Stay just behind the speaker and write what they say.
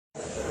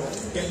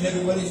Getting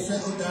everybody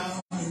settled down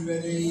and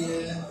ready,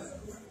 ready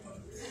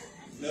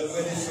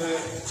for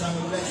a time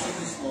of blessing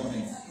this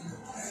morning.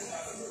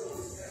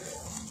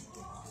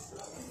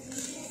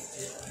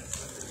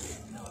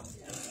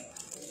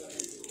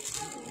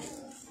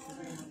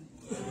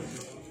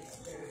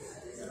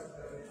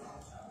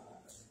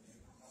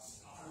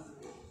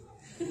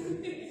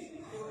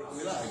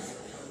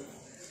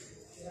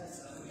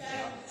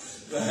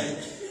 Right.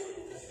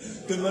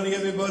 Good morning,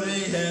 everybody.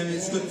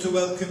 It's good to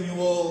welcome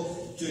you all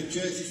to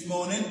church this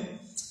morning.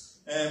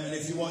 And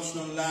if you're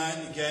watching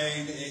online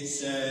again,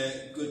 it's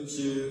good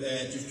to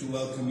just to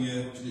welcome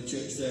you to the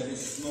church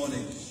service this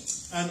morning.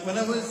 And when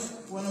I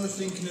was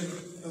thinking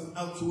of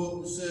how to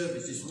open the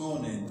service this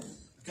morning,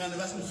 I kind of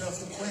asked myself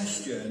the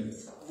question: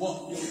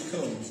 what do we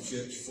come to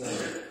church for?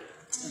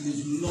 And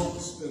there's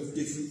lots of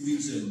different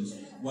reasons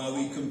why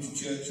we come to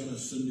church on a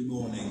Sunday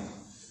morning.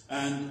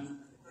 And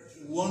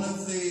one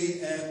of the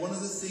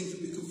things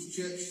that we come to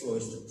church for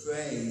is to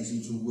praise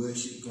and to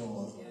worship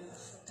God.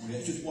 Yeah,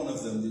 just one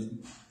of them.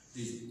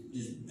 There's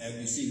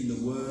receiving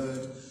the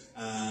word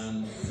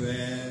and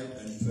prayer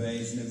and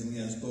praise and everything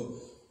else.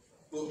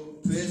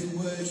 But praise and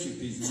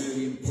worship is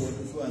really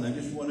important as well. And I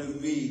just want to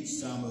read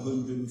Psalm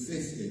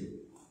 150.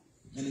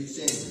 And it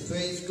says,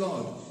 praise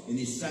God in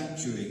his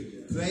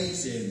sanctuary.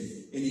 Praise him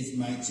in his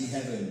mighty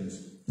heavens.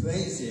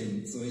 Praise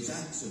him for his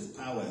acts of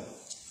power.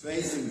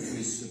 Praise him for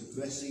his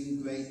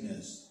suppressing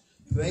greatness.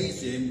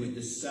 Praise him with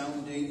the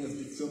sounding of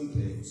the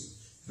trumpets.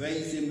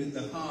 Praise him with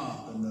the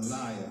harp and the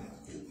lyre.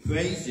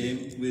 Praise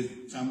him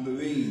with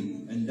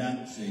tambourine and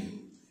dancing.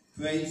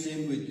 Praise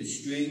him with the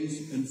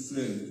strings and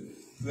flute.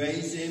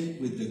 Praise him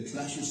with the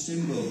clash of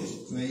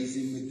cymbals. Praise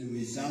him with the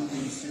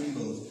resounding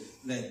cymbals.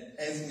 Let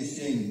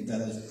everything that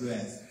has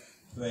breath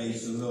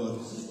praise the Lord.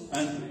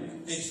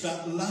 And it's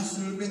that last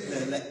little bit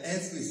there, let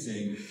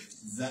everything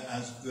that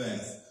has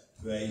breath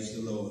praise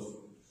the Lord.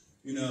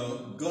 You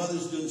know, God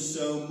has done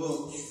so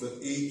much for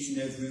each and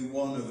every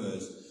one of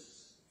us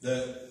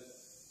that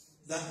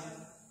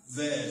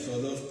verse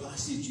or those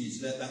passages,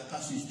 that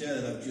passage there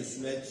that I've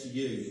just read to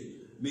you,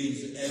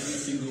 means that every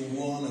single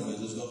one of us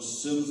has got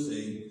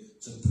something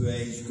to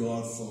praise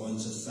God for and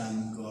to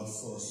thank God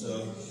for.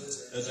 So,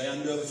 as I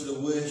hand over to the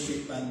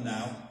worship band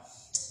now,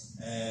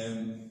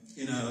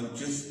 you know,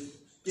 just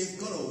give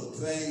God all the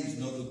praise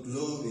and all the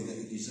glory that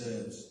he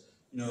deserves.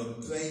 You know,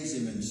 praise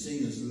him and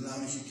sing as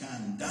loud as you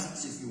can.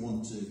 Dance if you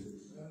want to.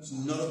 It's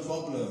not a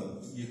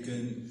problem. You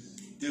can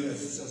do it,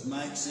 as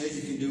Mike says,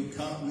 you can do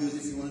cartwheels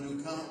if you want to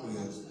do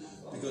cartwheels.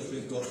 Because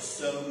we've got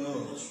so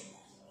much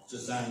to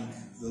thank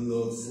the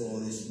Lord for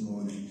this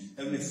morning.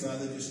 Heavenly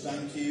Father, just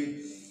thank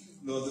you,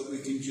 Lord, that we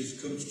can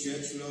just come to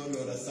church, Lord.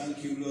 Lord, I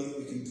thank you, Lord, that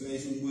we can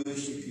praise and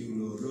worship you,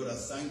 Lord. Lord, I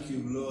thank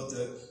you, Lord,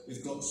 that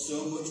we've got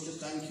so much to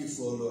thank you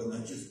for, Lord. And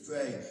I just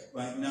pray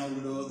right now,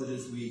 Lord, that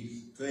as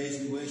we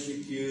praise and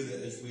worship you,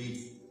 that as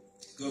we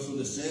go through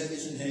the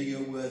service and hear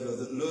your word, Lord,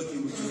 that, Lord,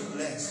 you would just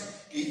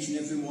bless each and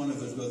every one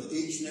of us, Lord, that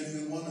each and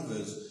every one of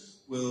us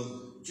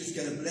will just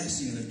get a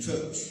blessing and a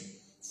touch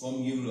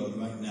from you, Lord,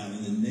 right now,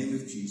 in the name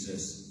of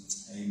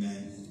Jesus.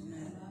 Amen.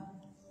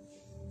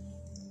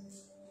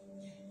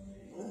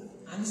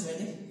 Anne's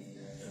ready.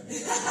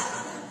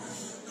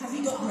 Have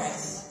you got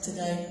breath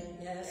today?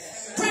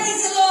 Yes.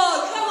 Praise the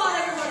Lord! Come on,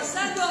 everybody,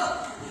 stand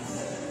up!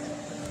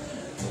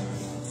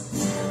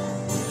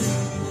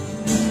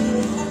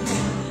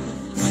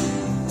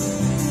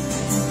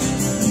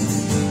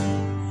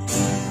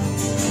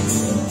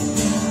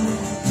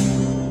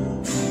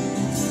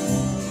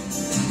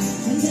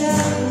 When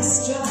darkness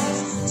tries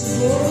to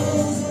roll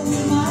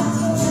over my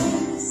home,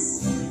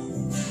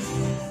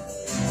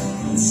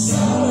 when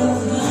sorrow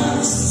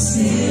comes to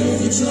steal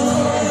the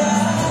joy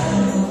I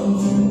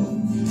own,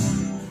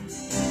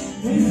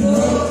 when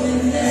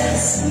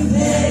brokenness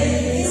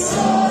remains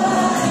all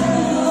I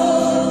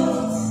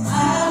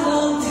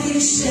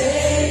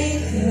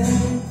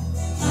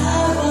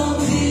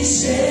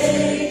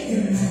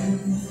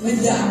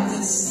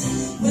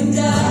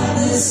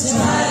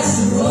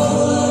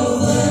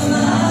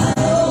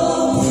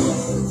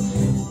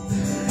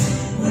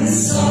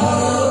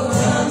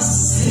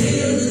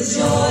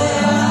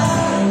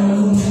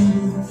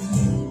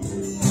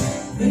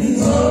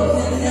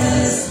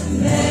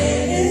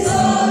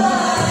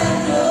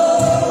know,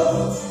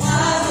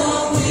 I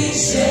won't be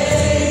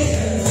shaken,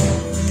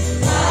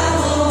 I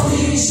won't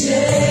be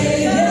shaken.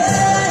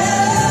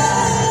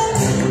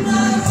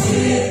 My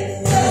fear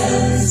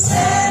doesn't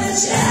stand a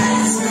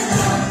chance when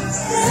I'm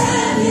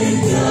standing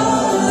in your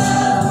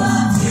love. My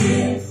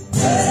fear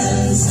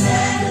doesn't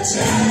stand a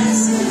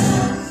chance when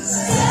I'm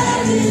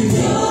standing in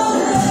your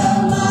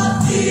love. My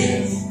fear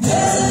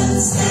doesn't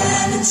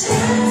stand a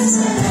chance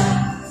when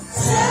I'm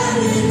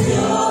standing in your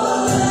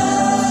love.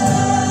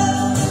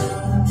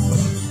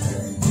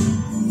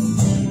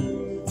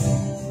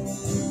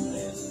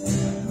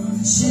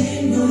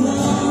 Shame no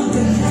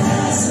longer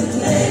has a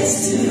place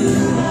to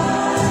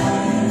hide.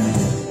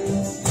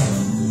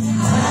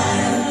 I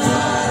am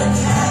not a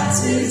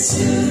captive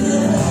to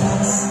the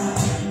past.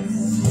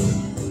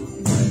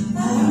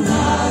 I'm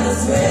not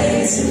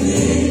afraid to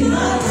leave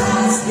my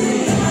past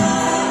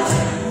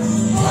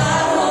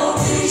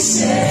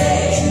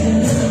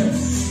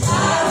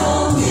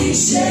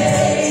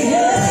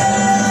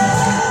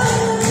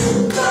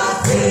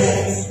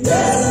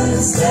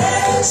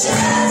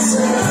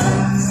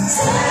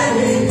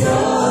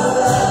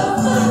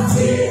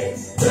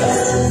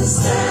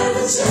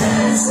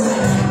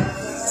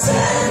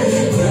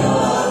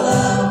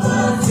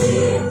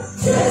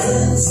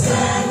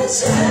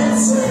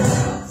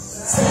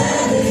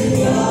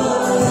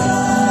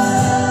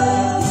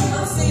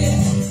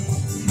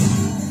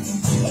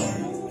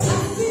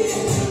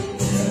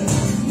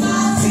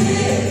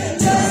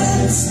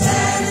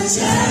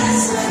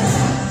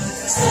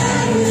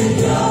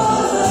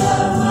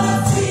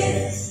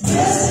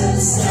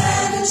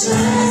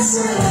chance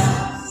when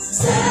I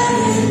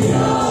stand in your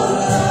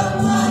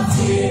love. My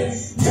fear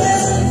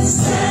doesn't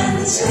stand a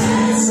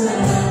chance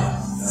when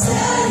I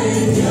stand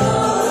in your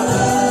love.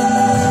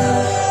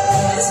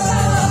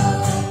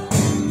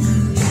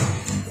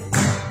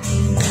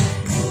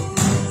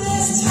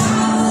 There's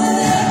power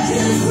that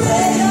can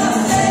break up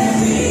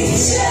every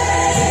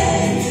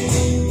chain.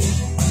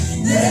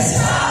 There's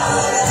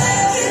power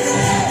that can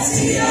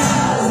empty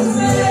out the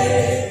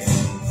grave.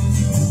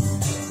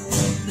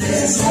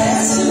 There's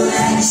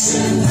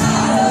resurrection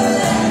power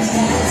that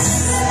can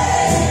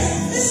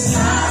save. There's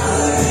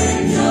power in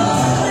your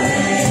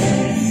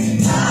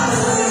name.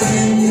 Power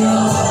in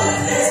your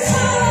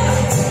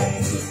name.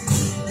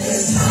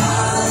 There's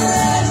power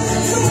that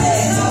can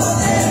break up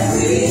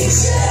every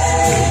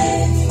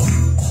chain.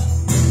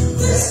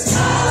 There's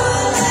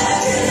power that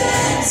can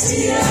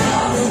empty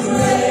out the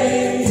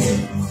grave.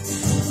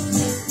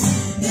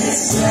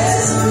 There's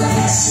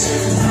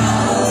resurrection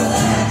power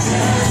that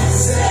can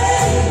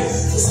save.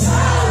 There's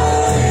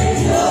power in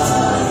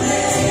your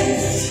name.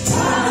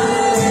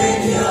 Power in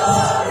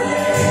your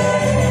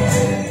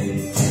name.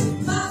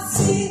 My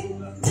feet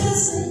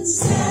doesn't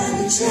stand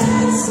a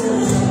chance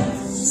when I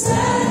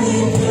stand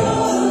in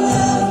your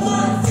love.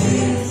 My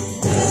feet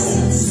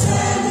doesn't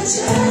stand a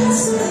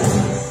chance when I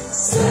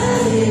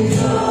stand in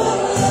your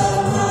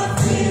love. My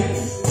feet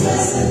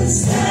doesn't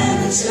stand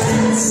a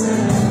chance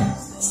when I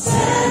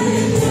stand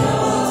in your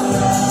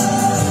love.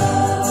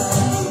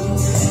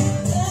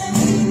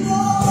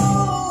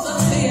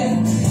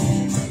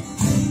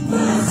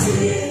 My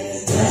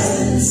fear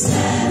doesn't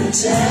stand a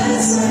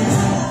chance when I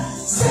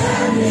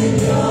stand in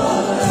your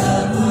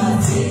love.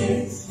 My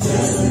fear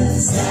doesn't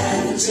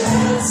stand a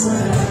chance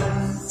when I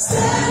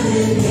stand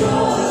in your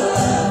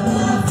love.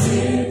 My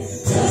fear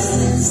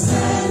doesn't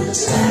stand a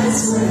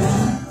chance when I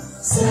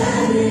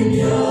stand in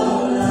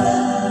your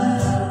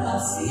love. My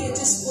fear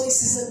just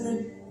voices in the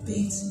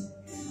beat.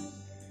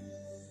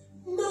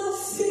 My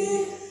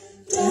fear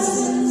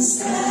doesn't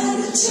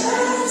stand a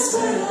chance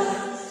when I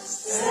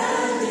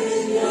stand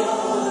in your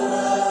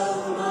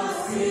love. My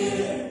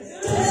fear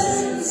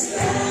doesn't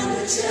stand a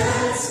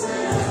chance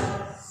when I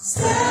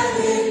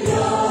stand in your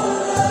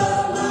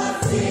love. My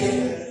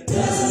fear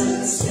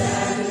doesn't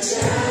stand a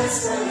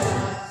chance when I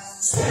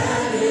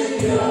stand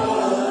in your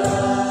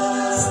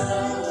love.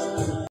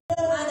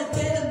 And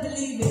again, I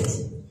believe it.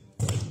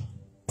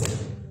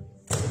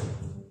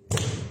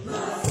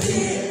 My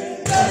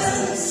fear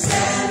doesn't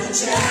stand a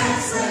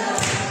chance when I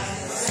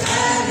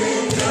stand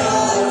in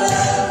your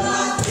love.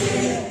 My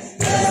fear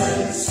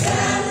doesn't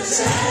stand a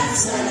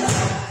chance when I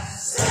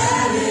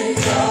stand in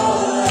your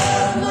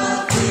love.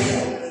 My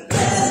fear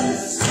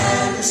doesn't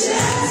stand a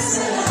chance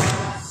when I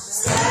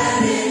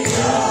stand in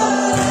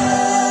your love.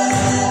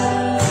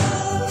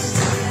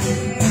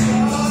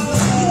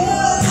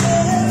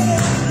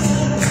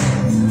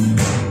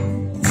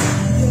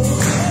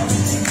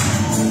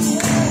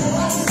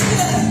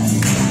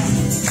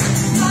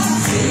 My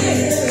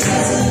fear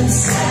doesn't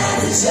stand a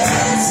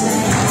chance when I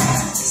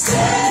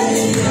stand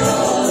in your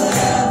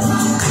love.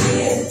 My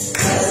fear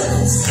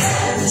doesn't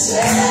stand a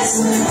chance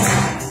when I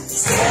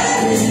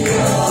stand in your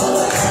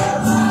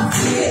love. My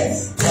fear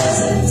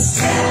doesn't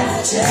stand a chance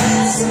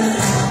when I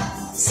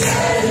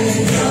stand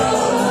in your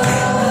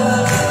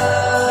love.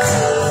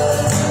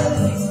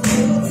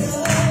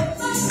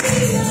 My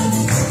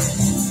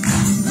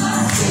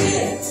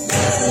fear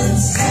doesn't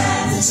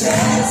stand a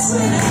chance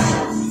when I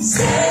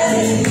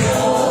stand in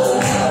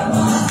your love.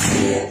 My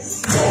fear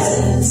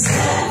doesn't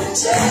stand a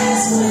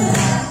chance when I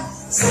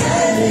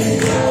stand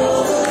in your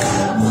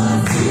love.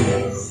 My fear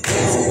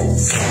doesn't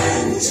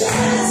stand a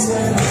chance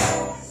when I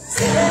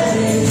stand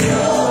in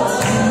your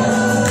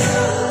love.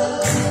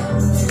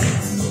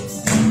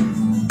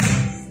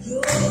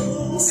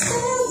 You're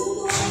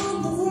standing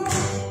on the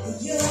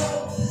rock, you're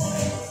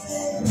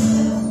perfect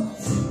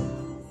love.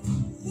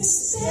 You're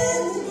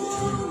standing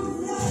on the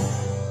rock.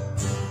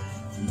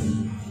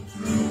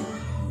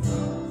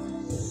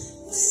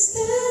 We're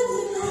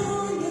standing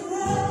on the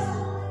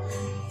rock.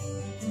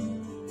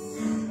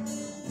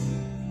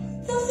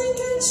 Nothing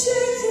can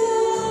shake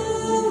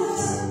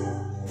us.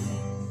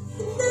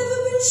 We've never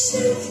been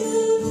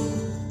shaken.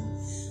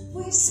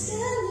 We're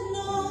standing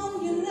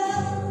on your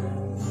love.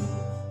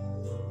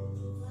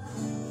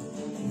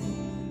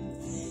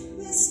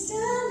 We're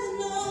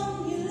standing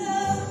on your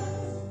love.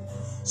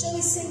 Shall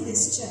we sing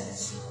this,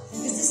 church?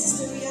 Because this is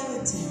the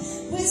reality.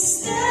 We're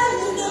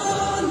standing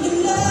on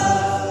your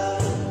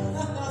love.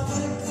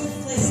 What a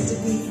good place to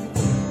be.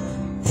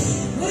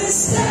 We're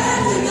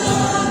standing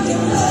on your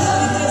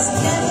love.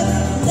 Because never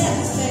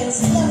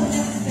fails. Love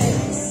never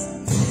fails.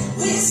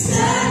 We're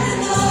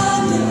standing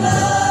on your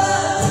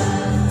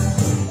love.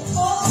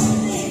 All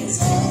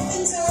things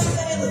are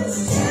available. We're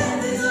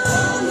standing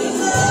on your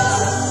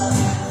love.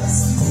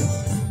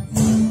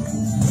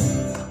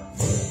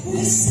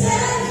 We're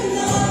standing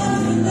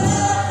on your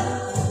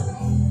love.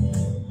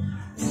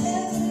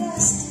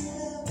 Everlasting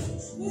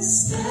love. We're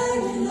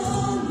standing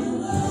on your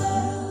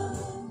love.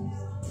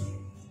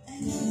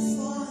 And your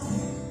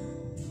Father,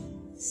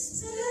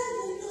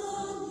 standing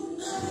on your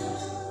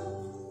love.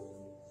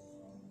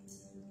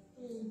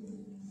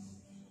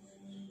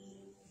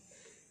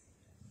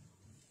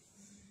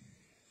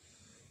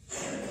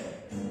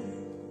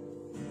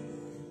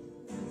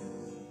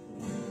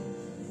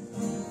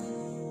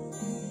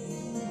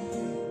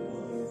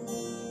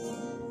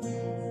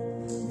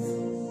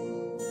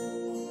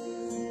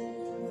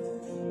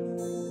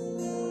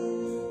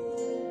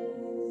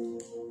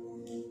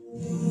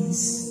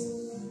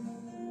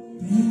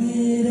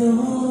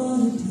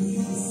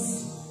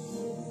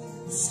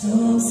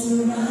 storm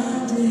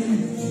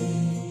surrounding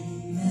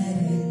me, let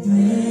it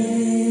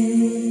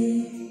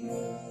break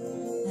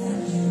at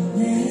your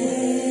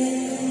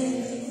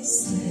way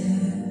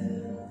still.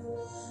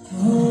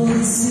 Oh,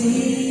 the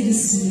sea is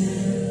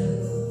still,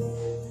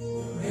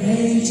 the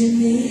rage in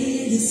me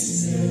is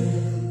still,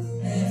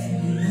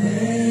 every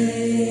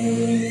way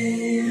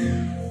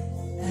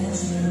at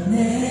your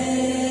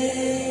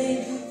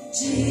name,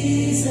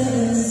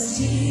 Jesus,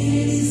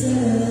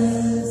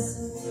 Jesus.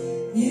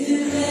 You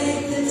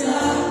make the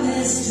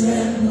darkness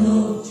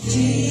tremble,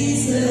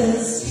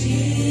 Jesus,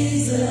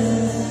 Jesus.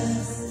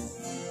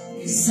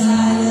 You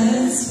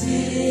silence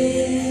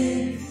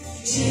fear,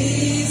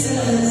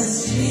 Jesus,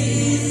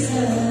 Jesus.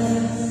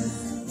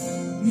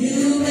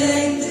 You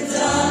make the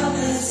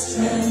darkness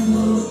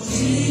tremble,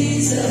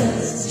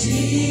 Jesus,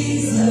 Jesus.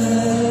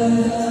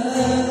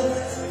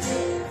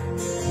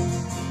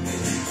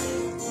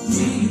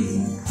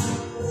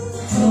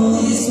 All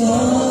these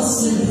false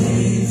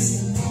beliefs,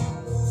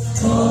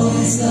 all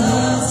these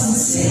loves and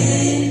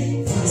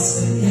sin, once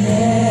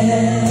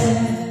again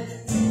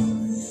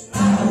I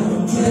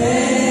will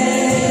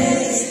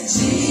praise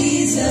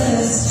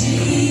Jesus,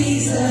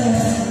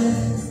 Jesus.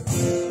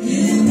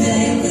 You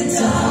make the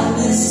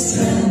darkness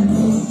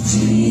tremble,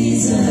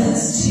 Jesus,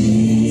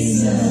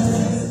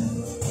 Jesus.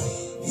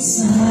 You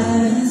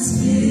silence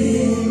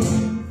fear,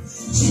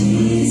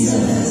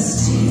 Jesus,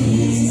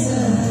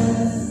 Jesus.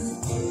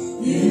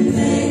 You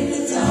make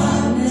the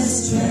darkness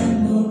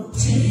tremble,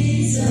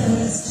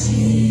 Jesus,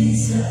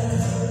 Jesus.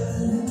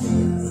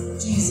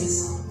 Jesus.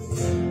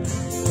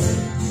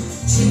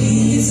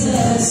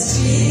 Jesus,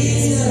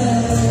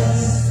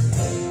 Jesus.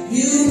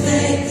 You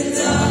make the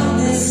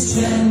darkness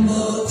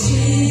tremble,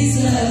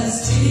 Jesus,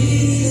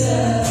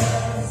 Jesus.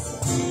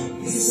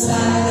 You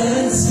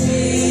silence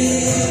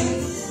fear,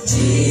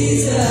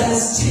 Jesus,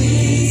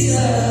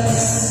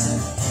 Jesus.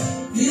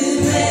 You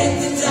make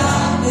the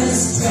darkness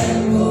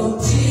tremble,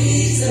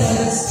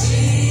 Jesus,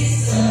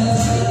 Jesus.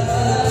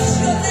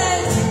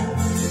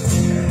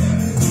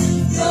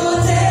 Your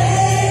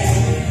name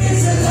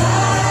is a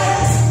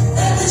light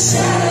that the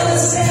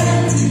shadows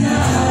can't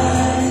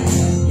deny.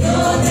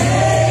 Your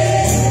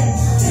name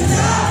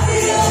cannot be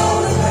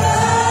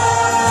overcome.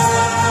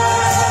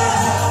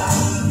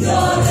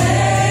 Your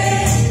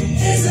name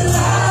is a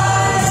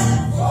light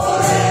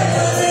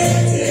forever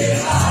lifted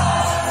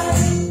high.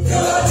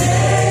 Your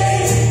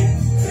name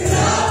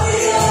cannot be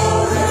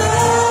overcome.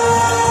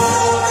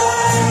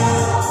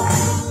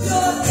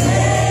 Your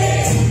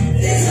name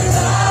is a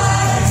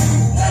light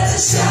that the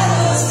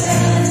shadows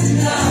can't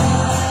deny.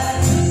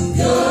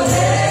 Your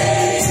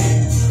name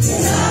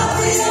cannot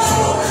be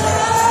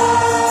overcome.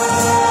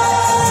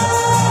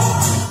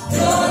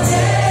 Your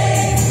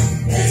name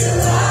is a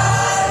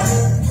light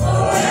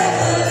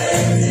forever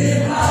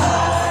lifted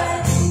high.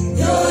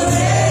 Your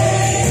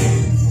name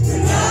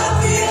cannot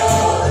be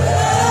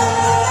overcome.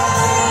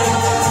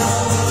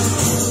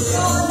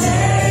 Your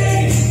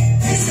name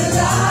is a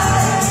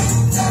light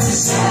that the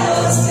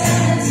shadows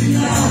can't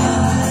deny.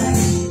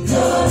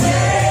 Your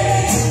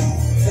name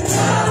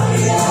cannot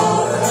be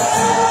overcome.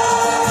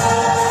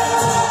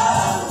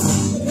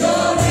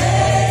 Your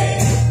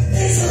name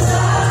is a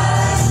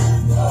light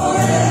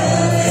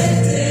forever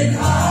lifted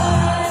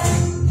high.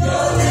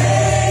 Your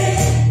name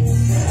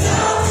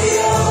cannot be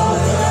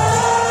overcome.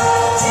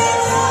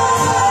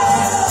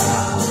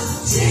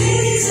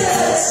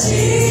 Jesus,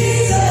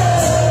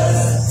 Jesus.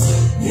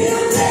 You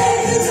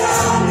make the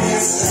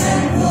darkness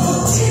tremble,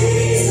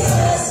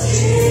 Jesus,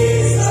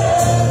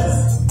 Jesus.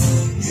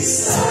 You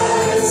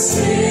silence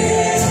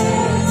fear,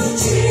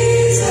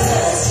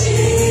 Jesus,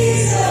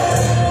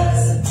 Jesus.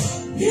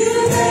 You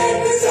make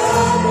the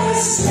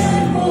darkness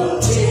tremble,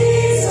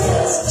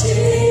 Jesus,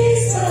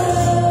 Jesus.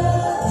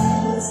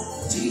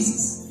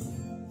 Jesus.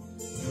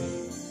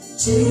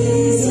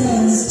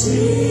 Jesus,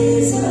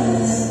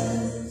 Jesus.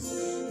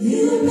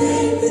 You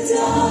make the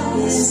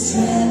darkness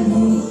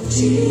tremble,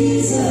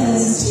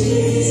 Jesus,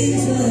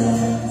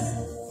 Jesus.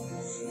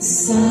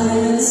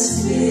 Silence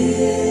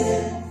fear,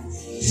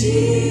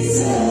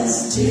 Jesus,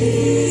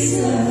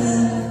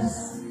 Jesus.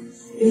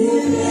 You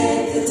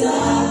make the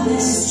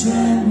darkness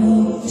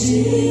tremble,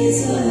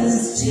 Jesus,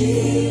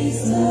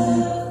 Jesus.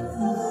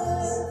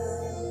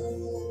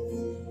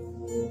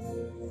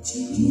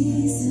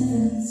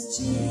 Jesus,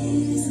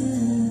 Jesus.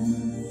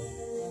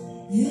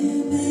 You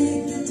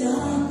make the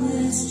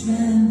darkness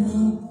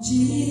tremble,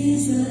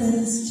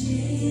 Jesus,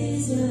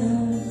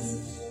 Jesus.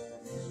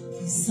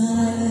 You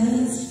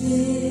silence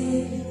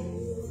fear,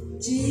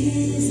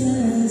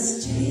 Jesus,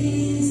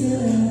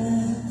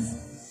 Jesus.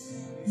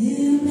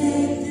 You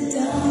make the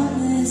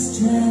darkness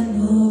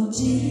tremble,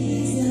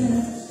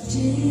 Jesus,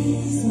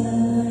 Jesus.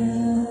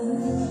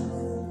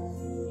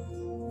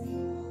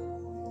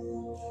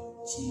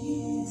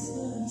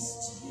 Jesus,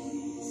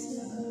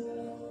 Jesus.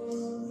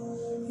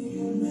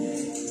 You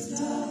make the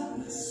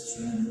darkness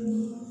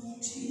tremble,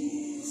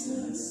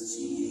 Jesus,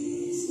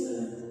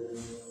 Jesus.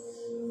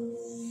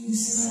 You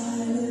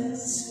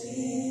silence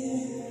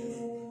fear,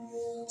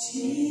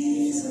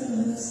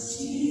 Jesus,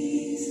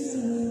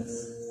 Jesus.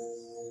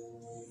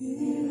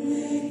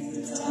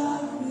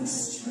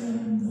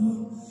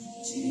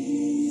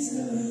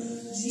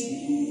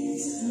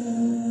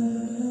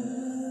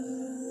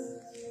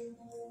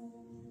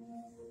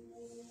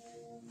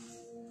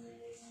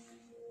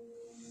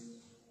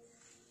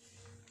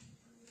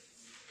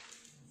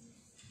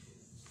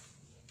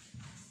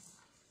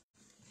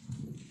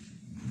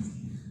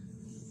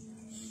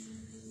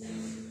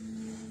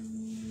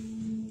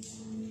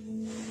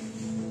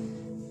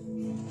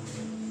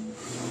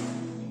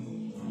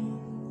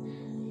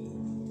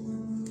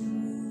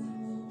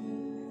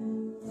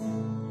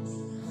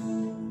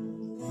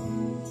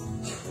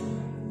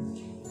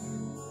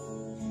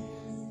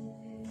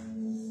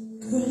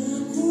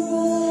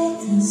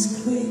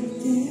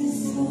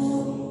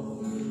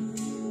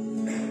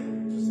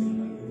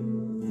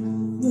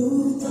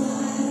 moved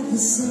by the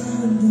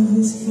sound of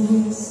his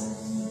voice.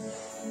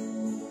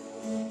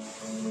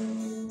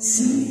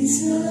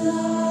 Seas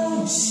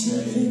aloud,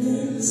 shaking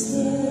and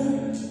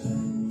stirred.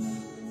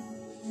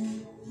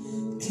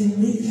 Can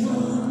we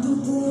calm the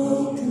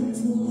broken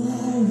from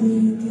where we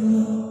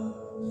go?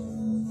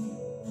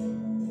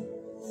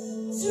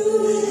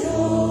 Through it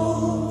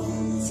all,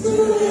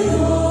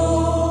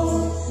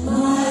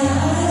 my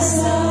eyes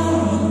are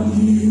on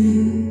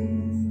you.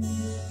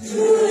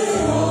 Through it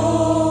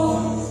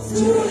all,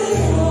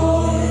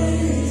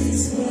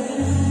 it's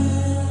well.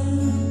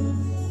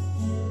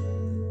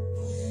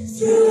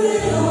 Through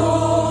it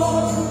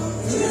all,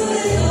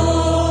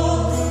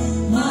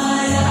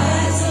 my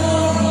eyes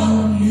are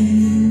on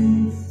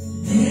you.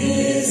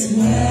 It's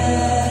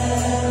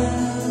well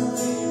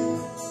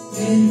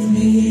with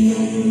me.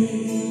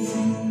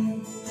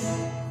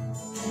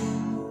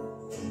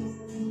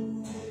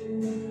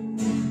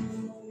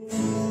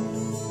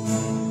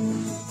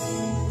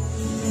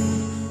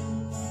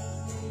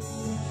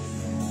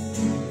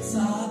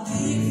 Far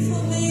be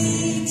for me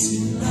to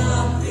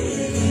not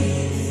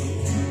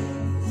believe,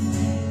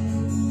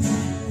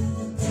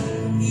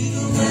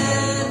 even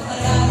when my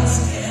eyes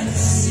can't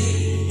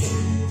see,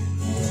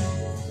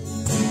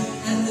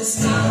 and this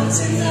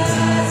mountain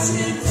that's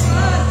in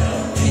front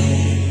of me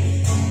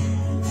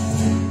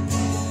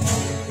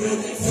will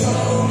be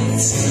thrown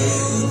into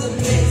the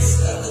midst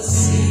of the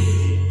sea.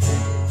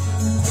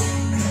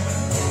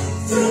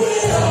 Through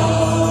it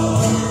all,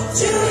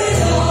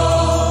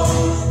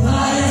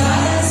 my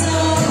eyes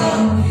are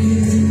on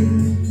you.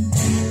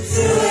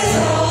 Through it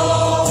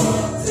all,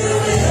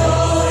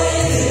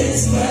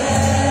 it's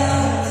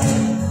well.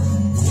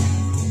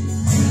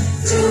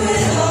 Through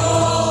it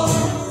all,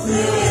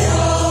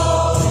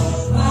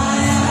 my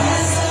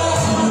eyes are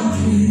on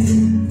you.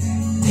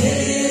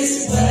 It's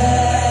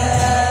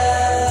well,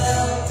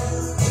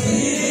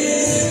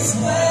 it's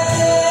well.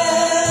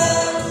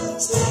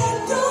 Let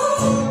go,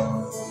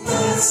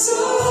 my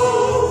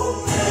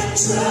soul, and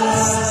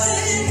trust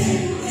in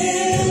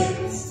Him.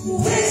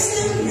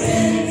 Wisdom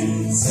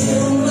and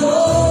still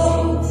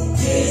know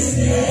His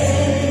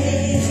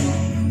name.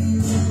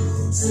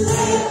 So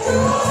let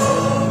go,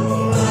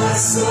 my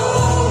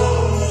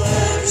soul,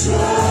 and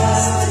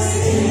trust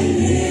in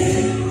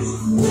Him.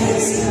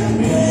 Wisdom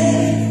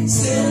and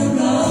still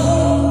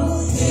know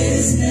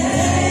His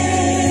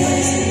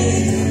name.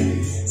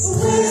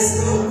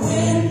 Wisdom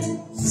and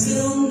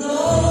still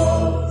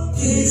know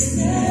His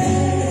name.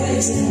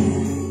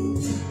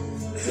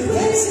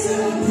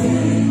 Wisdom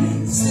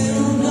and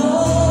still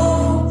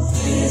know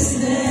His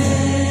name.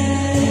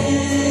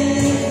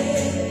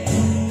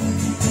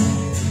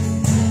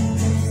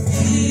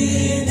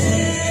 It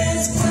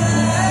is well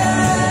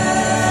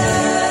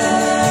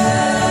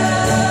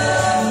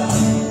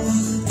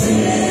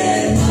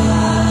with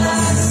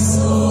my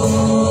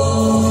soul.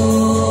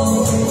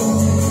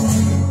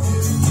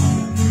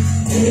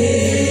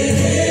 It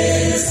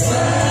is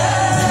well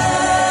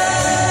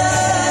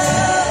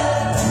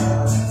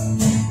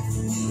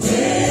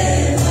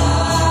with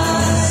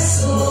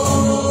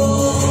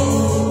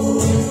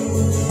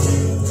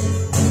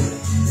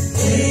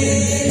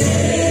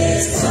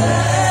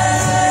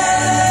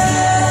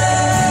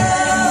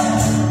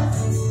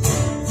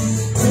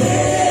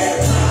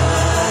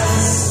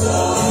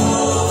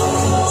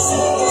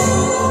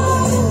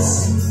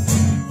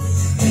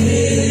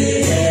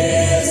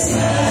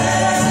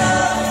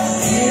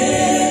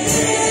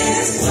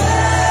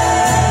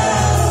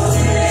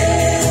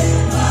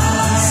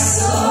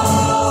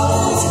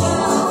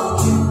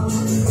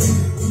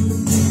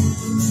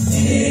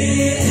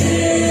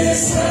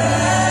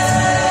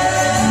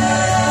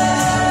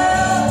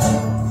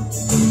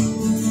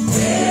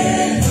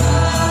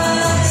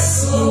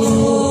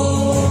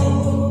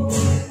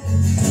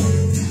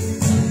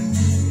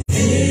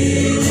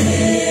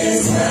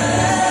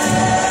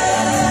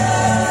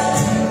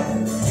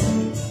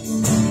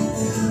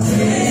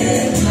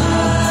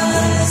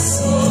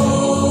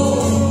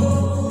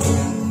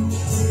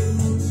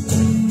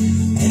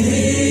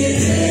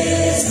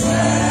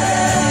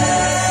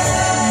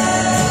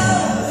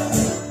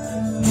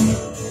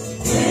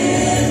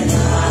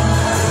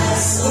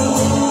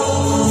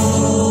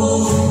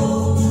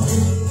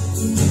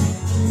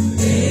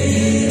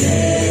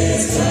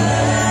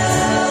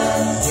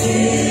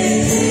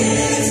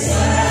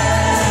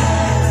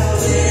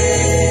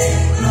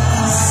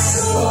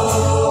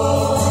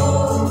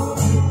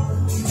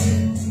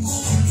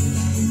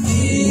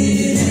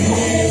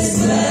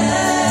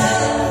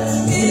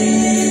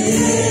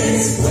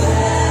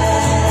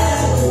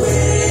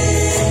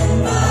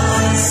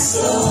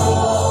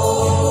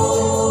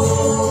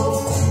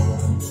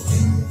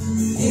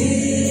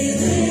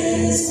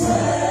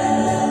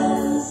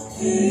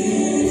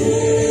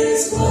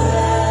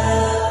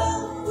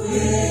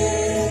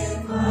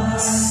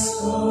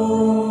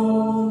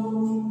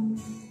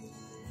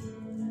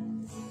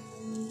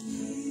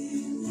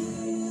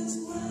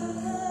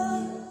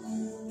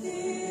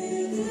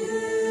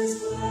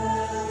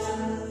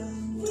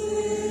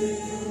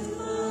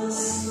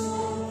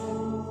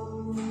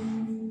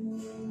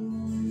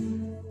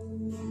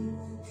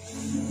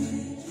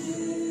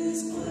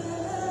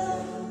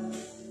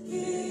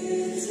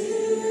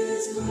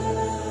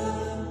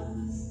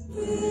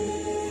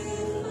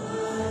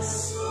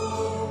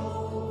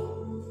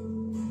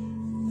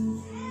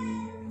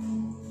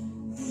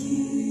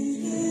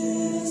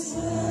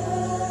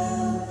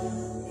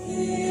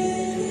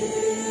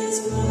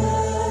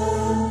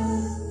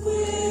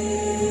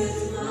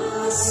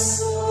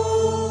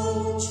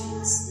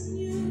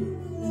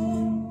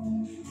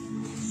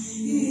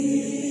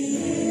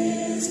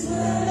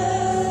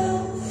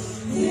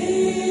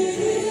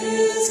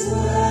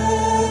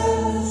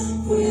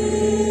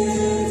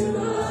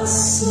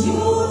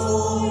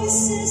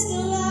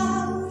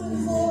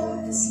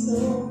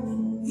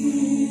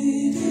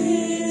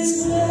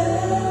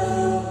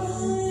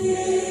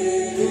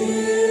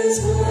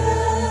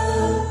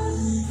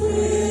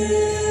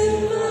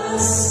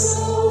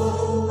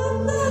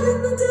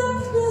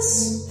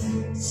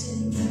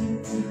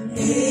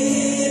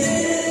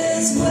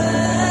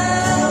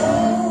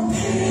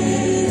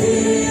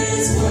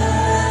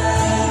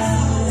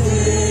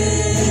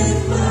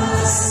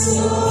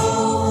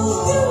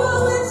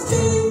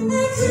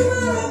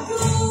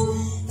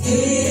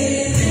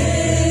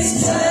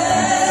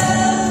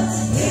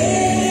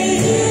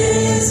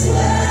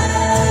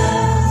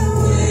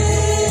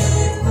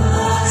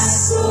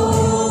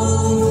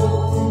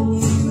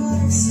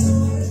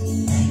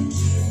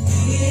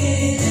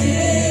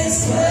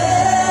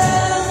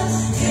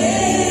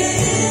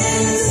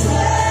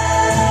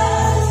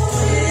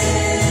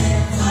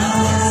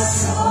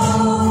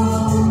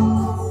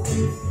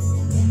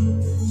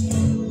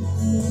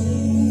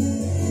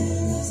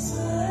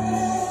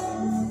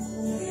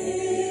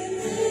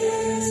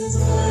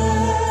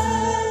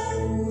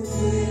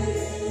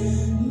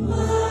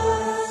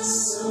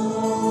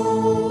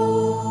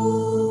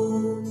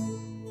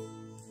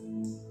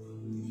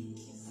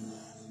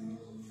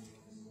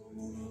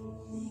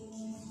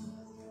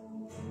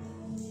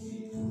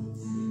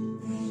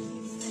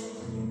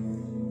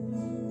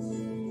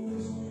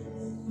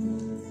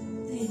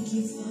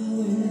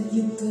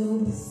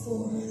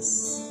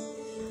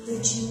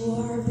that you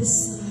are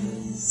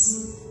beside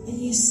us and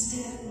you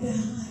stand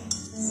behind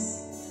us,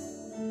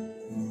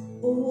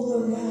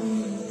 all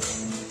around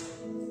us,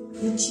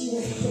 that you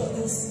have put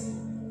us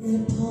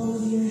in the palm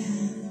of your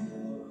hand,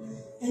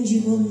 and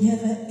you will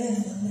never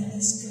ever let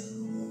us go.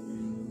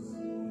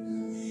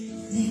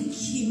 Thank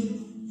you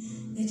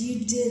that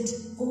you did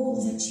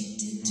all that you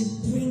did to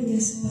bring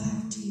us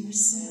back to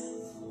yourself.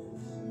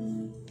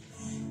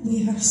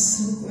 We are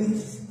so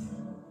grateful,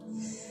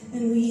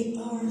 and we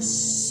are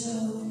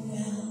so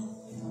well,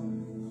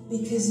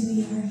 because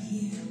we are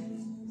here.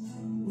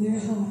 We're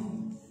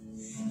home,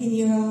 in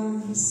your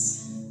arms,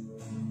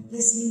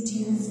 listening to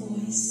your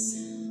voice.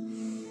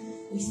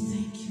 We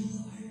thank you,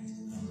 Lord.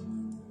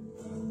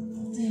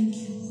 Thank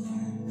you,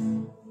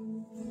 Lord.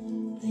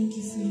 Thank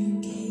you for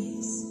your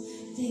gaze.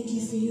 Thank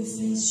you for your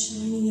face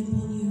shining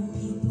upon your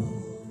people.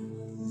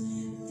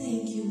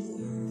 Thank you,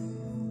 Lord.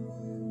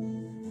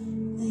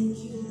 Thank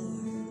you,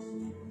 Lord.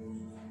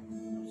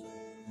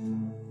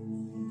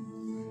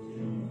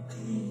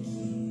 Thank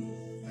you.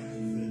 Thank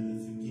you for the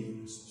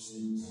forgiveness of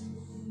sins.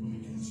 When we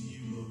come to you,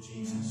 Lord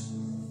Jesus,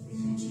 we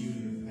come to you in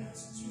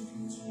repentance, we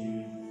come to you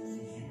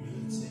in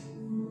humility.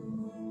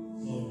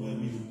 Lord, where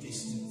we were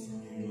distant from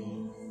you,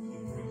 Lord, you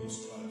bring us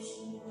close.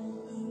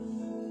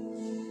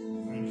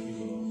 Thank you,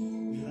 Lord.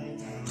 We lay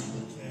down all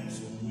the cares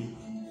of the week,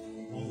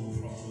 all the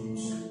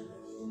problems,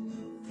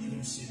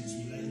 even sins,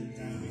 we lay them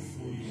down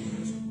before you,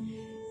 Lord.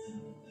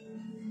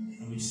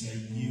 And we say,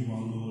 you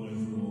are Lord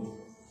over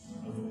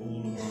all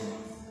of our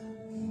life.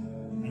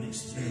 And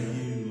it's through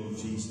you, Lord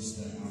Jesus,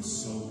 that our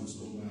souls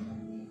are well.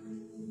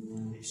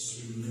 It's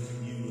through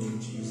you, Lord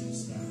Jesus,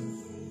 that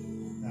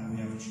we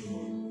have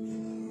joy.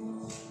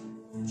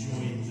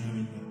 Joy in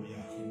knowing that we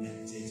are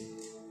connected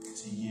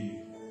to you,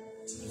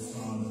 to the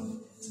Father,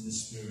 to the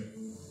Spirit.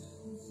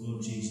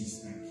 Lord Jesus,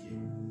 thank you.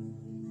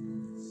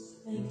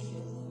 Thank you,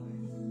 Lord.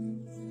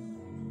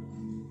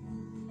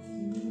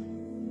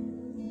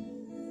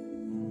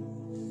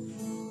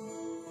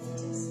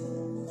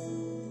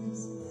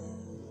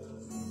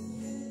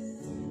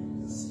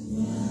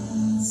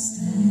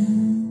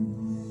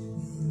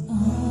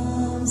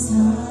 Arms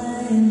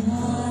high and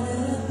heart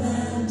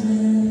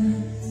abandoned,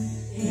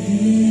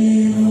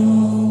 in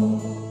all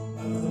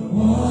of the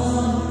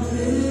one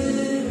who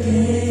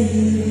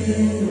gave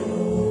it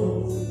all.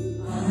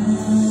 I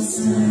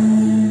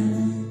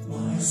stand,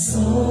 my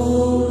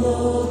soul,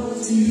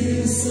 Lord, to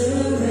you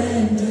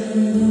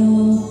surrendered.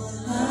 All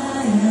I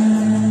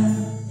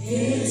am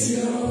is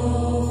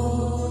yours.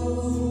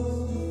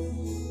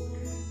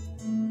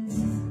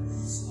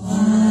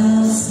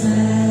 I'll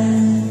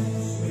stand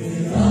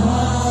with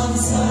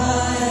arms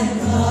high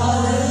and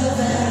heart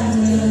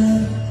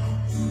abandoned,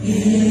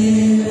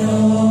 in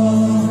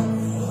awe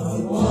of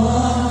the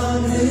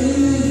one who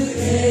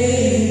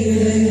gave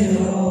it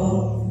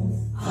all.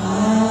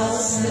 I'll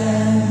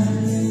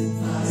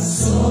stand, my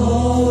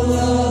soul,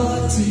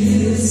 Lord, to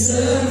you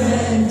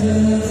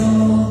surrendered.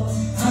 All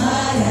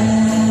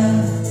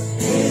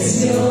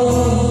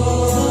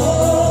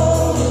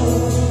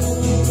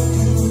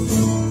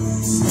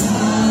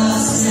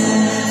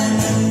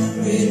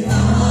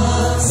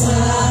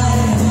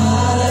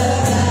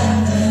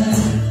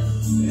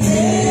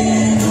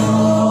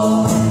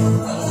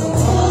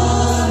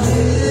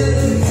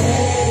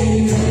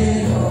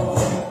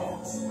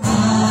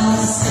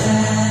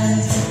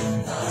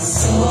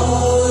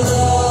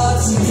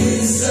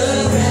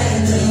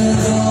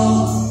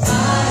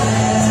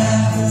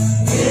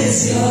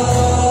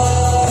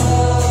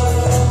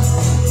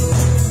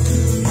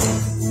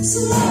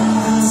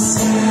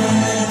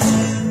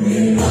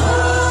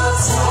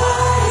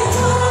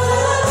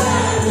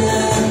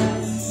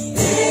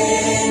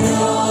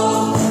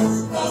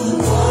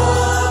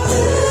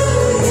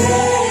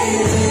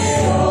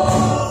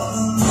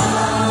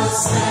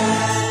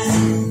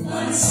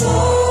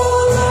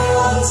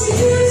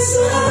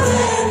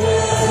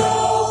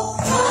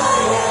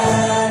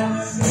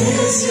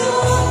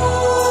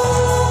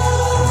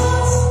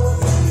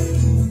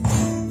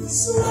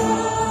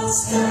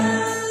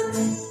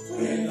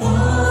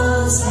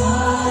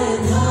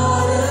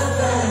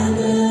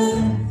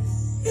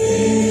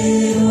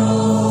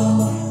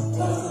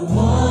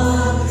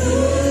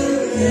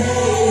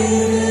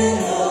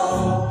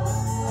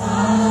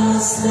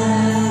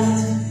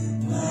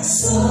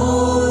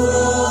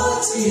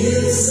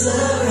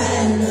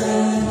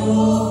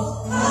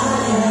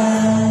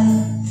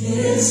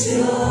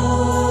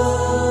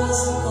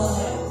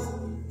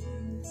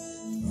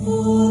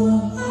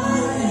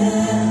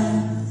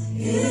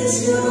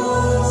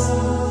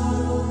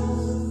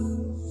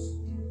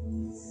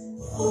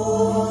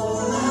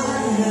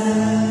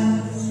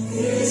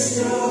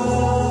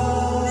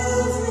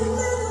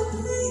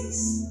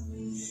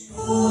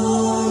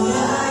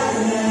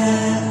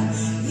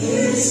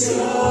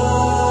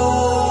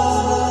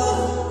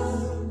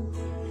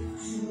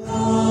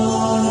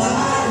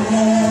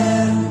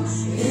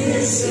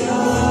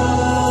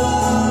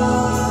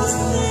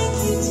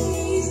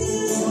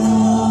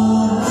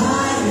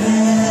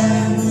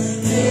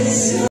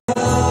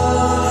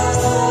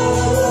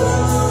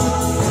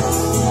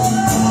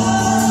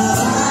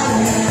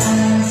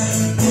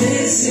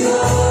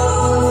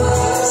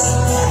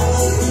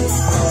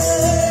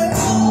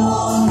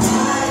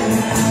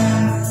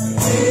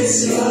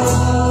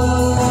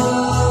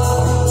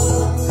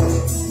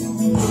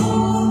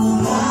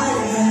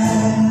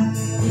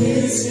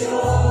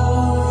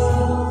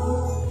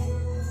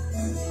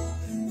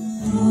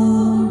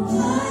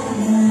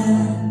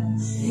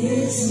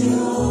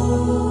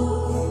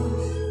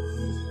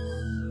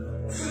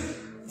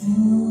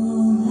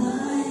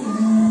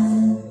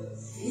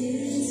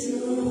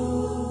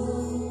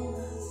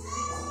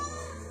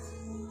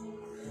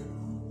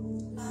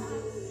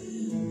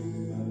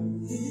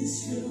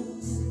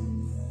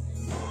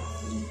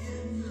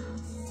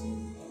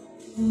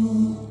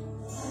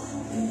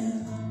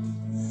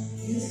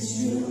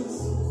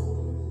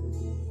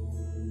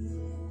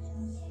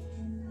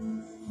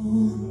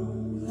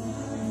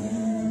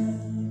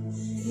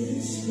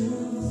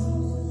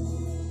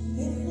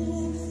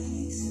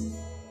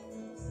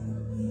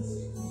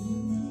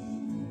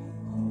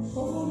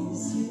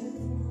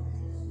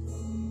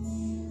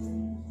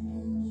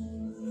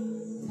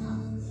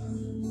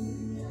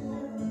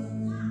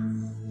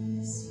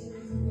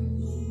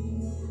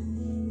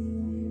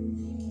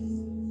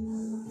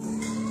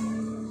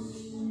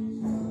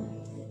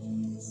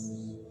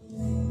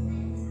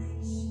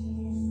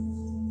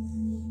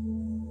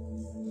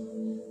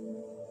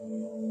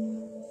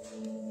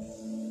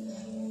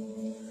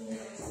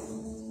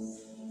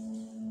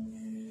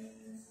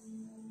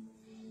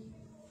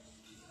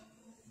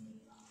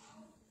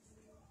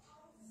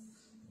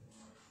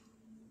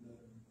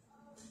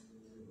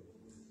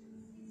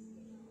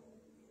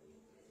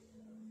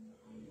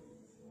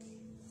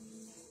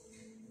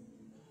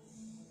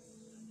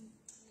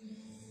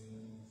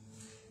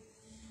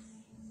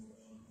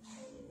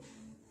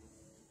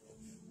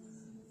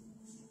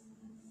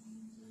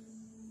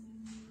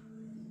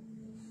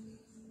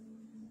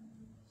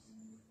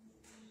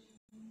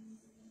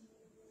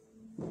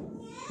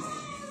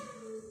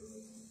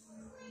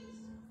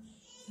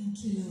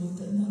Thank you, Lord,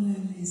 that not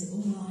only is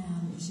all I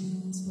am is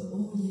yours, but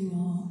all you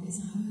are is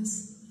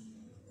ours.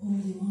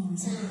 All you are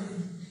is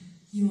ours.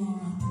 You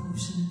are our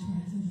portion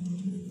forever,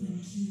 Lord. We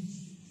thank you.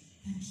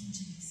 Thank you,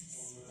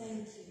 Jesus.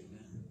 Thank you.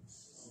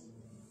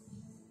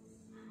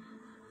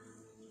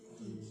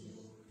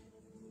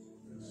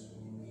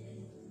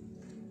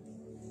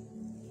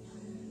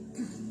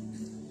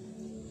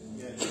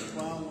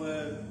 While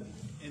we're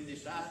in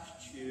this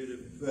attitude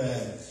of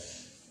prayer,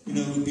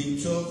 we've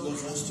been talking,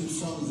 those last two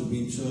songs have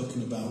been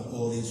talking about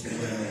all is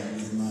well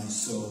with my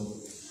soul.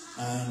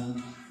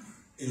 And,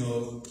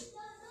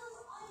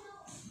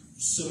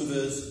 some of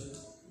us,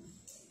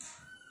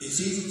 it's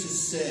easy to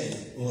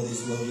say all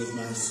is well with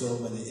my soul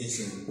when it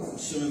isn't.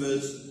 Some of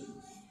us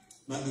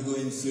might be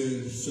going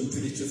through some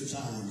pretty tough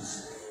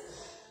times.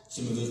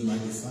 Some of us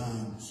might be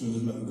fine. Some of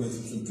us might be going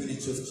through some pretty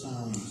tough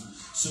times.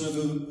 Some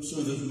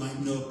of us might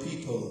know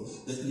people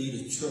that need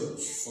a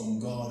touch from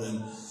God,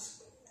 and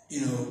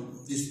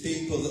there's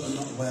people that are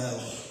not well,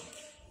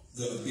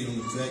 that have been on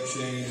the prayer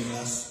chain in the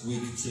last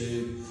week or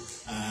two,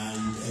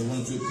 and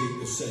one or two people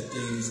have said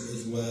things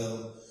as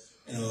well,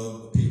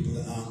 people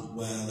that aren't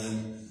well,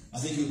 and I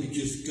think it would be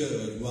just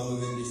good while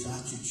we're in this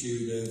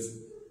attitude of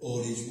all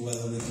is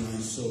well with my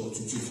soul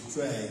to just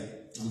pray.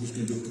 I'm just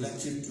going to do a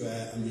collective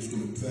prayer. I'm just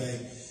going to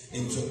pray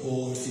into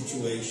all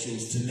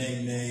situations. To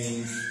name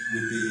names,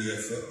 we'd be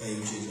here for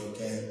ages,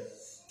 okay?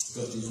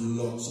 Because there's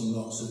lots and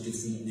lots of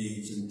different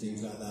needs and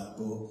things like that.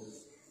 But,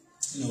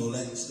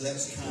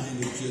 let's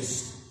kind of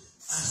just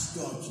ask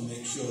God to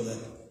make sure that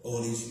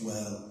all is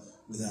well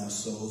with our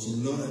souls.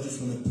 And Lord, I just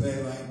want to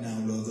pray right now,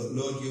 Lord, that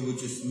Lord, you would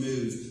just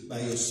move by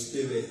your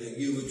Spirit, that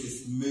you would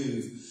just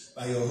move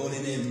by your holy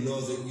name,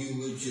 Lord, that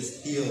you would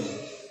just heal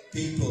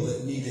people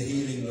that need a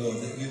healing, Lord,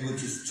 that you would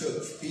just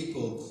touch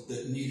people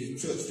that need a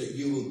touch, that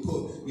you will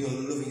put your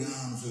loving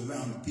arms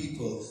around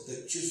people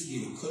that just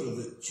need a cuddle,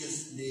 that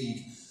just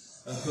need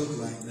a hug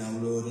right now,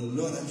 Lord. And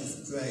Lord, I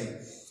just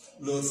pray,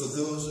 Lord, for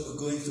those that are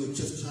going through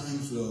tough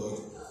times,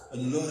 Lord.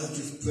 And Lord, I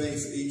just pray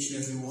for each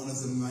and every one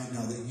of them right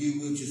now, that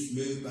you will just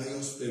move by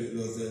your Spirit,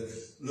 Lord, that,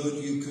 Lord,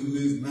 you can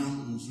move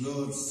mountains.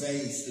 Lord,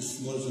 faith, as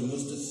small as a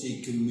mustard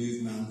seed, can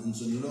move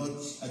mountains. And Lord,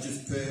 I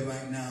just pray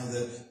right now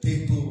that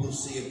people will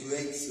see a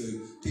breakthrough.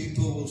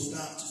 People will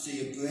start to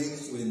see a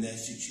breakthrough in their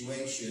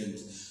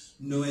situations,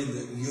 knowing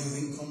that you're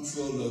in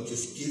control, Lord.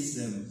 Just give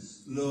them,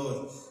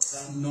 Lord,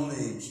 that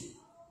knowledge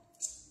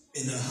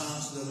in their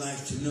hearts and their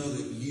lives to know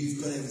that you've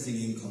got everything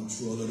in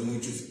control, Lord. And we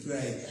just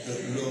pray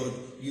that, Lord,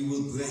 you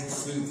will break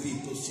through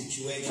people's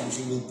situations.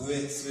 You will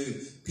break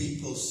through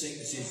people's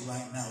sicknesses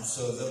right now,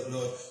 so that,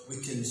 Lord, we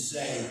can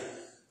say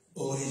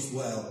all is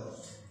well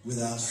with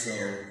our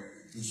soul.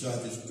 And so I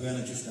just pray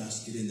and I just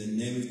ask it in the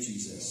name of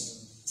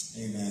Jesus.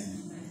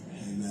 Amen.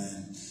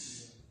 Amen.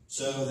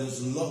 So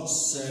there's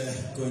lots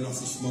going off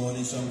this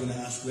morning, so I'm going to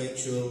ask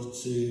Rachel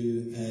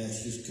to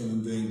just come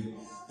and bring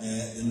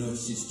the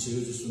notices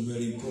too. There's some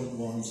really important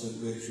ones that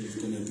Rachel's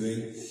going to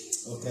bring.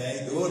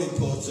 Okay, they're all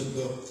important,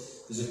 but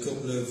there's a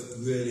couple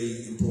of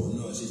really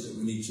important notices that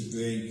we need to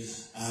bring,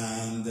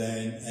 and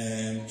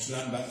then she'll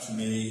hand back to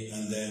me,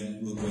 and then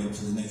we'll go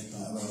into the next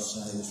part of our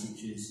service,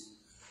 which is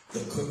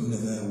the cutting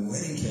of a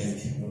wedding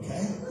cake.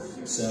 Okay,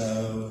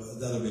 so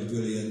that'll be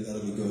brilliant.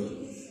 That'll be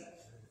good.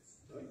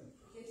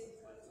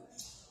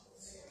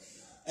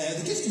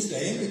 The kids can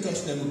stay in,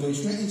 because then we're going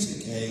straight into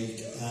the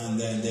cake, and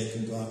then they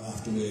can go out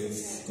after we've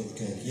got the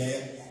cake.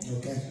 Yeah,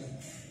 okay.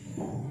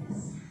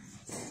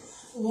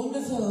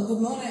 Wonderful,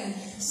 good morning.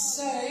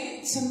 So,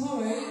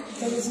 tomorrow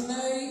there is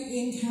no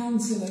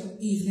encounter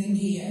evening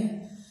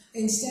here.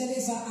 Instead,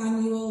 it's our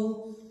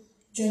annual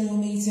general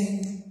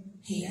meeting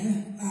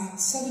here at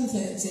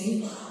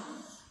 7:30.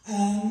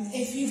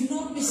 If you've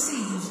not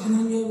received an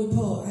annual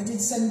report, I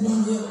did send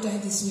one the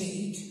update this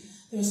week.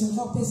 There are some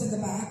copies at the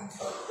back.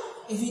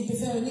 If you'd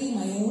prefer an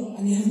email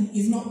and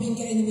you've not been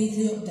getting the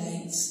weekly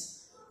updates,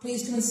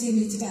 please come and see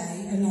me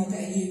today and I'll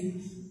get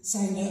you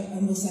signed up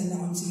and we'll send that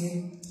on to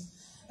you.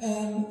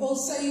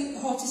 Also,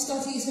 Hearty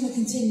Scotty is going to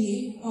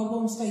continue our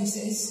warm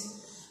spaces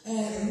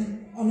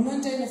on a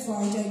Monday and a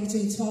Friday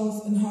between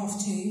 12 and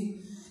 2:30.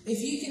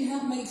 If you can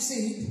help make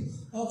soup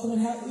or come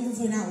and help even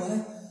for an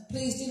hour,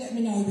 please do let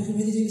me know. We can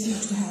really do so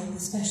much to help,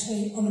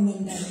 especially on a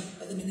Monday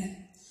at the minute.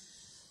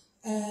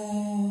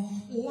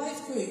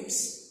 Life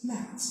groups,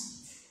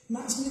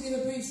 Matt's going to give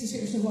a brief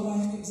description of what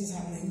life groups is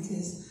happening,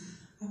 because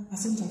I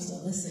sometimes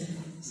don't listen.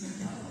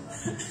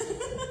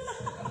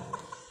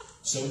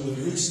 So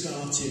we're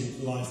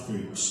restarting life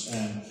groups,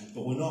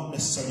 but we're not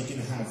necessarily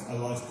going to have a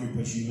life group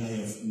as you may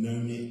have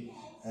known it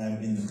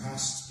in the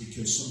past,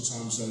 because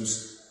sometimes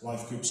those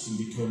life groups can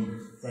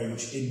become very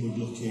much inward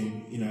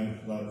looking,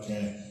 like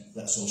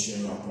let's all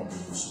share our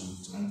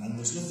problems, and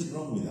there's nothing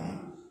wrong with that,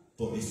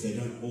 but if they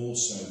don't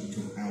also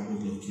become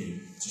outward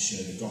looking to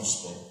share the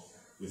gospel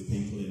with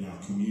people in our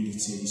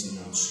communities, in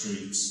our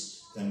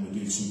streets, then we're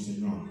doing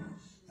something wrong.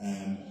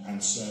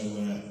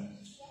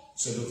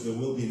 So there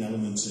will be an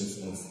element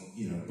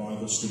of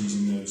Bible studies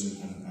in those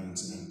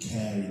and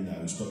care in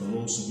those, but there'll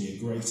also be a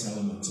great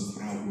element of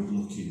outward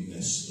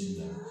lookingness in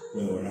them,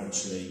 where we're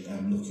actually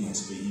looking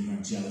to be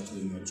evangelical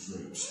in those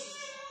groups.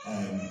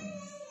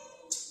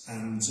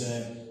 And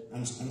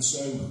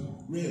so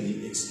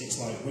really it's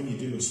like when you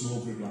do a small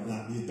group like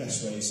that, the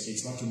best way is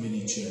it's like a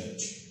mini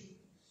church.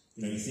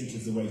 You know, you think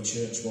of the way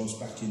church was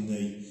back in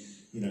the,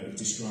 you know,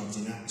 described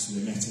in Acts,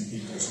 when they met in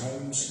people's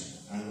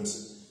homes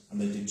and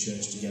they did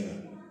church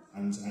together.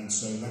 And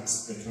so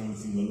that's the kind of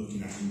thing we're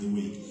looking at in the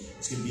week.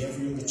 It's going to be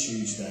every other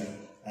Tuesday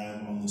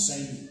on the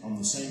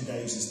same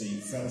days as the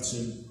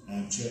Felton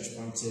church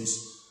plant is,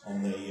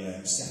 on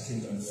the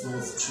second and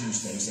fourth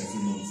Tuesdays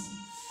every month.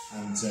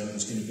 And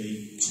there's going to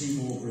be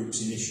 2 more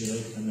groups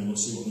initially, and then we'll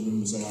see what the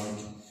numbers are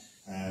like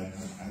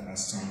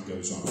as time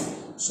goes on.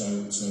 So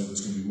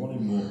there's going to be one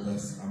in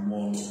Morpeth and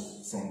one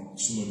from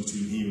somewhere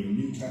between here and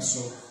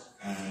Newcastle.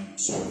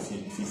 So if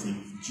you think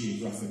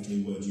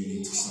geographically, where do you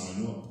need to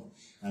sign up?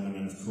 And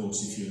then, of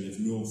course, if you live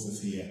north of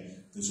here,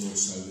 there's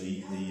also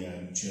the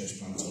church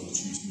plant on the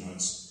Tuesday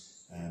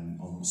nights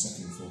on the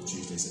second and fourth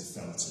Tuesdays at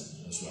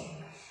Felton as well.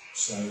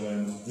 So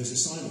there's a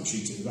sign-up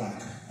sheet at the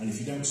back, and if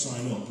you don't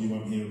sign up, you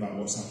won't hear about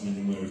what's happening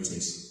and where it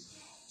is.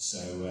 So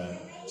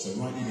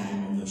write your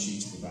name on the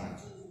sheet at the back.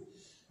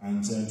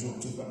 And do you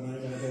want to talk about now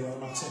where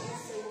I'm at?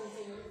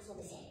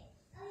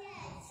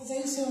 For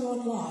those who are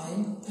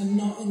online and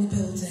not in the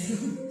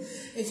building,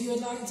 if you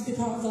would like to be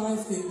part of the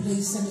live group,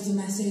 please send us a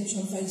message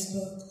on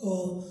Facebook,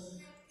 or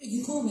you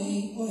can call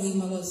me or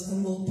email us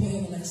and we'll put you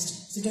on the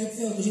list. So don't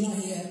feel because you're not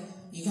here,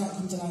 you can't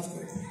come to live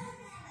group.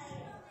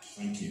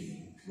 Thank you.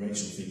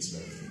 Rachel thinks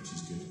of everything, which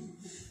is good.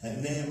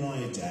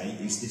 Nehemiah Day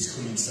is this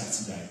coming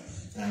Saturday.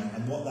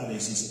 And what that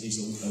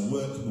is a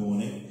work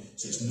morning,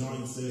 so it's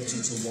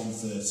 9:30 till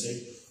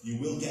 1:30. You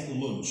will get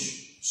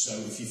lunch, so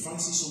if you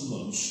fancy some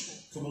lunch,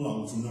 come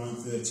along from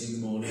 9:30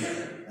 in the morning.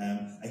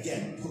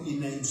 Again, put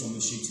your names on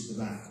the sheet at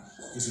the back,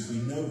 because if we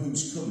know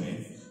who's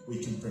coming,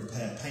 we can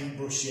prepare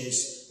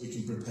paintbrushes, we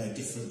can prepare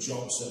different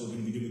jobs that we're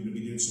going to be doing. We're going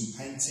to be doing some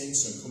painting,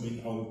 so come in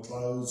old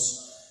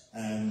clothes.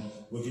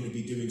 We're going to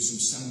be doing some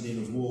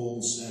sanding of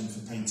walls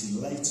for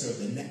painting later at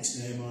the next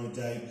Nehemiah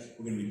Day.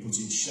 We're going to be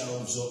putting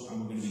shelves up,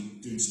 and we're going to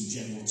be doing some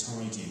general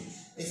tidying.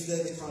 If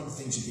they're the kind of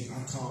things you think,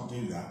 I can't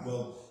do that,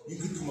 well, you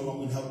could come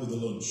along and help with the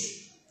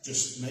lunch.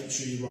 Just make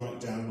sure you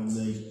write down on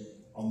the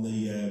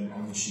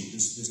sheet.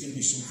 There's going to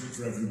be something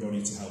for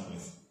everybody to help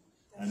with,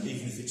 and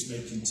even if it's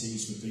making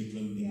teas for people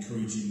and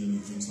encouraging them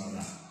and things like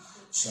that.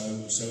 So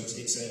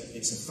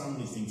it's a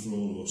family thing for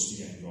all of us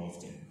to get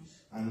involved in.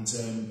 And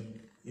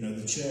you know,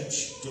 the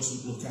church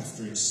doesn't look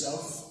after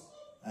itself.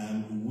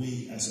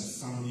 We, as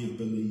a family of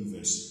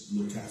believers,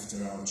 look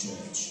after our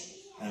church,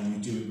 and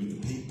we do it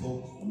with the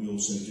people, and we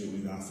also do it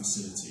with our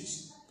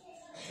facilities.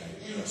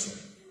 Okay, bless you.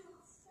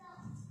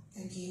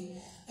 Thank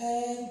you.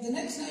 The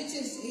next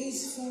notice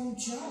is from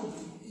John.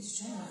 It's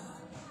John.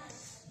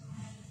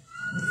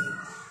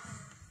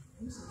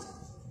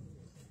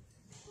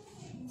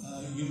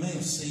 You may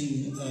have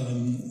seen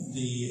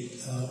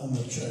on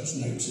the church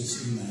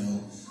notice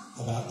email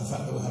about the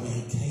fact that we're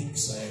having a cake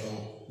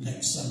sale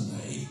next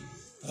Sunday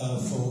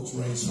to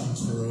raise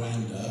funds for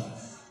Rwanda.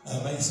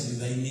 Basically,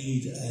 they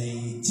need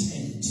a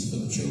tent for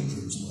the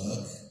children's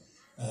work.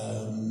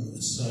 And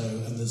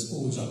there's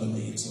always other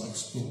needs like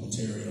school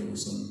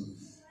materials and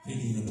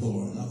feeding the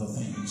poor and other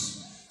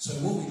things. So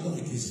what we'd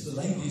like is the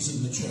ladies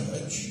in the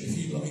church, if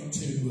you'd like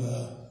to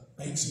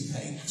bake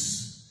some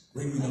cakes,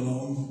 bring them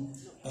along,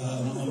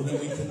 and then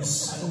we can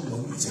sell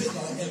them. It's a bit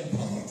like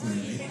Empire,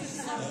 really.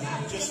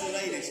 Just the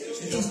ladies, because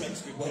she just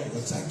makes good cakes. Well,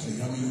 exactly.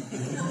 I mean,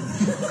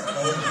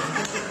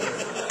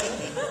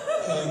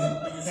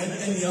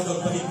 any other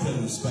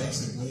bakers,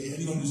 basically,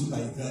 anyone who's a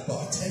baker,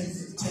 but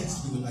it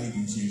tends to be the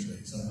ladies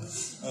usually.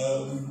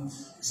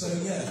 So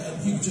yeah,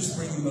 if you just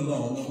bring them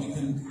along, and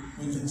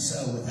we can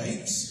sell the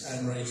cakes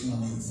and raise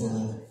money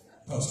for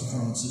Pastor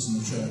Francis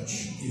and the church,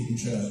 Eden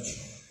Church.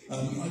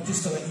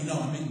 Just to let you know,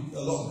 I'm in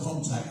a lot of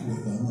contact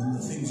with them, and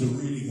the things are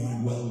really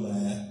going well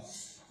there.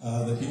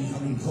 They've been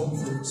having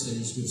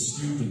conferences with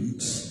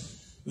students.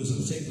 There's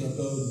a particular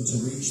burden to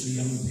reach the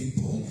young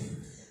people,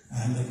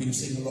 and they've been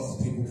seeing a lot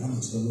of people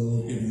come to the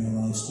Lord, giving their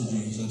lives to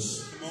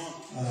Jesus.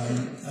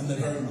 And they're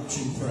very much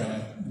in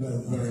prayer.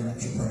 They're very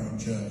much a praying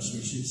church,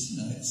 which is, you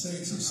know, it's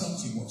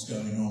exciting what's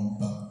going on,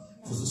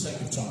 but for the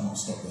sake of time, I'll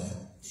stop there.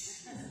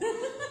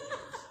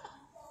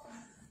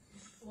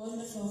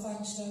 Wonderful,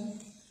 thanks, John.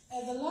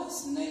 The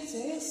last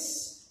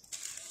notice,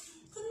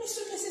 could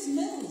Mr. and Mrs.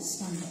 Mills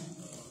stand up,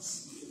 please?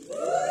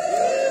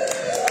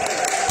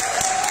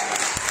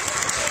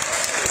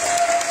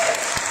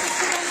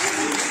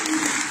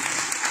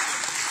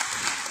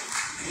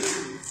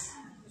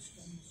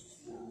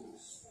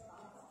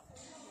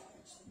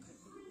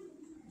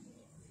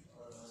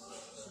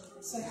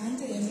 So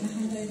Andy, I'm going to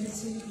hand over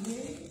to you. Can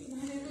I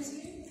hand over to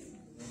you?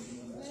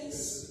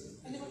 Please?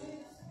 Anybody?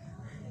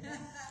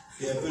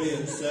 Yeah,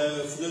 brilliant. So,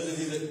 for those of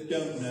you that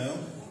don't know,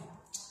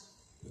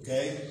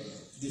 okay,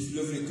 this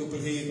lovely couple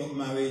here got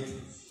married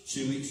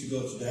 2 weeks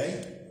ago today.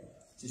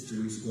 Just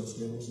 2 weeks ago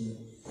today, wasn't it?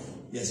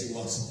 Yes, it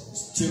was.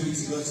 It's 2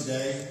 weeks ago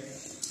today.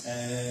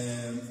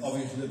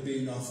 Obviously they've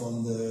been off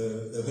on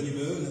the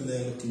honeymoon and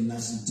they're looking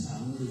nice and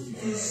tanned, as you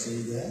can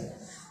see there.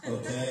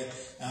 Okay,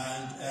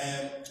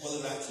 and what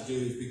I'd like to do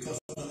is, because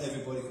not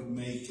everybody could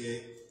make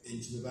it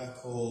into the back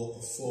hall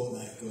a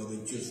fortnight ago,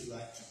 they'd just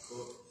like to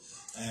cut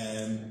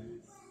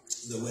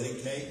the wedding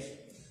cake.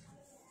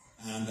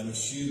 And I'm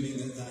assuming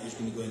that that is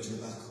going to go into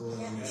the back hall.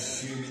 I'm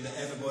assuming that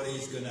everybody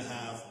is going to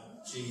have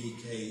tea,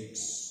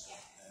 cakes,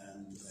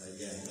 and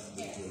yeah, that'll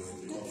be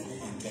good. Coffee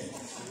and cake.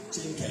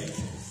 Tea and cake.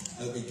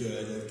 That'll be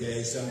good.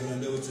 Okay, so I'm going to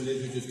hand over to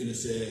Liz. We're just going to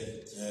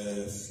say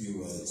a few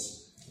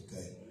words.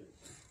 Okay.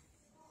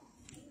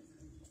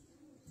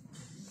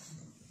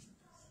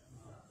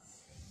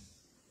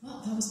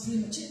 Well, that was pretty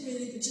much it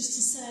really, but just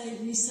to say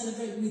we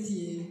celebrate with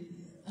you.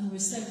 And we're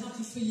so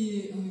happy for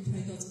you, and we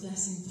pray God's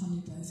blessing upon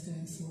you both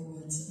going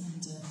forwards.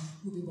 And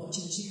we'll be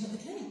watching as you cut the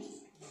cake.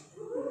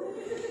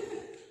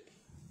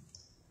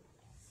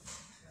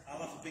 I'll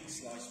have a big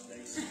slice,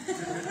 please.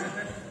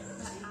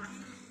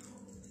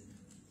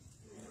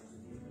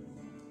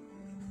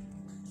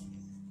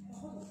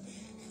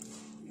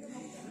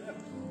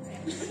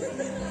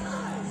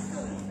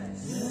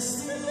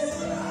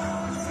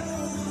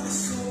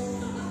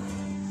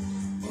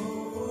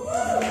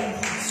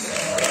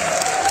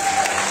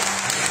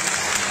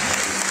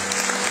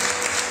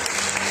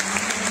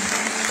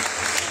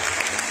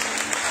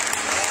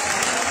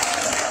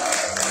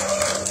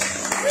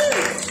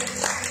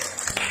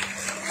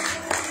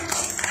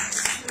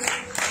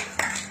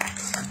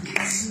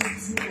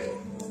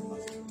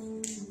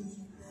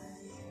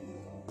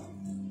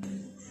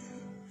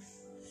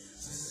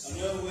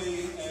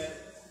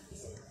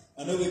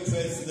 I know we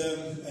prayed for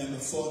them a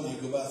fortnight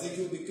ago, but I think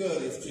it would be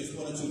good if just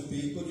one or two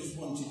people just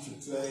wanted to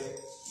pray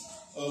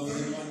over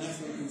them right now,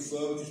 looking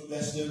forward, just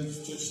bless them,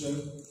 just touch them,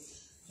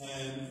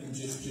 and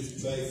just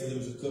pray for them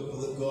as a couple,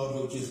 that God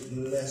will just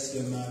bless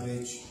their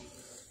marriage.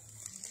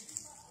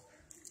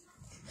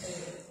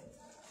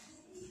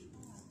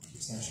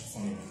 It's actually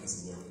funny because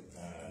the Lord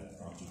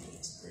prompted me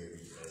to pray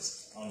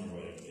because on your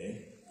wedding day,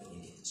 I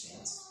didn't get the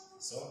chance.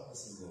 So,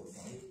 this is a little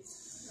funny.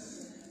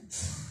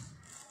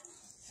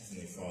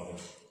 Heavenly Father,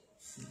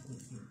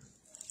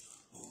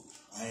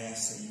 I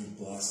ask that you would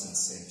bless and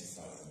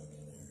sanctify them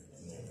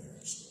in their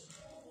marriage, Lord.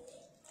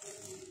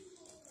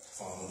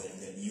 Father,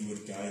 that you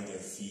would guide their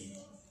feet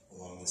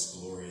along this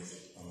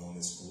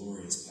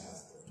glorious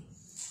path, Lord.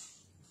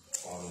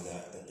 Father,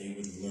 that they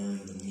would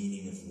learn the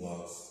meaning of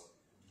love,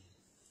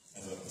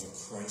 of a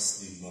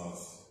Christly love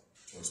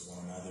towards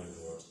one another,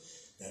 Lord.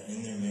 That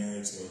in their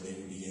marriage, Lord, they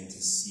would begin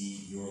to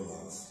see your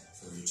love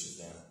for each of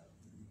them.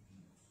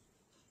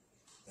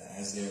 That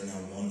as they are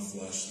now one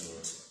flesh,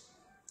 Lord,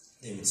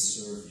 they would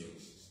serve you.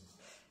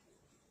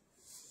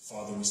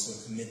 Father, we so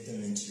commit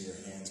them into your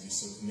hands. We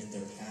so commit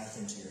their path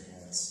into your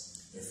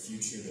hands, their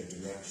future, their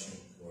direction,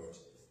 Lord,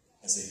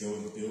 as they go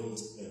and build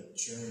a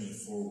journey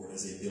forward,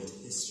 as they build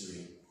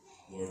history,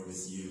 Lord,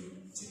 with you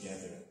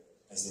together,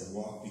 as their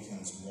walk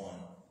becomes one.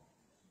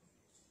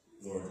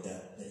 Lord,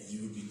 that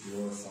you would be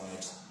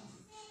glorified,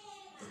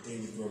 that they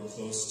would grow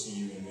close to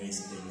you in ways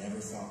that they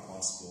never thought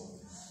possible,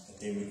 that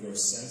they would grow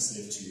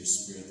sensitive to your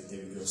Spirit, that they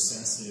would grow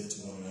sensitive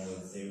to one another,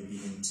 that they would be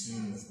in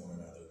tune with one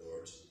another,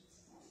 Lord.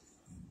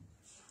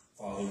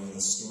 Father, when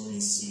the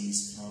stormy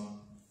seas come,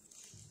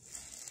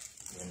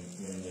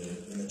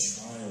 when the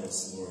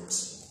trials, Lord,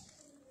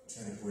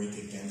 try to break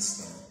against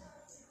them,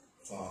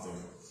 Father,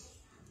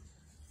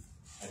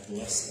 I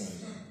bless them.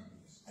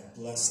 I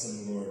bless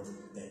them, Lord,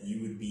 that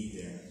you would be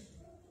there.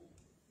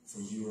 For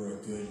you are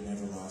a good and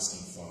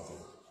everlasting Father.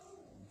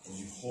 And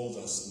you hold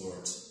us,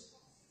 Lord.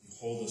 You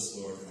hold us,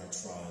 Lord, in our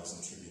trials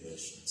and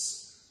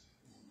tribulations.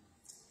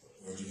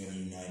 Lord, you have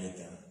united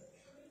them.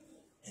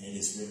 And it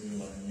is written,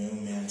 let no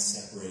man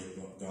separate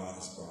what God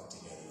has brought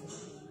together.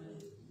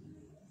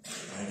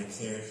 And I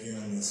declare it here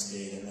on this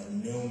day that let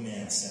no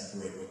man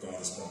separate what God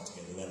has brought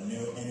together. Let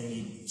no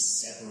enemy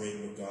separate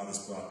what God has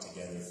brought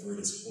together, for it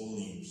is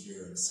holy and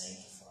pure and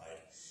sanctified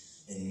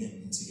and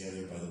knit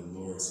together by the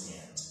Lord's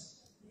hand.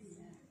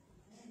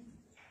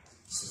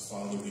 So,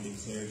 Father, we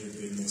declare your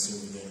goodness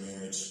over their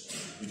marriage.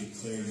 We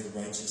declare your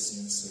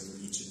righteousness over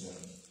each of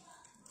them.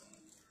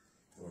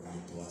 Lord, we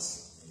bless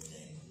them in your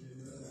name.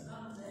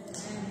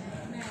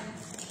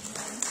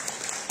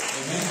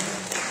 Amen.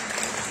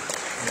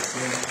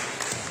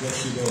 Bless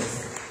you both.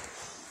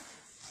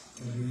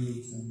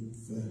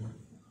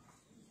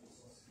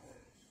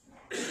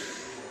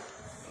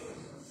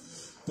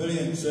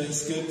 Brilliant. So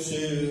it's good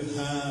to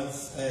have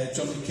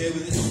John McKay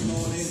with us this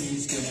morning.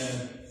 He's going to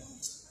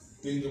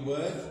bring the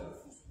word.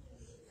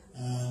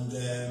 And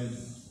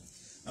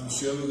I'm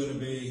sure we're going to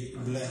be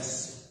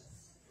blessed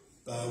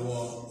by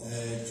what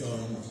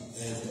John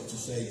has got to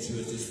say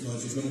to us this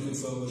morning. He's going to come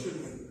forward.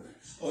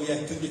 Oh yeah,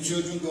 could the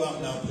children go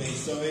out now, please?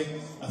 Sorry,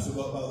 I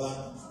forgot about that.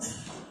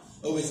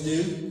 Always do.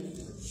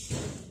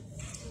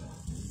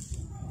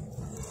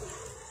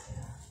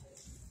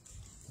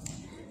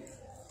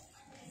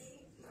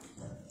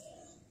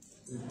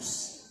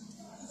 Oops.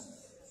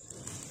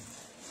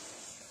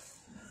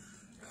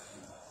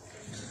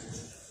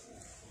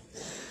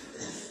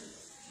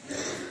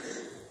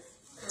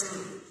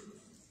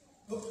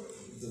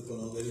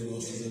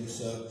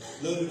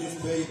 Lord, we just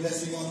pray your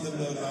blessing on them,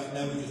 Lord, right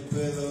now. We just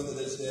pray, Lord,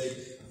 that as they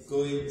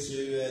go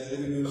into the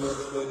living room,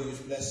 Lord, you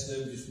just bless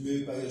them, just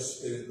move by your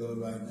Spirit, Lord,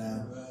 right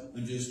now.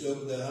 And just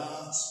open their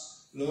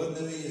hearts, Lord, and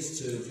their ears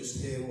to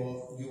just hear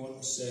what you want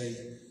to say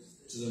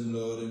to them,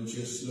 Lord. And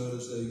just, Lord,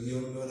 as they're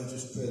young, Lord, I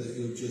just pray that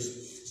you'll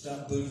just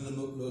start building them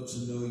up, Lord, to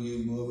know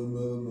you more and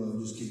more and more.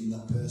 And just give them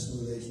that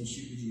personal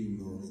relationship with you,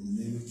 Lord, in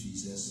the name of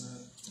Jesus.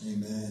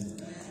 Amen.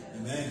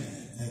 Amen.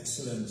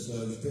 Excellent.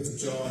 So just pray for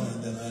John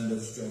and then hand over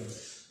to John.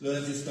 Lord,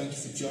 I just thank you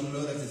for John,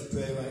 Lord. I just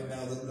pray right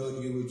now that,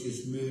 Lord, you will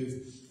just move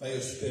by your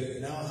Spirit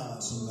in our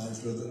hearts and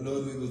lives, Lord. That,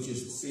 Lord, we will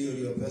just feel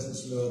your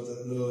presence, Lord.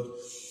 That, Lord,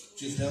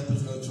 just help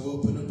us, Lord, to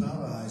open up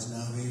our eyes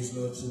and our ears,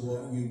 Lord, to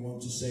what you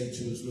want to say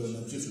to us, Lord.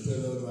 And I just pray,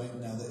 Lord, right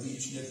now that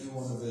each and every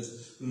one of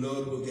us,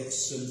 Lord, will get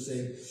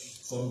something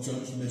from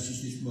John's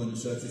message this morning.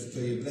 So I just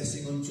pray a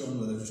blessing on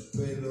John, Lord. I just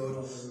pray,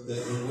 Lord,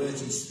 that the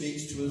words he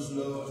speaks to us,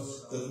 Lord,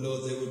 that,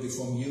 Lord, they will be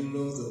from you,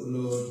 Lord. That,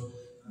 Lord,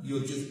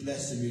 you'll just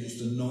bless him, you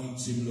just anoint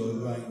him, Lord,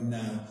 right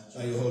now,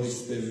 by your Holy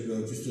Spirit,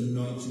 Lord. Just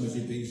anoint him as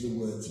he brings the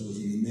word to us,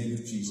 in the name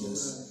of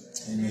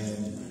Jesus.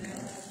 Amen.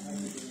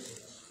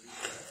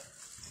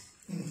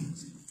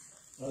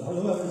 Well,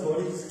 hello,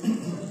 everybody.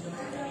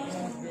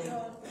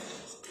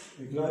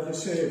 You're glad you're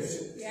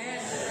saved?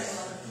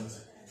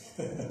 Yes.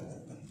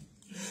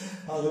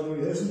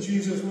 Hallelujah. Isn't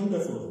Jesus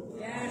wonderful?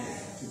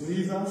 Yes. Do you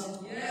believe that?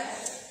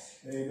 Yes.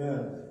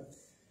 Amen.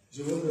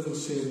 He's a wonderful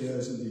Saviour,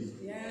 isn't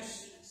he?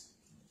 Yes.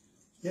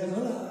 Yeah,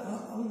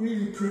 well, I'm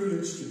really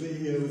privileged to be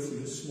here with you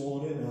this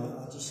morning.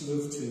 I just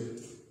love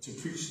to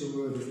preach the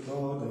Word of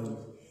God and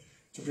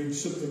to bring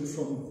something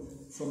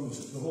from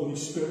the Holy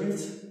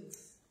Spirit.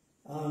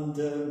 And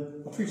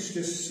I preached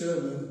this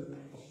sermon,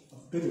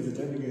 a bit of it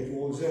anyway, at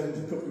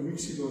Wallsend a couple of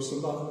weeks ago,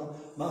 so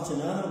Matt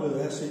and Anna were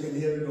there, so you can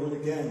hear it all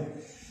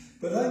again.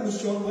 But I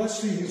was John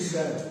Wesley who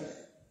said,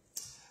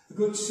 a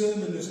good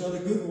sermon is not a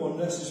good one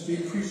unless it's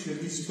been preached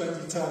at least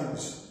 20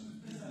 times.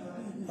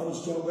 That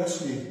was John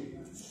Wesley.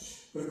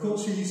 But of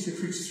course he used to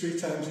preach 3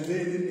 times a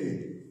day, didn't he?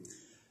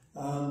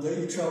 And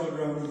he travelled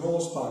around on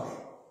horseback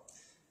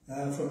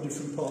from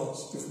different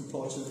parts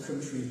of the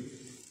country.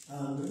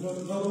 And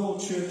not all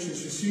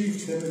churches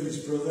received him and his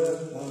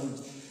brother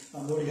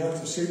and what he had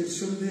to say, but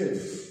some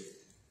did.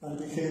 And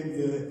he became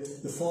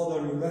the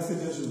father of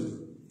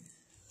Methodism.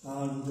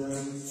 And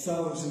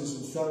thousands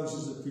and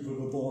thousands of people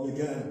were born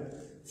again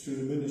through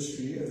the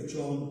ministry of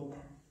John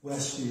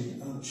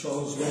Wesley and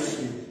Charles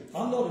Wesley.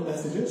 I'm not a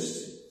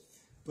Methodist.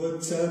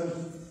 But,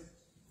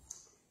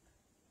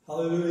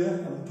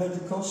 hallelujah, I'm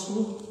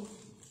Pentecostal,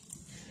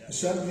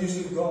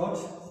 Assemblies of God,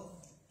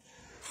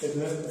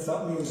 and if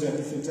that means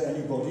anything to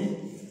anybody.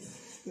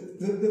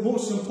 The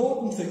most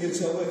important thing is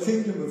that we're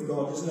Kingdom of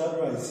God, isn't that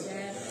right?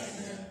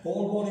 Yes.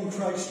 All one in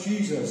Christ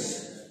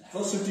Jesus.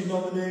 Lots of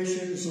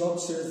denominations,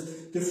 lots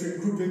of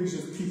different groupings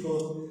of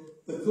people,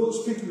 but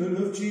those people who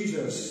love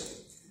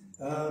Jesus,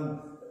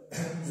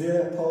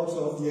 they're part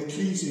of the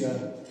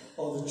ecclesia,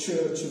 of the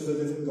church of the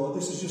living God.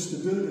 This is just a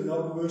building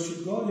that we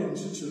worship God in.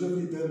 Such a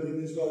lovely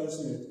building as well,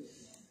 isn't it?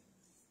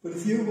 But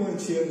if you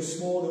weren't here this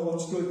morning,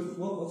 what's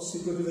the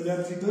good of an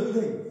empty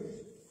building?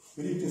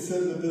 We need to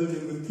fill the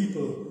building with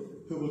people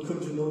who will come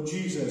to know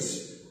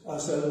Jesus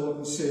as their Lord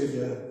and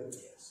Saviour.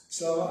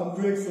 So I'm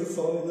grateful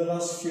for in the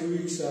last few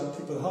weeks that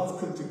people have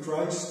come to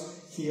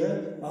Christ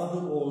here and at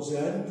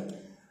Wallsend,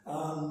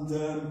 and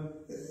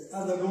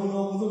they're going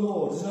on with the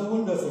Lord. Isn't that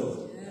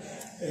wonderful?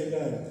 Yeah.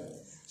 Amen.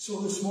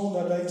 So this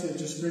morning I'd like to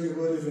just bring a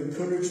word of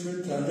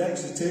encouragement and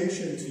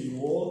exhortation to you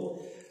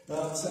all,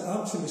 that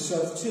and to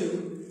myself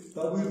too,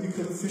 that we'll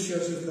become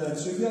fishers of men.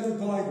 So if you have a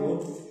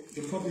Bible,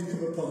 it'll probably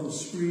come up on the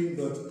screen,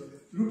 but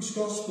Luke's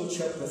Gospel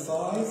chapter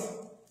 5,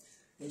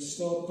 we'll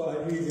start by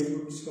reading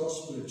Luke's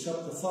Gospel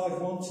chapter 5,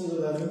 1 to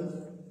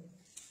 11,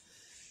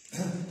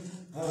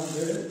 and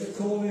the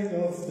calling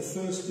of the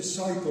first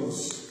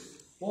disciples.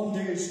 One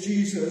day as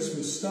Jesus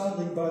was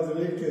standing by the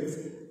lake of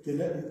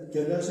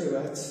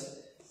Gennesaret,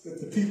 with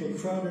the people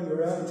crowding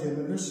around him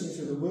and listening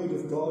to the word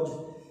of God,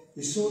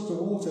 he saw at the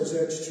water's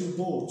edge 2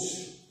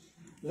 boats,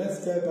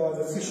 left there by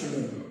the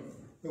fishermen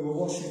who were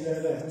washing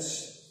their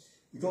nets.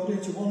 He got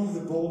into one of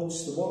the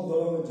boats, the one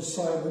belonging to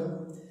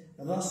Simon,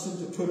 and asked him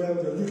to put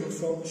out a little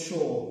from the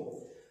shore.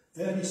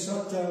 Then he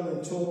sat down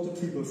and taught the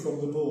people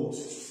from the boat.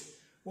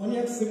 When he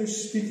had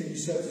finished speaking, he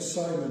said to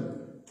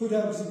Simon, "Put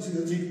out into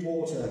the deep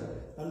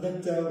water and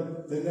let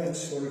down the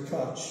nets for a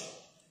catch."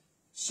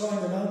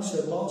 Simon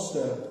answered,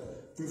 "Master,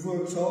 we've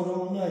worked hard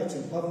all night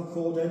and haven't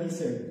caught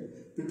anything,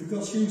 but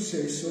because you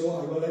say so,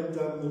 I will let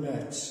down the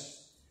nets."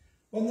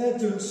 When they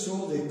had done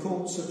so, they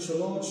caught such a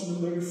large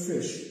number of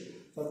fish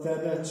that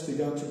their nets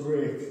began to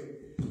break.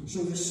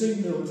 So they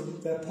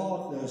signalled their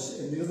partners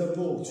in the other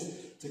boat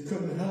to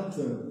come and help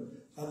them,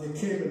 and they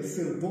came and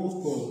filled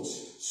both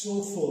boats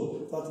so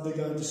full that they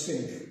began to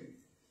sink.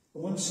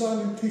 And when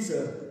Simon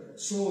Peter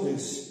saw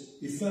this,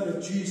 he fell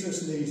at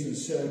Jesus' knees and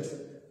said,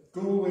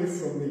 "Go away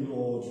from me,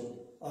 Lord,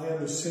 I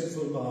am a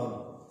sinful man."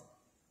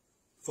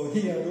 For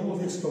he and all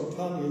his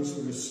companions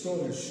were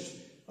astonished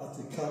at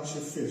the catch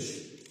of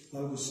fish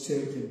that was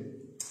taken.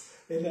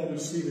 Amen. We'll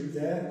just leave it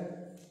there.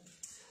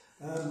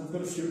 I've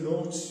got a few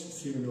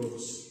notes,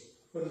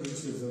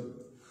 hundreds of them.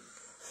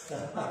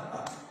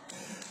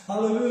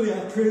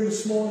 Hallelujah. I pray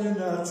this morning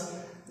that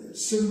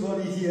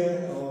somebody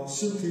here, or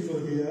some people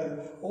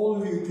here,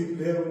 all of you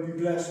people here will be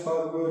blessed by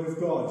the Word of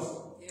God.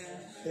 Yeah.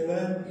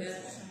 Amen.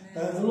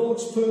 Yeah. The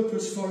Lord's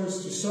purpose for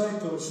his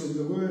disciples in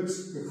the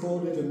words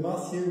recorded in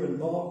Matthew and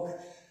Mark,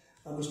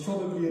 and was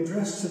probably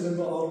addressed to them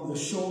on the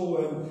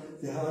shore when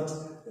they had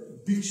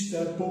beached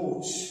their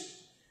boats.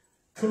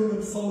 Come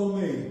and follow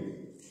me,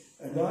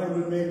 and I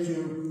will make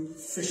you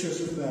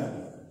fishers of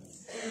men.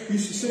 We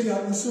used to sing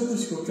that in Sunday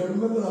school. Can I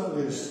remember that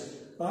list?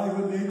 I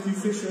will make you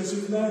fishers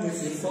of men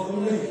if you follow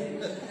me.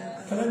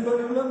 Can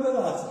anybody remember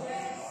that?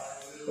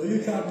 Well,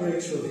 you can't,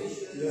 Rachel.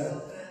 Yeah.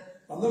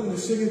 I'm not going to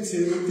sing it to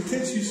you. The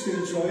kids used to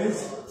enjoy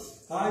it.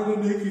 I will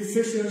make you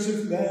fishers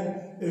of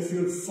men if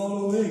you'll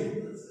follow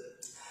me.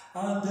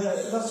 And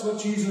that's what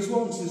Jesus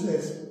wants, isn't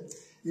it?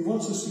 He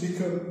wants us to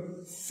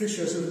become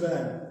fishers of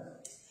men.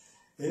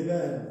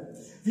 Amen.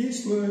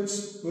 These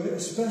words were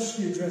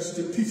especially addressed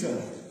to Peter,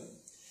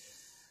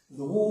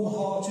 the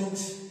warm-hearted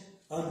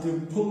and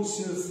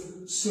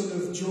impulsive son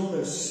of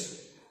Jonas,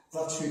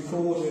 that's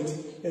recorded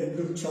in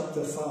Luke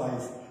chapter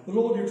 5. The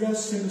Lord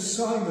addressed him as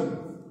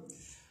Simon,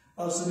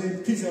 as the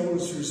name Peter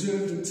was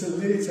reserved until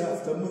late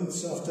after,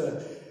 months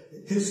after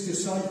his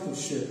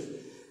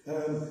discipleship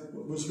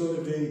was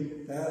going to be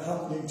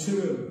happening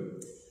to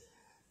him.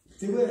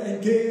 They were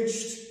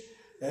engaged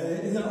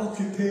in their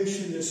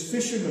occupation as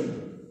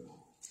fishermen.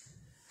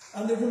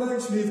 And it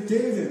reminds me of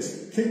David,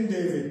 King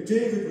David.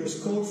 David was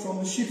called from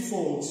the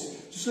sheepfolds,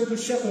 just a little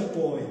shepherd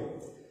boy,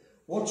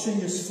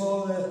 watching his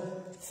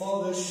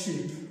father's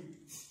sheep.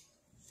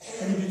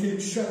 And he became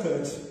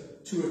shepherd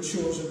to a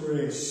chosen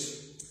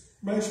race.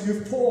 Reminds me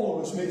of Paul,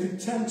 was making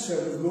tents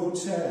out of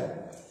goat's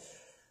hair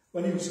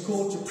when he was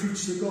called to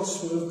preach the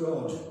gospel of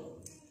God.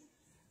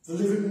 The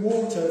living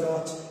water,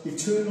 that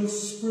eternal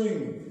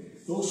spring,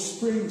 those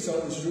springs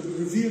that was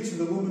revealed to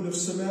the woman of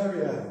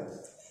Samaria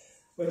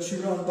when she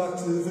ran back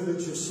to the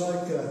village of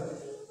Sychar,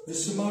 the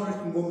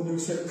Samaritan woman who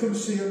said, "Come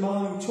see a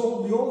man who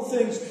told me all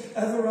things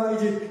ever I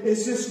did.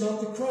 Is this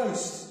not the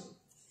Christ?"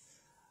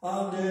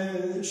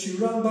 And she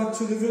ran back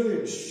to the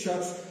village. She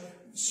had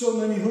so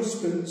many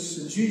husbands,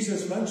 and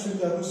Jesus mentioned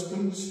their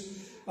husbands,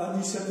 and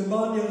he said, "The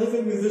man you're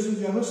living with isn't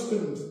your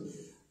husband."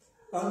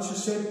 And she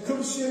said,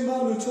 "Come see a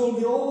man who told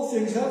me all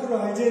things ever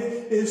I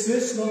did. Is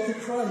this not the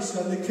Christ?"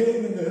 And they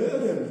came and they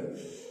heard him.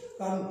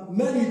 And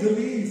many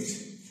believed.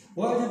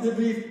 Why did they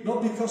believe?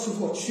 Not because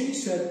of what she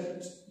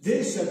said.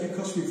 They said,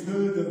 because we've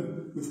heard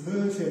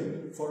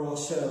him for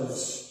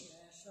ourselves.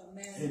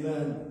 Yes,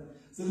 amen.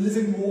 The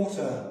living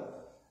water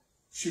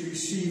she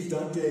received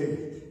that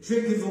day.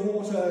 Drink of the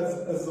water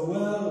of the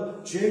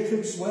well,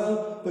 Jacob's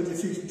well. But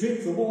if you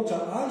drink the water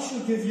I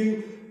shall give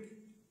you,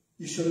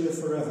 you shall live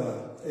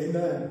forever.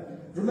 Amen.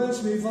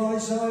 Reminds me of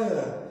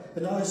Isaiah.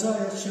 In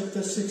Isaiah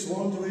chapter 6,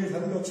 1 to 8, I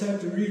haven't got time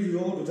to read it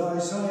all, but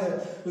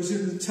Isaiah was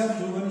in the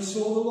temple when he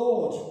saw the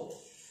Lord.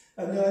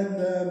 And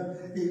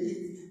then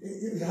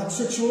he had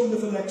such a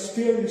wonderful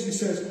experience. He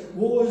says,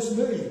 "Woe is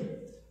me!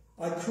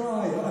 I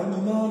cry, I'm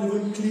a man of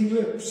unclean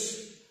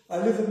lips.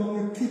 I live among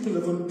a people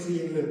of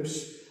unclean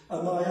lips,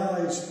 and my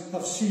eyes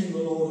have seen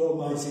the Lord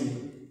Almighty."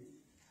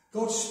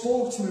 God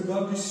spoke to him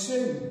about his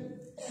sin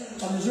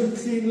and his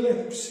unclean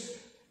lips.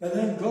 And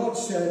then God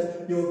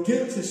said, "Your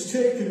guilt is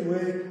taken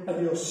away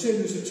and your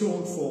sin is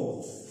atoned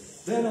for."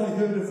 Then I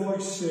heard a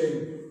voice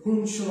saying,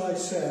 "Whom shall I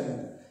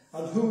send?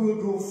 And who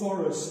will go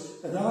for us?"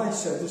 And I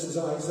said, this is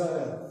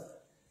Isaiah,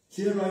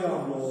 "Here I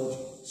am, Lord,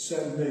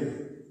 send me."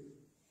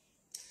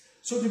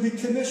 So to be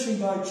commissioned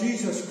by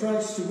Jesus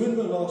Christ to win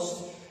the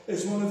lost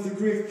is one of the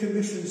great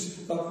commissions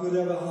that we would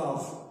ever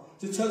have.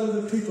 To tell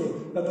other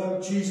people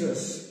about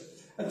Jesus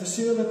and to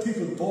see other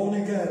people born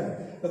again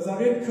of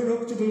that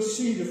incorruptible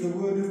seed of the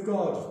Word of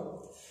God.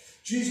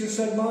 Jesus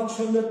said, "Man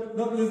shall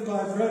not live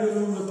by bread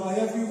alone, but by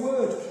every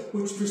word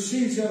which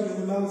proceeds out of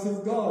the mouth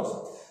of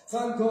God."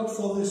 Thank God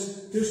for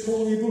this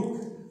holy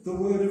book, the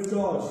Word of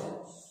God.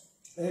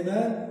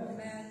 Amen?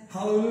 Amen.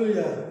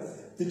 Hallelujah.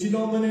 The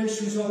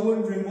denominations are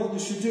wondering what they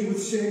should do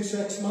with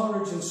same-sex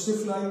marriage and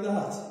stuff like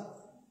that.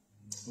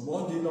 A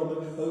lot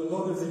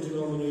of the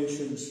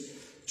denominations.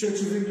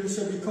 Church of England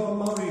said we can't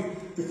marry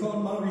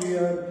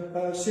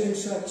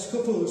same-sex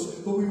couples,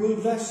 but we will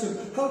bless them.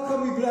 How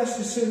can we bless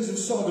the sins of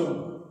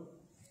Sodom?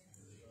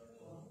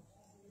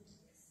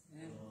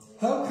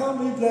 How can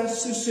we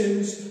bless the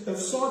sins of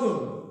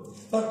Sodom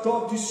that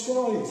God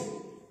destroyed?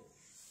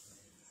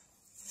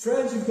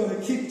 Friends, you've got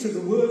to keep to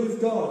the Word of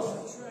God.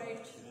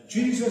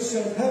 Jesus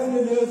said, "Heaven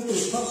and earth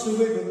will pass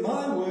away, but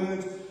my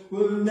word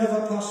will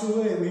never pass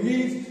away." We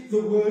need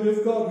the Word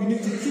of God. We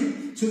need to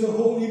keep to the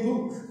Holy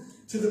Book,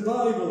 to the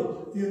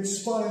Bible, the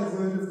inspired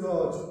Word of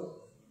God.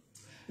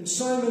 And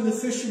Simon the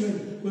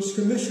fisherman was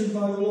commissioned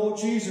by the Lord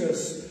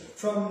Jesus.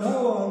 "From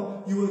now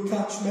on, you will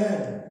catch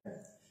men."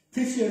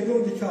 Peter, you're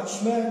going to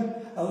catch men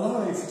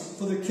alive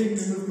for the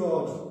kingdom of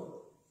God.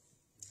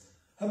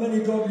 How many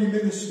godly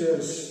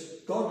ministers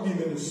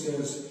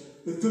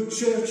with good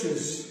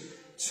churches,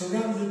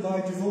 surrounded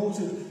by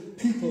devoted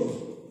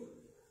people,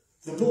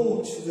 the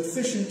boat, the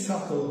fishing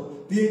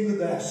tackle being the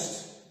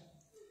best.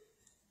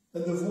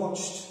 And they've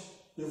watched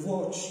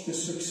the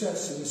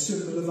success of a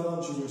simple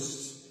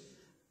evangelist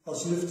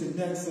has lifted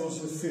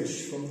netfuls of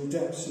fish from the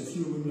depths of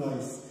human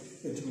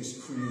life into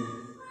his creel.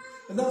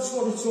 And that's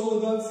what it's all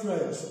about,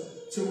 friends,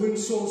 to win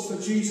souls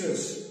for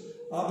Jesus.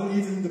 I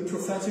believe in the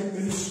prophetic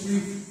ministry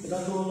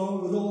that go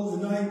along with all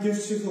the 9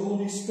 gifts of the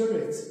Holy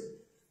Spirit.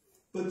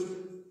 But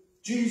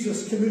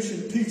Jesus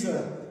commissioned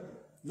Peter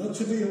not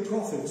to be a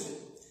prophet.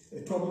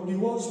 It probably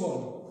was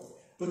one,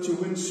 but to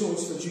win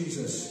souls for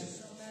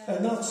Jesus.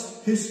 And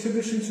that's his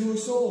commission to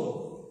us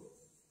all.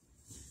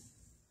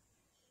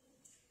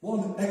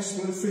 One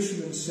expert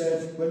fisherman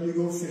said, when you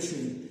go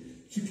fishing,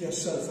 keep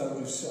yourself out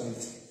of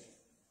sight.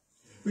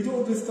 We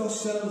don't lift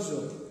ourselves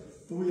up,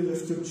 but we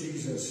lift up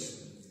Jesus.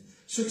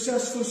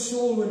 Successful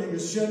soul winning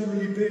is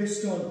generally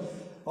based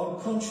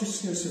on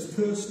consciousness of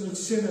personal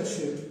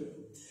sinnership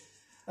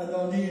and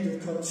our need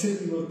of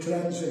continual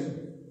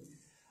cleansing.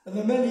 And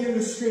there are many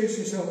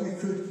illustrations that we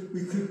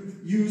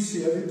could use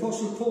here. The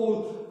Apostle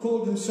Paul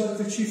called himself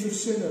the chief of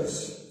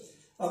sinners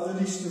and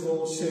the least of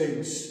all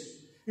saints.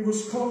 He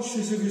was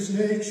conscious of his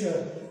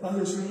nature and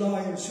his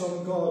reliance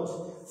on God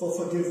for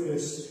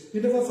forgiveness. He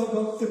never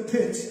forgot the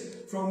pit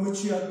from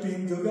which he had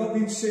been dug. I've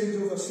been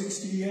saved over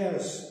 60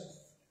 years.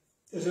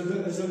 As a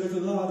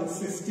little lad of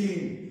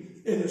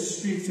 15, in a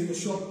street, in the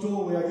shop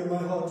doorway, I gave my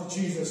heart to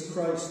Jesus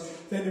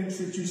Christ, then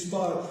introduced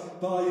by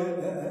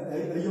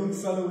a young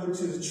fellow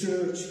into the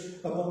church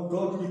among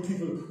godly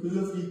people,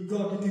 lovely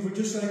godly people,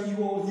 just like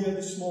you all here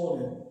this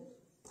morning.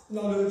 And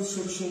I learned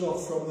such a lot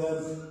from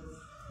them.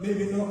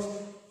 Maybe not.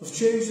 I've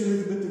changed a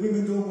little bit. The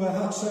women don't wear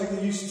hats like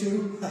they used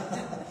to.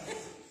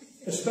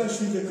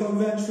 Especially the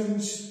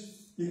conventions.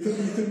 You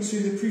couldn't see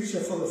the preacher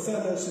for the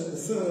feathers and the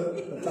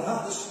fur and the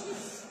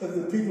hats of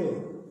the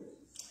people.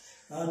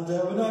 And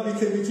when I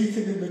became a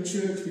deacon in the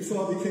church,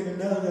 before I became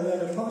an elder,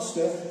 then a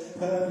pastor,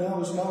 and I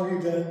was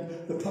married,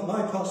 and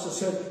my pastor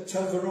said,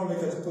 tell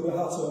Veronica to put a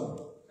hat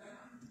on.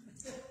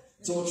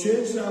 It's all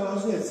changed now,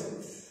 hasn't it?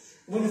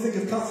 When you think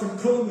of Catherine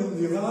Kuhlman,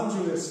 the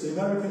evangelist, the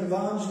American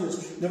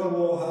evangelist, never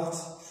wore a hat.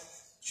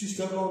 She used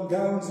to have long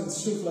gowns and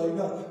stuff like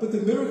that. But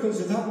the miracles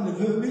that happened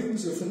in her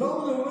meetings are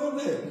phenomenal, weren't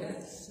they?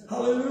 Yes.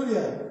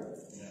 Hallelujah.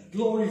 Yeah.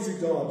 Glory to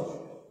God.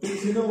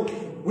 But you know,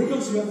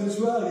 Wigglesworth as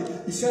well,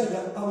 he said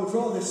that I would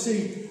rather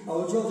see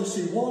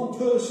one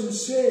person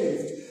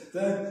saved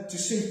than to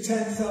see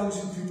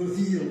 10,000 people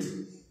healed.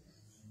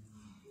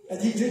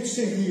 And he did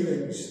see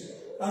healings,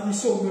 and he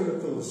saw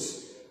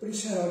miracles. But he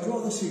said, I'd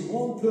rather see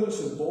one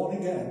person born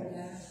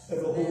again of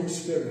the Holy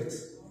Spirit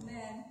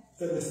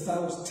than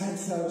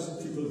 10,000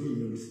 people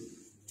healed.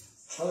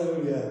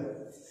 Hallelujah.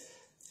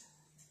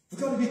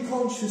 We've got to be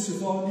conscious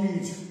of our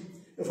need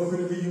if we're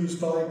going to be used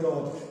by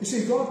God. You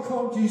see, God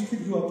can't use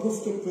people who are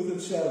puffed up with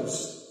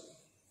themselves.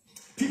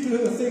 People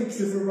who think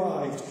they've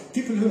arrived.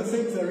 People who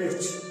think they're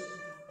it.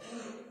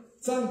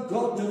 Thank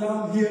God that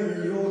I'm here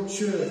in your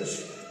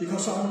church,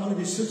 because I'm going to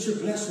be such a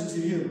blessing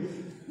to you.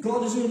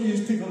 God is going to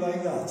use people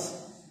like that.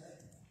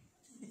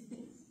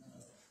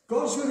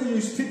 God's going to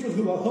use people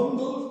who are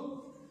humble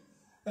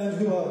and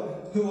who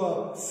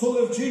are full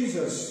of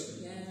Jesus.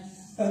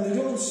 And they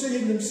don't see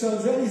in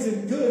themselves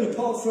anything good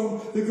apart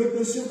from the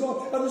goodness of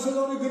God. And there's a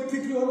lot of good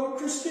people who are not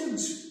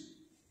Christians.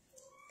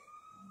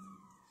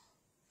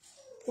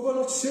 But we're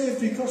not saved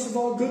because of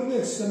our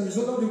goodness. And there's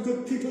a lot of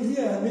good people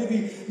here.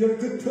 Maybe you're a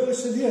good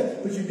person here,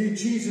 but you need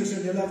Jesus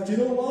in your life. Do you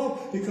know why?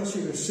 Because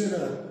you're a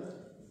sinner.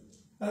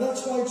 And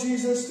that's why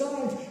Jesus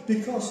died.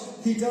 Because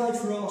he died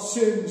for our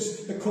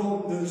sins,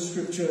 according to the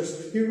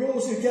Scriptures. He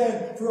rose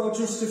again for our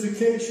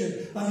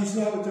justification. And he's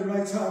now at the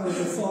right hand of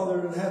the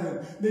Father in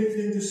heaven, making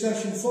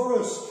intercession for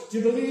us. Do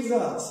you believe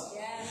that?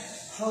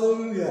 Yes.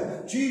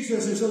 Hallelujah.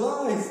 Jesus is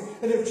alive.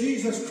 And if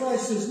Jesus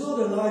Christ is not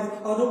alive,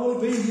 I don't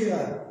want to be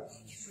here.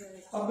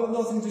 I've got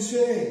nothing to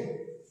say.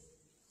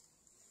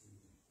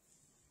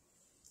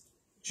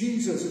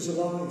 Jesus is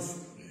alive.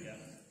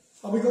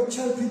 And we've got to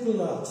tell people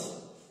that.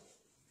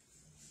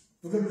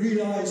 We've got to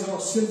realise our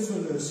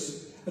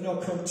sinfulness and our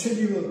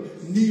continual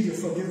need of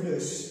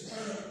forgiveness.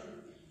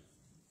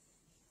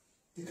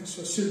 Because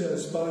we're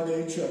sinners by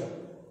nature.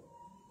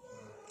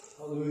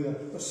 Hallelujah.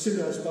 We're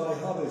sinners by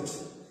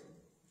habit.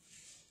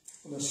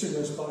 And we're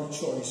sinners by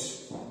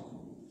choice.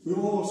 We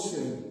all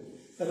sin.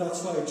 And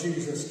that's why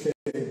Jesus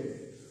came.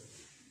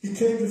 He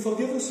came to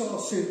forgive us our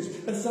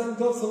sins. And thank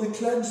God for the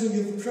cleansing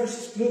of the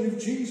precious blood of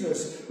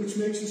Jesus, which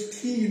makes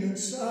us clean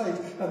inside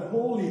and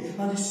holy.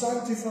 And he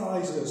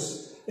sanctifies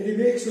us. And he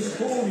makes us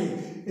holy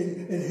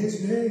in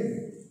his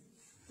name.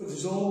 But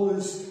there's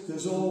always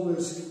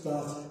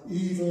that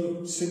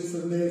evil,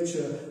 sinful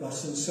nature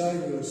that's inside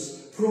of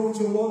us. Prone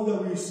to wander,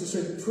 we used to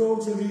say, prone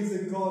to leave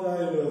the God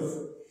I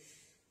love.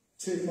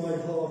 Take my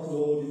heart,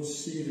 Lord, and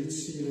seal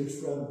it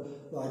from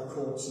thy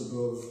courts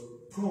above.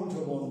 Prone to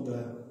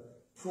wander.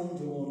 Prone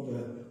to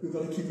wander. We've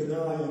got to keep an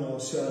eye on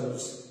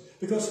ourselves.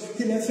 Because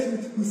he let him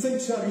who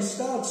thinks that he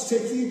stands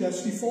take heed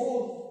lest he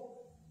fall.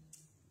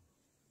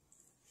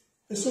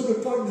 Instead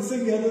of pointing the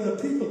finger at other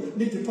people,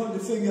 we need to point the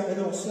finger at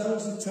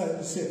ourselves at times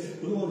and say,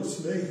 Lord,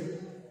 it's me.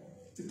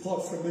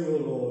 Depart from me, O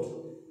Lord,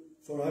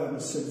 for I am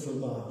a sinful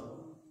man.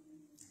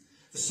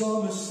 The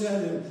psalmist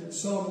said in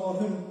Psalm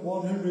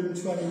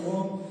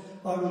 121,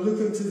 I will look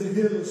unto the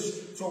hills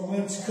from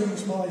whence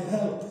comes my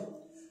help.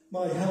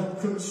 My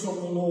help comes from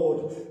the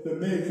Lord, the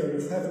maker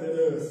of heaven and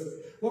earth.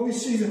 When we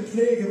see the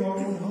plague of our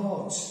own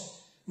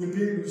hearts, we'll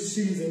be able to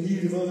see the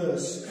need of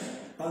others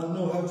and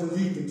know how to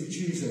lead them to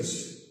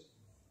Jesus.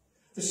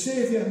 The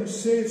Saviour who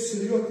saves to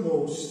the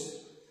utmost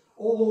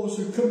all those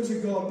who come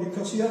to God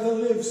because he ever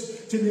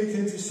lives to make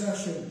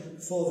intercession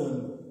for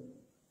them.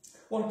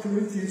 1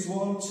 Corinthians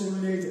 1, 2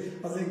 and 8,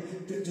 I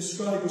think,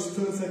 describe us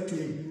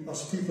perfectly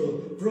as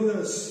people.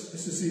 Brothers,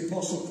 this is the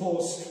Apostle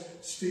Paul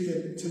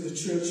speaking to the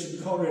church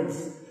in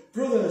Corinth.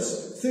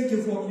 Brothers, think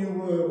of what you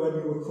were when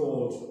you were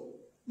called.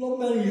 Not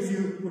many of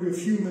you were of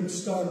human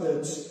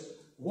standards,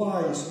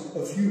 wise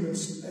of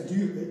humans,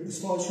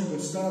 as far as human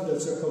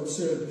standards are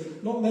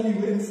concerned. Not many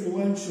were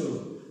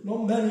influential,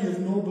 not many of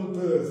noble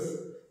birth.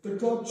 But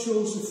God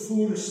chose the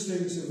foolish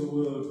things of the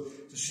world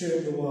to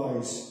shame the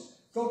wise.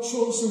 God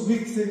chose the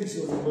weak things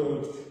of the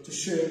world to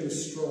shame the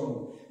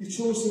strong. He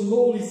chose the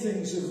lowly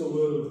things of the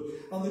world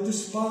and the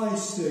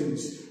despised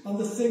things and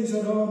the things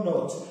that are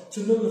not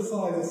to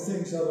nullify the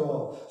things that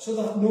are, so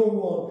that no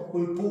one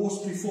will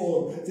boast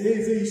before him. The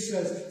AV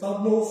says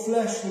that no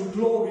flesh will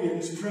glory in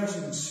his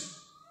presence.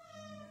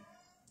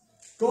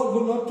 God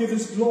will not give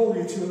his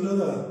glory to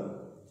another.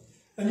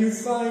 And you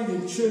find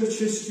in church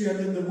history and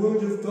in the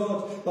Word of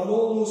God that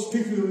all those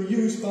people who were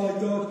used by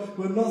God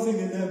were nothing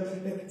in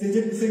them. They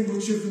didn't think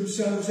much of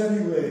themselves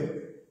anyway.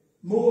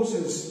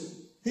 Moses,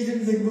 he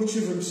didn't think much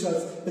of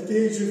himself. At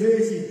the age of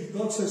 80,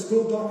 God says,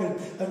 go back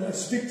and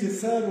speak to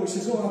Pharaoh. He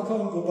says, oh, I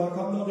can't go back,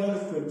 I'm not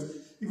eloquent.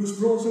 He was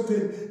brought up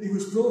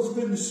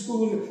in a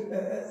school,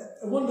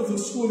 a wonderful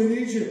school in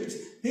Egypt.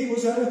 He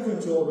was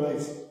eloquent, all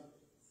right.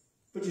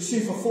 But you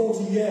see, for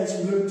 40 years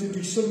he learned to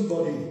be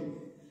somebody.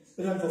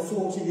 And then for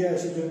 40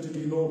 years he learned to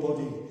be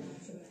nobody.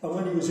 And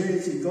when he was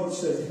 80, God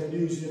said, I can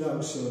use you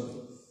now,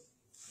 son.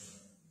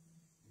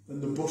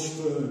 And the bush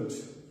burned.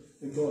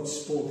 And God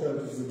spoke out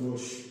of the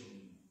bush.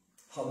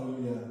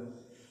 Hallelujah.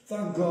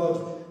 Thank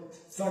God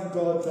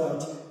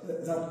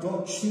that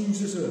God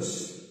chooses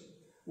us.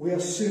 We are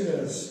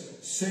sinners,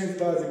 saved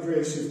by the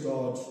grace of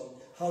God.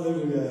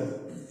 Hallelujah.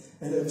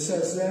 And it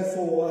says,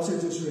 therefore, as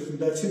it is written,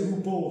 let him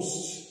who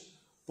boasts,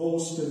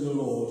 boast in the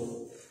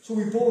Lord. So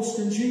we boast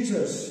in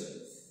Jesus.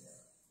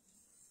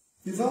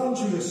 The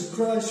evangelist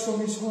cries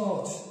from his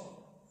heart.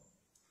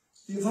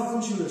 The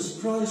evangelist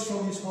cries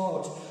from his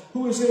heart.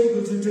 Who is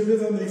able to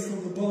deliver me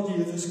from the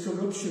body of this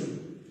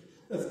corruption?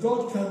 If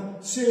God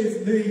can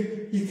save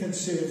me, he can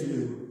save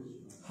you.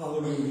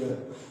 Hallelujah.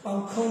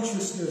 And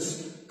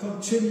consciousness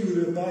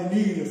continued in my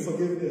need of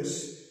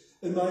forgiveness,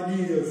 in my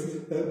need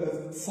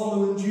of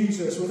following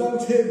Jesus.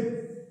 Without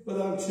him,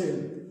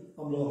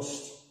 I'm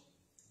lost.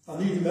 I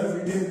need him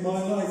every day of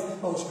my life.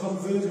 I was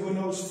converted when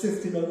I was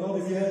 15, a lot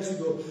of years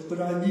ago,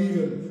 but I need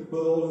him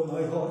with all of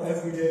my heart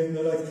every day in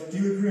my life. Do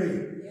you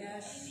agree?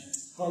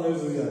 Yes.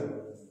 Hallelujah.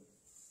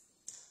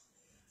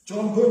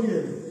 John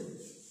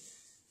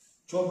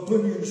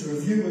Bunyan's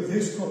review of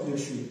his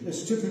condition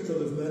is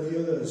typical of many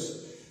others.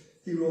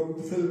 He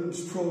wrote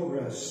Pilgrim's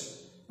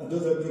Progress and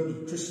other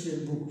good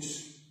Christian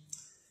books.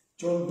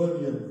 John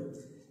Bunyan.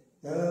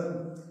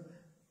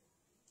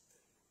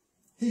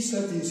 He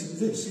said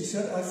this, he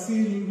said, I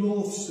feel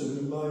loathsome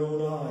in my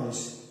own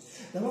eyes.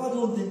 Now, I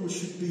don't think we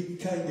should be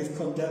kind of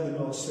condemning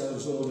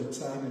ourselves all the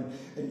time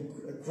and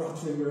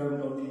grappling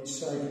around on the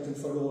inside looking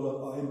for all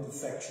of our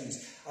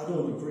imperfections. I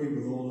don't agree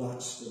with all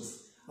that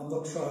stuff. I'm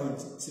not trying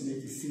to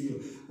make you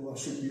feel, oh, I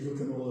should be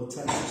looking all the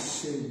time for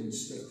sin and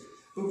stuff.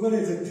 But when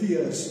it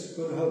appears,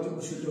 we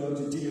should know how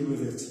to deal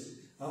with it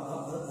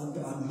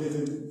and live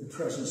in the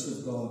presence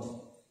of God.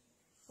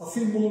 I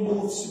feel more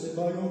loathsome in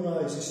my own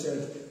eyes, he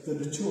said,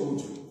 than a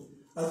toad.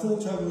 I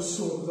thought I was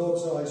so in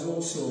God's eyes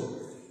also.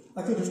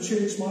 I could have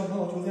changed my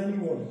heart with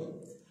anyone.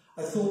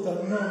 I thought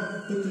that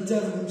none but the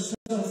devil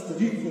himself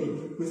could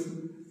equal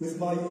with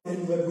my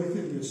inward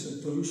wickedness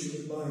and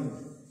pollution of mind.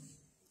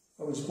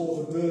 I was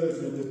both a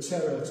burden and a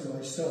terror to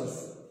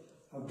myself.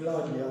 How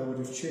gladly I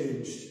would have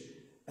changed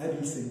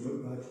anything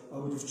but I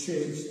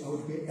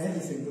would be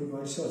anything but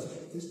myself.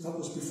 That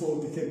was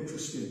before I became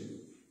Christian.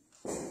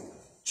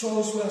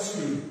 Charles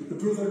Wesley, the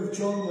brother of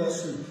John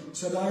Wesley,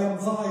 said, I am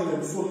vile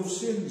and full of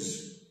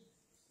sins.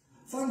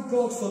 Thank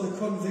God for the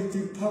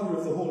convicting power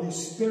of the Holy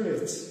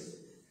Spirit.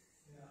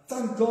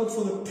 Thank God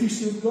for the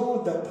peace of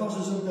God that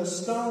passes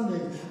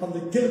understanding and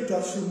the guilt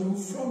that's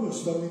removed from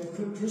us when we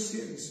become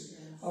Christians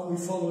and we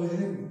follow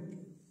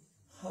him.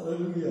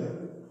 Hallelujah.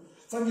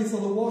 Thank you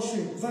for the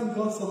washing. Thank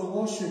God for the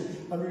washing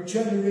and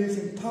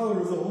regenerating power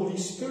of the Holy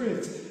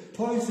Spirit,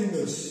 pointing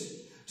us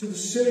to the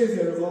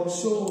Saviour of our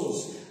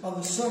souls and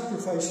the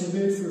sacrifice he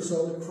made for us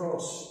on the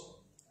cross.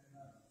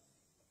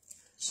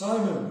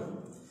 Simon,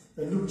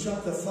 in Luke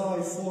chapter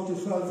 5, 4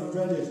 to 12, we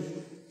read it.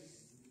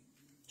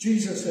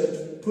 Jesus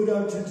said, put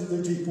out into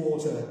the deep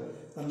water,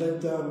 and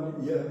let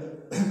down your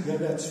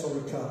nets for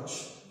a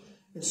catch.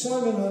 And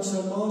Simon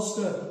answered,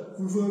 Master,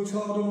 we've worked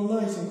hard all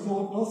night and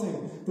caught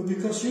nothing, but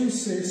because you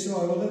say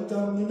so, I will let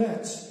down the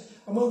net.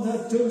 And when they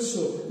had done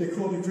so, they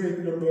caught a great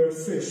number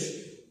of fish.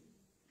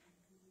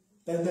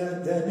 Then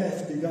their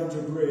net began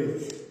to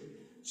break.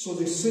 So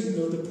they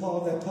signalled their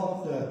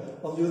partner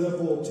on the other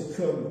boat to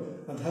come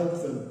and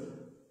help them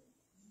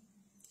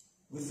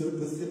with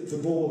the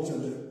boat,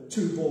 and the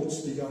two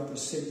boats began to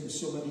sink with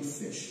so many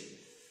fish.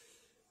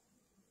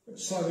 And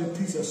Simon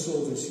Peter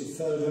saw this. He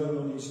fell down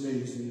on his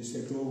knees and he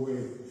said, Go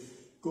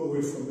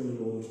away from me,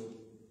 Lord.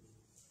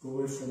 Go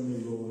away from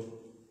me, Lord,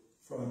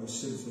 for I'm a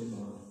sinful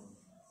man.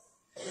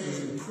 He was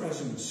in the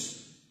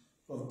presence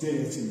of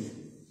deity.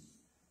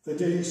 The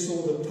day he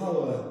saw the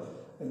power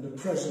and the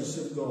presence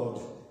of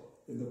God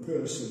in the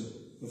person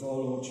of our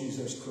Lord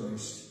Jesus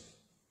Christ.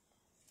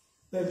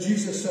 Then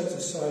Jesus said to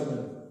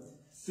Simon,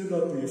 Do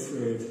not be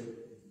afraid.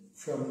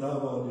 From now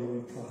on you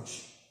will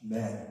catch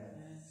men.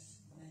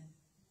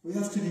 We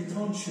have to be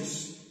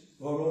conscious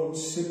of our own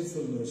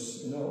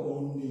sinfulness and our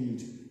own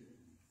need,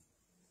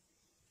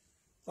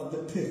 and the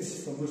pit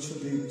from which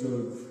we're being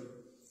dug,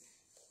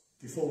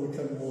 before we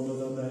can warn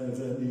other men of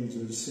their need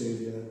of a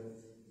Saviour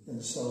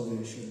and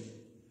salvation.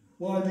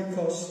 Why?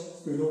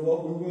 Because we know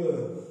what we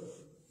were.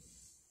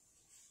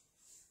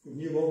 We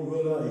knew what we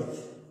were like.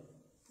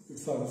 We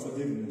found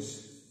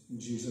forgiveness in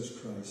Jesus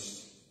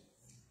Christ.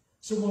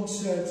 Someone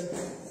said,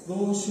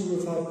 those who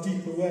have had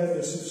deep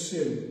awareness of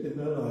sin in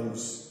their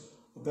lives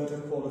are better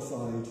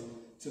qualified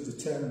to the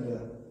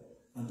tender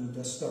and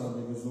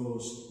understanding of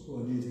those who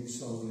are needing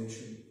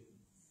salvation.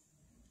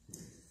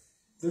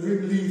 The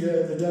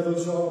ringleader in the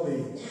devil's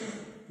army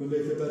will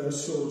make a better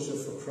soldier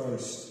for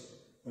Christ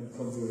when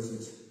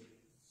converted.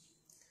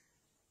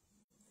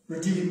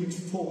 Redeemed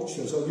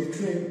poachers or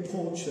reclaimed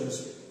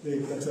poachers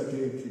make better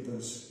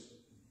gamekeepers.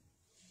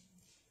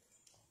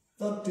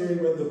 That day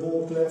when the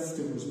boat left,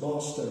 it was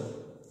Master,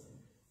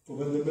 but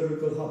when the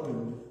miracle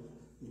happened,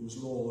 it was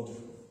Lord.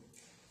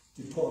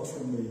 Depart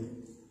from me,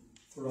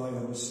 for I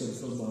am a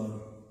sinful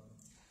man.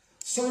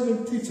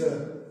 Simon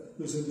Peter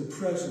was in the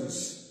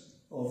presence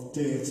of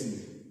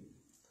deity.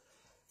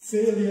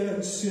 Failure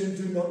and sin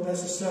do not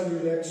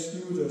necessarily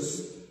exclude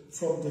us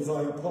from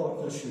divine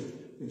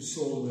partnership in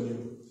soul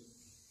winning.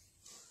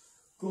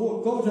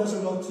 God had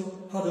a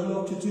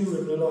lot to do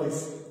in the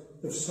life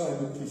of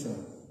Simon Peter.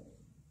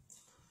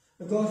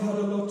 And God had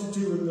a lot to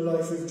do in the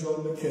life of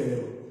John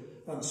McHale,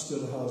 and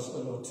still has a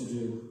lot to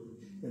do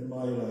in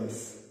my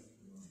life.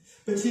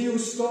 But he who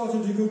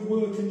started a good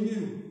work in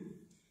you,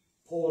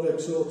 Paul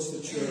exhorts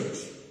the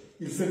church,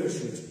 he'll finish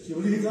it. Do you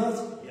believe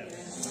that?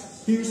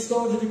 Yes. He who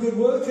started a good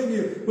work in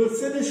you will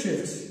finish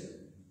it.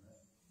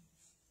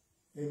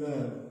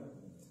 Amen.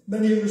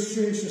 Many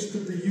illustrations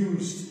could be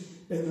used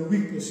in the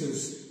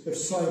weaknesses of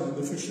Simon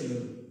the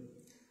fisherman.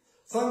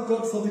 Thank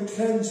God for the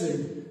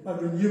cleansing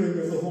and renewing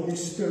of the Holy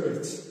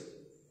Spirit.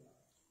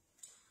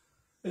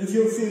 And if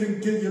you're feeling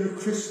guilty, you're a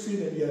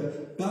Christian and you're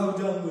bowed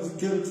down with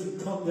guilt and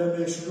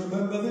condemnation,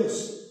 remember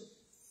this.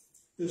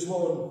 There's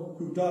one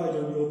who died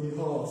on your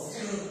behalf.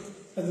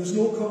 And there's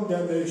no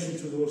condemnation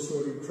to those who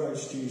are in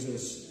Christ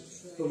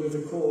Jesus, who live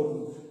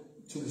according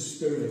to the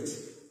Spirit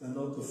and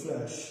not the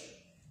flesh.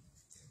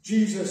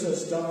 Jesus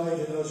has died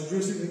and has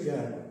risen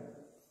again.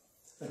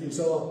 And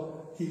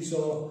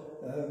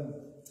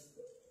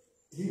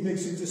he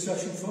makes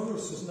intercession for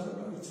us, isn't that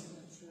right?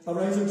 I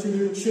write unto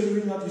little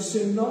children that you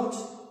sin not.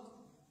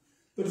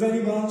 But if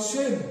any man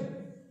sin,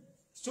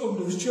 it's talking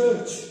to the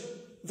church,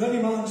 if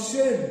any man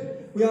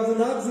sin, we have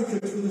an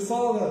advocate with the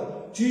Father,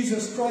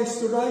 Jesus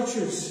Christ the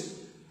righteous,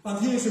 and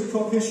he is a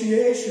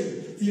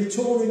propitiation, the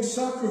atoning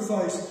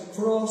sacrifice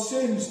for our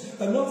sins,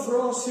 and not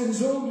for our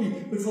sins only,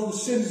 but for the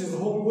sins of the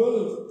whole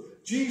world.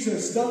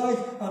 Jesus died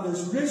and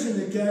has risen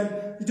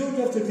again. You don't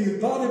have to feel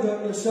bad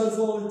about yourself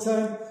all the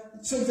time.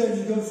 Sometimes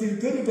you're going to feel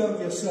good about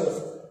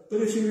yourself.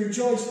 But if you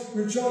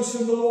rejoice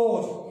in the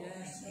Lord.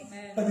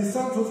 And be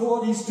thankful for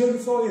what he's done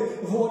for you,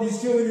 for what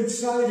he's doing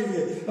inside of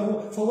you,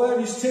 and for where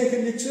he's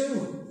taken you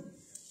to.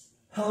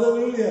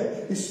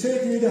 Hallelujah. He's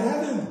taken you to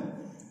heaven.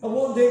 And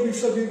one day we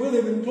shall be with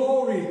him in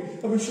glory,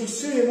 and we shall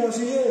see him as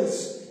he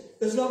is.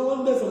 Isn't that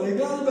wonderful? Are you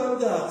glad about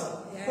that?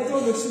 Yes. I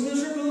don't look so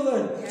miserable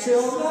then. Yes. Say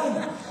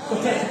amen. The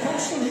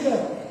Pentecostal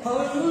here.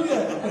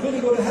 Hallelujah. I'm going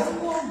to go to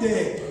heaven one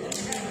day.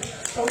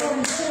 And when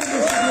we sing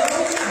this,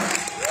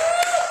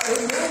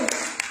 amen.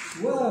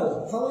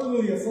 Well,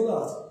 hallelujah for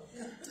that.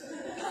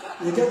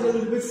 You're getting a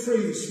little bit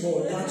free this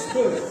morning, that's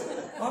good.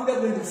 I'm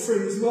getting a little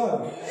free as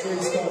well.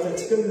 Praise God,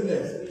 that's good, isn't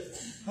it?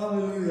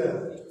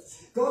 Hallelujah.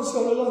 God's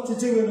got a lot to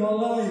do in our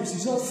lives.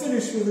 He's not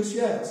finished with us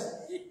yet.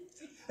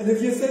 And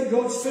if you think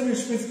God's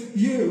finished with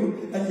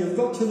you, and you've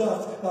got to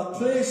that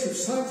place of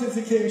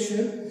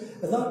sanctification,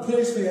 and that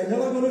place where you're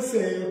never going to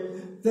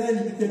fail,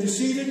 then you're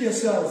deceiving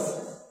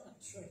yourself.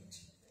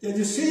 You're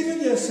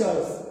deceiving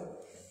yourself.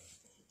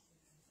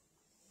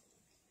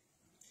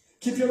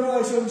 Keep your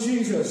eyes on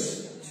Jesus.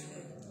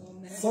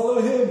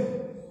 Follow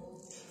him.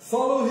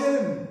 Follow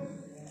him.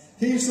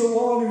 He's the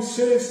one who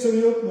saves to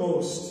the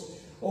utmost.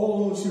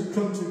 all those who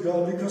come to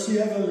God because he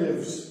ever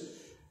lives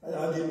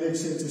and he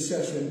makes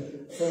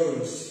intercession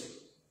for us.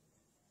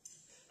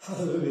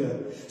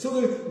 Hallelujah.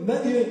 So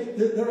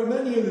there are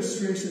many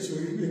illustrations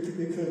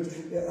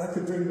I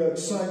could bring about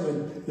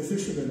Simon the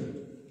fisherman.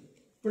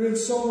 But in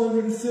Psalm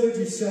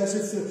 130 it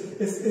says,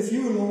 if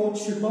you, Lord,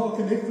 should mark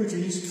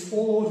iniquities,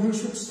 O Lord, who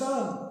should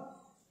stand?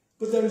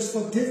 But there is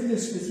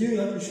forgiveness with you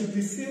that you should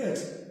be feared.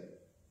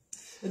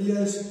 And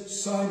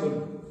here's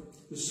Simon,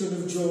 the son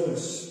of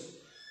Jonas.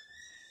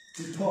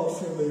 Depart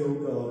from me, O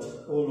God,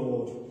 O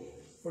Lord,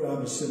 for I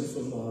am a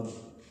sinful man.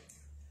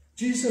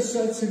 Jesus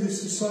said to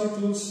his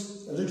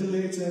disciples a little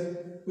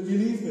later, will you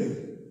leave me?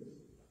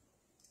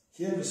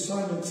 Here was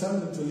Simon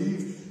telling him to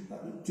leave.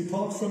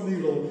 Depart from me,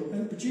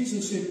 Lord. But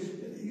Jesus said,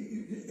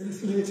 a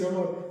little later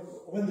on,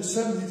 when the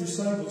 70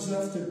 disciples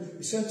left him,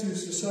 he said to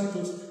his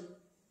disciples,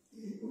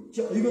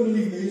 are you going to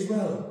leave me as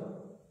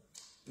well?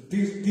 But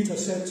Peter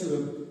said to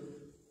him,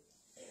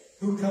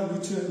 who can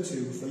we turn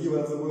to? For you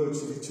have the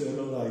words of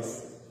eternal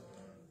life.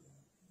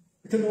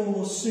 We can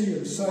almost see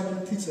him,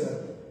 Simon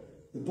Peter,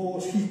 the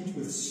boat heaped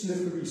with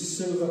slippery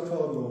silver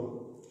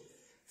cargo,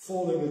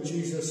 falling at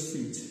Jesus'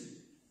 feet,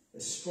 a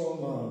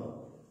strong man,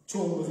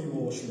 torn with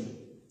emotion,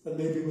 and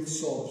maybe with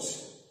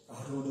sobs,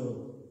 I don't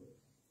know.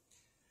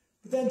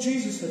 But then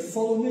Jesus said,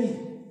 follow me,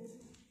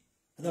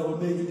 and I will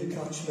make you to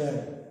catch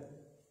men.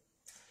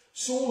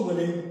 Soul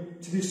winning,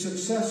 to be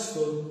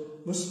successful,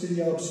 must be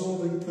the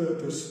absorbing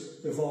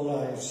purpose of our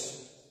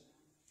lives.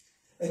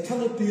 It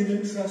cannot be an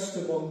interest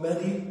among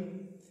many.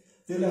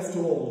 They left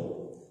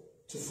all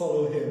to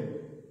follow him.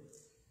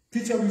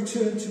 Peter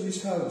returned to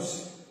his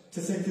house to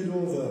think it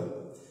over,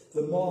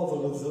 the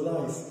marvel of the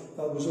life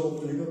that was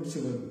opening up to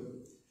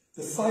him.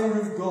 The fire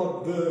of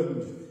God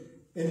burned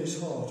in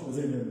his heart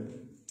within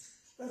him.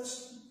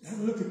 Let's have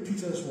a look at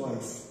Peter's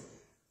wife.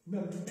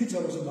 Remember,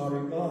 Peter was a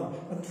married man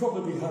and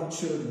probably had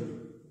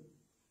children.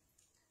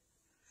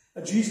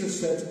 And Jesus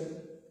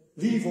said,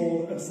 leave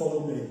all and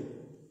follow me.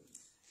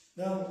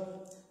 Now,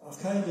 I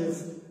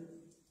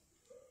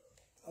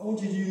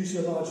want you to use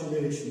your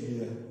imagination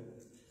here.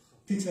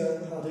 Peter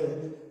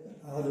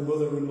had a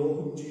mother-in-law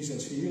whom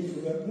Jesus healed,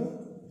 remember,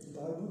 the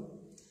Bible?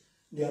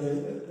 And he had a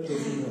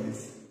lovely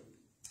wife.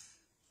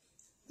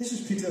 This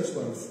is Peter's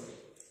wife.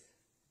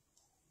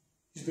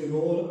 He's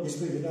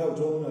been out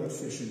all night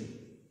fishing.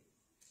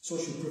 So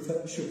she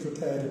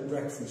prepared a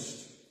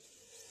breakfast.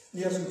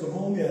 He hasn't come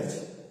home yet.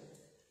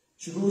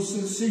 She goes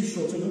to the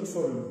seashore to look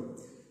for him.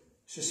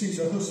 She sees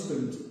her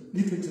husband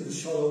leap into the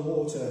shallow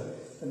water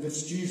and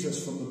lifts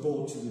Jesus from the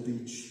boat to the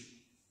beach.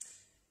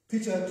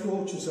 Peter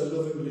approaches her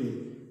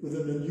lovingly with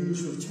an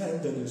unusual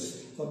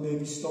tenderness that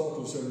maybe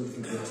startles her a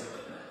little bit.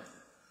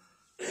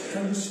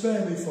 Can you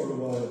spare me for a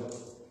while?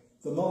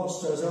 The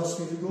master has asked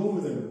me to go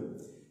with him.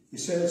 He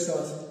says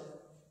that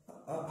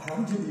I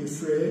am to be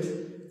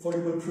afraid, for he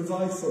will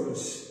provide for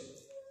us.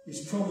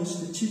 He's promised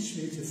to teach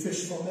me to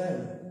fish for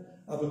men.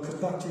 I will come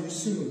back to you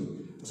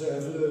soon, as I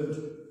have learned,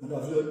 and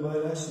I've learned my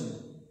lesson.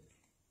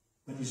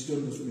 And he's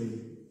done with me.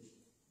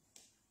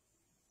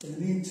 In the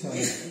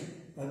meantime,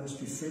 I must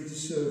be free to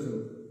serve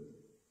him.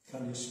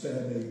 Can you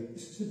spare me?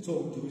 This is him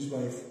talking to his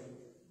wife.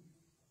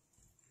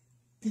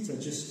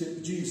 Jesus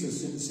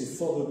didn't say,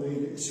 follow me,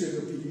 and it turned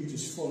up he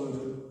just followed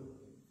him.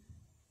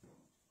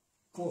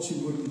 Of course he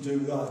wouldn't do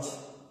that.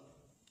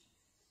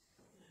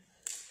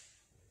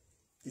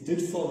 He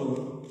did follow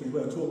him, but he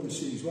went home to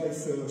see his wife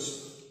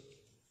first.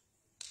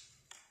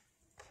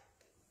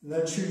 And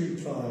then she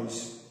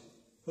replies,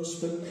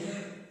 husband,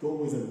 go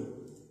with him.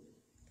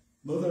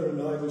 Mother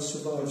and I will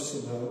survive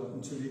somehow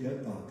until you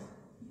get back.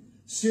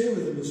 Stay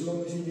with him as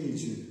long as he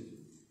needs you.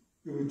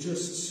 You were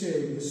just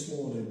saying this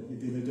morning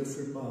you've been a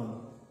different man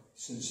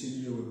since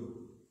you knew him.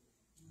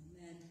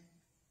 Amen.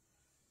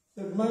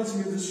 It reminds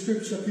me of the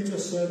scripture. Peter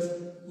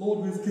said,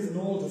 Lord, we've given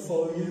all to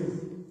follow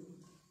you.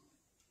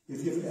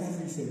 We've given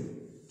everything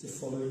to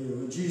follow you.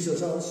 And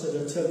Jesus answered,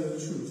 I tell you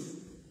the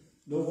truth.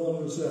 No one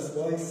who has left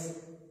wife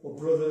or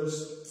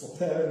brothers or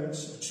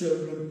parents or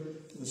children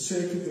for the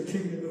sake of the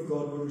kingdom of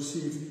God will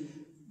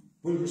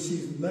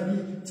receive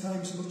many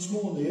times much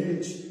more in the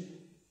age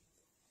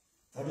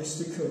that is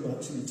to come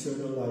unto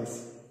eternal life.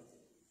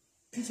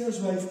 Peter's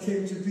wife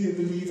came to be a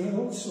believer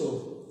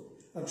also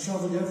and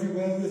travelled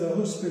everywhere with her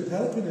husband,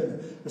 helping him,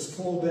 as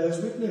Paul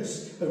bears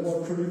witness in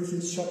 1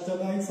 Corinthians chapter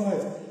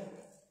 9:5.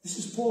 This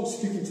is Paul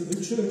speaking to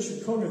the church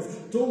at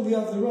Corinth. Don't we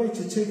have the right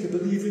to take a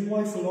believing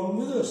wife along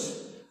with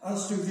us,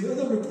 as do the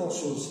other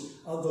apostles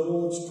and the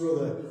Lord's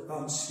brother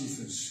and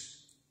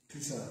Cephas?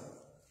 Peter.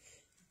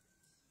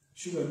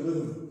 She went with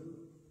him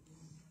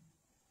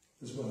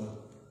as well.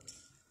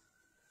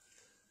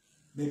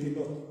 Maybe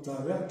not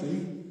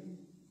directly,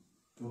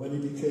 but when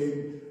he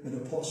became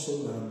an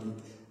apostle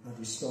and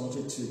he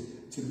started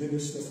to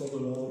minister for the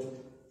Lord,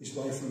 his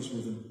wife was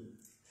with him.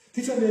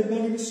 Peter made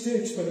many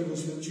mistakes when he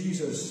was with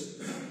Jesus.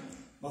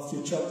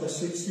 Matthew chapter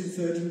 16,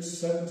 13,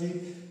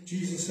 17,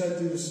 Jesus said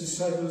to his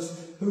disciples,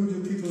 who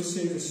do people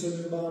say the Son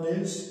of Man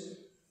is?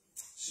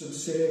 Some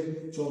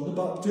say John the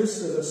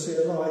Baptist, others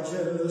say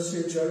Elijah, and others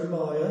say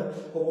Jeremiah,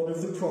 or one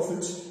of the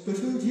prophets. But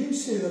who do you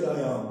say that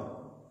I am?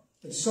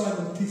 And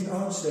Simon Peter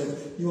answered,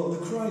 You are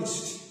the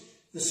Christ,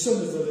 the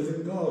Son of the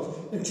living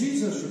God. And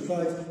Jesus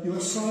replied, You are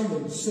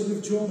Simon, son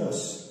of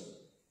Jonas.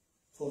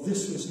 For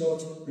this was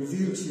not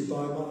revealed to you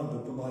by man,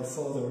 but by my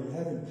Father in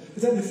heaven.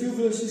 But then a few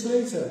verses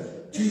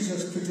later,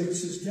 Jesus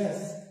predicts his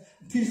death.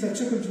 Peter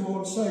took him to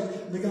one side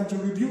and began to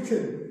rebuke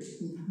him.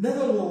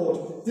 Never,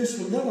 Lord, this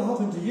will never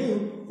happen to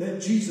you.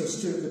 Then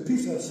Jesus turned to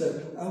Peter and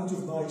said, Out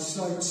of my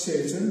sight,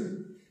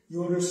 Satan.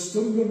 You are a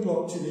stumbling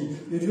block to me.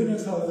 You do not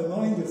have the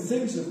mind of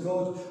things of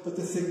God, but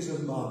the things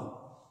of man.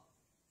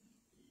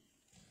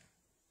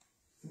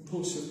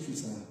 Impulsive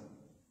Peter.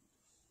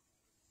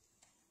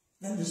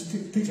 That was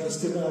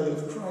Peter's denial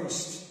of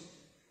Christ.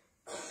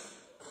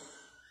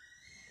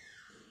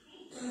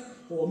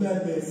 All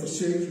men may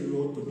forsake you,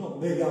 Lord, but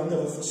not me. I'll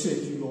never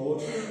forsake you,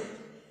 Lord.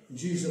 And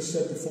Jesus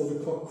said, before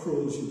the cock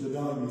crows, you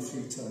deny me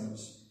 3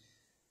 times.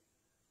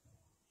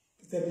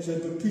 But then he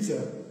said, but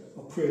Peter,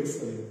 I prayed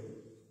for you.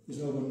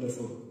 Isn't that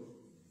wonderful?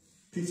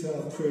 Peter,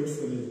 I prayed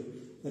for you,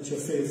 that your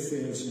faith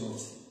fails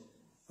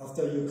not.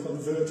 After you're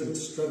converted,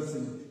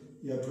 strengthen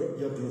your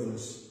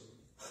brothers.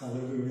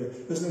 Hallelujah.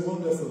 Isn't it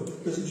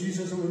wonderful? Isn't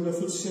Jesus a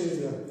wonderful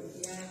Saviour?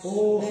 Yes.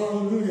 Oh,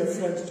 hallelujah,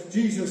 friends.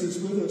 Jesus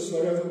is with us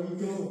wherever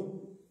we go.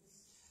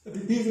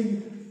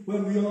 Even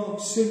when we are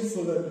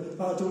sinful,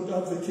 and I don't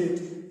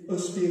advocate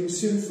us being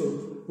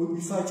sinful, but we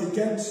fight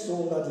against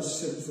all that is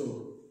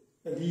sinful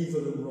and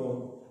evil and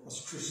wrong as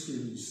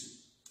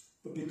Christians.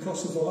 But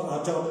because of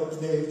our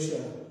Adamic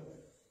nature,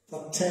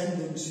 that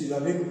tendency,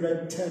 that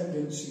inbred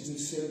tendency to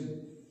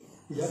sin,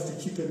 we have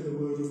to keep in the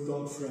Word of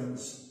God,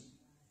 friends.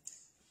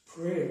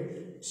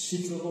 Pray,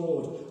 seek the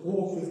Lord,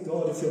 walk with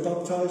God. If you're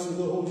baptized with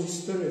the Holy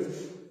Spirit,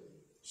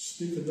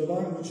 speak in the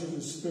language of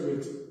the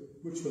Spirit,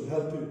 which will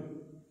help you.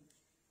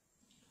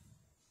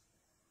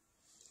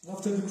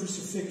 After the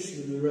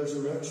crucifixion and the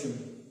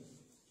resurrection,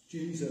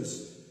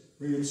 Jesus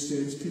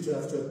reinstates Peter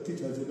after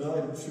Peter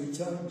denied him 3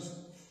 times.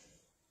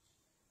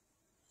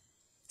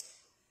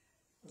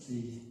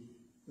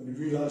 When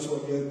he realised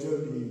what he had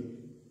done,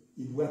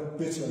 he wept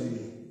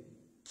bitterly.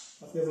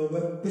 Have you ever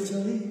wept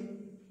bitterly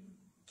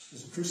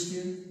as a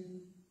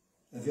Christian?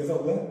 Have you ever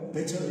wept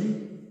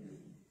bitterly?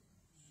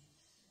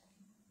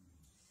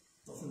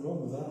 Nothing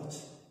wrong with that.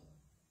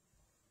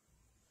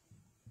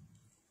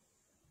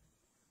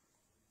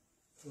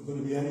 If we're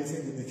going to be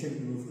anything in the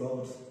kingdom of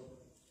God,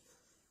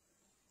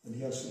 then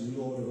he has to be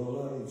Lord of our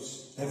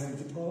lives, every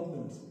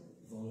department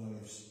of our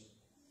lives.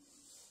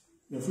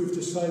 And if we've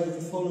decided to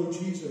follow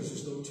Jesus,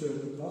 there's no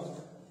turning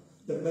back.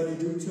 That many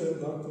do turn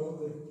back, don't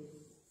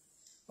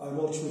they? I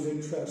watch with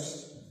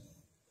interest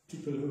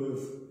people who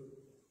have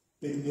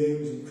big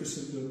names in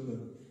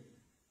Christendom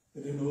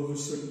and then all of a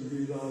sudden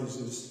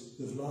realises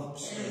they've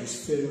lapsed, or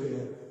there's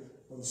failure,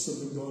 or there's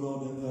something going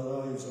on in their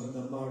lives, or in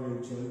their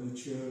marriage, or in the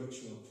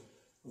church, or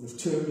they've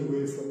turned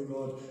away from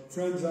God.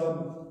 Friends,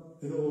 I'm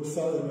an old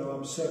fellow now,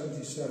 I'm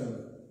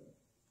 77.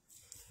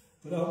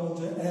 But I want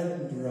to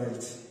end right.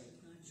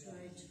 That's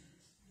right.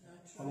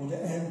 I want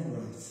to end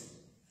right.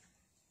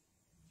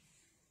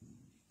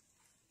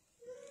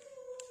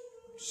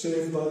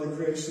 Saved by the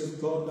grace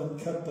of God and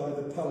kept by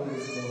the power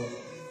of God.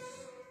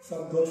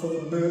 Thank God for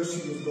the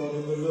mercy of God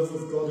and the love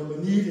of God, and we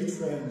need it,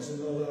 friends,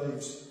 in our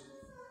lives.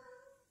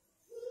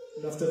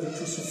 And after the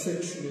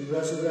crucifixion and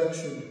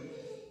resurrection,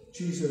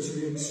 Jesus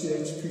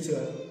reinstates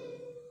Peter.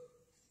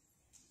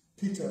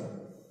 Peter,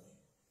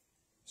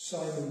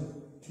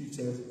 Simon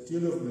Peter, do you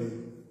love me?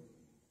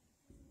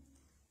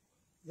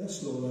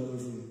 Yes, Lord, I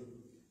love you.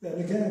 Then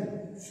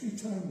again, 3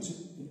 times,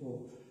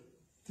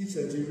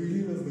 Peter, do you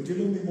really love me? Do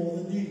you love me more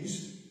than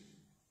these?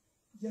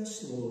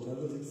 Yes, Lord,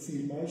 I love you.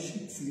 Feed my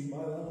sheep, feed my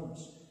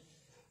lambs.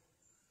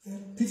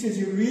 Then, Peter, do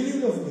you really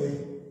love me?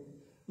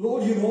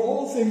 Lord, you know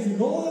all things. You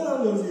know that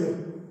I love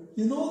you.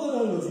 You know that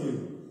I love you.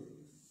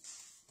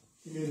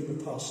 He made him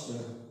a pastor.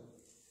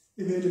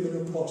 He made him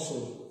an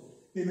apostle.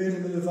 He made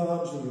him an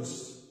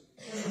evangelist.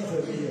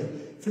 Hallelujah.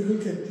 If you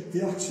look at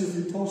the Acts of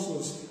the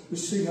Apostles, we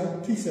see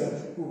how Peter,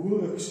 who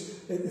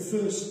works in the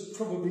first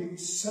probably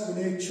 7,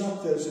 8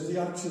 chapters of the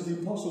Acts of the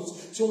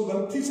Apostles, it's all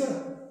about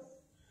Peter.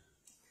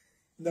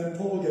 And then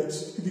Paul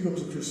he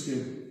becomes a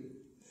Christian.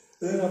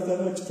 And then after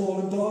that it's Paul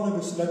and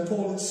Barnabas, and then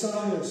Paul and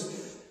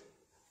Silas.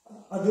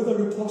 And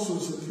other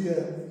apostles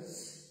appear.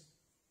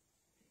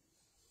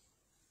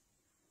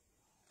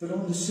 But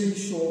on the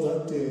seashore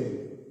that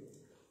day,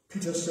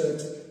 Peter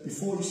said,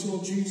 before he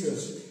saw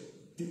Jesus,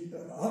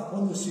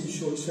 on the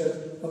seashore, he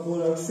said, I'm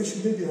going out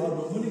fishing. Maybe I have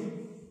no money.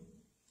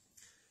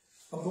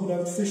 I'm going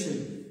out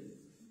fishing.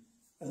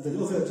 And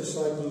the other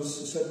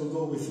disciples said, we'll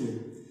go with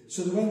you.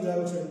 So they went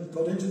out and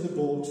got into the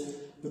boat,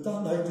 but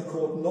that night they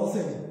caught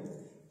nothing.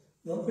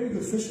 Not very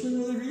good fishermen,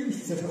 were they really?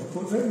 They don't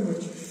caught very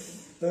much.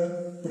 But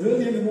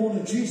early in the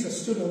morning,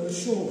 Jesus stood on the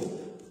shore,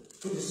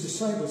 but his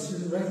disciples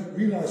didn't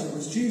realise it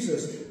was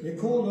Jesus. And he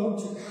called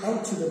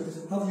out to them,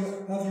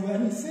 have you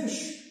any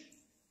fish?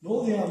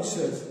 No, they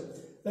answered.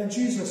 Then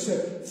Jesus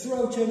said,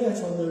 throw out your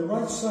net on the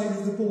right side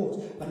of the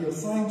boat and you'll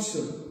find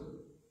some.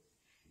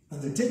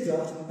 And they did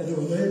that, and they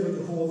were able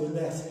to haul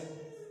the net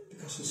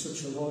because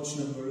there's such a large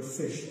number of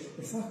fish.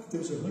 In fact, there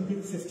was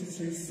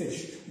 153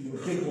 fish, and they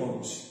were big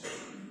ones.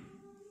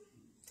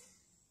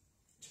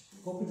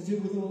 What would they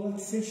do with all that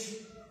fish?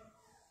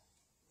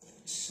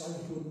 Sell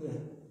it, wouldn't they?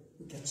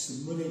 They'd get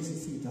some money to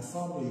feed their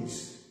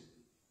families.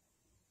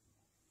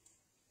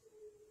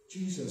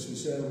 Jesus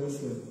was there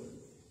with them.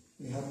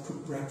 He had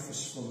cooked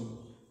breakfast for them.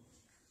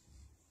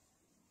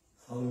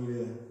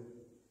 Hallelujah.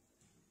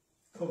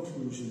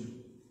 Conclusion.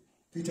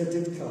 Peter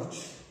did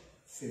catch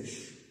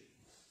fish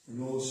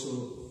and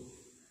also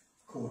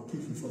caught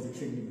people for the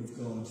kingdom of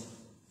God.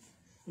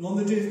 And on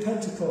the day of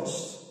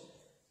Pentecost,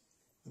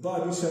 the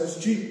Bible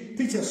says,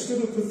 Peter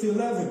stood up with the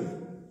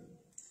 11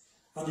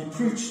 and he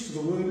preached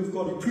the word of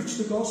God. He preached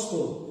the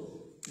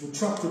gospel. They were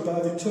attracted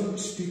by the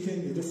tongues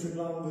speaking the different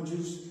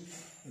languages,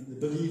 and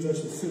the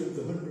believers were filled,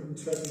 the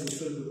 120 were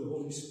filled with the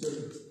Holy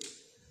Spirit.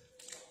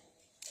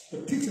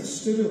 But Peter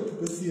stood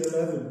up with the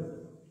 11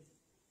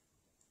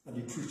 and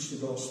he preached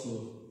the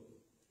gospel.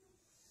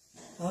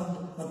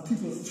 And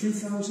people,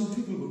 3,000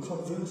 people were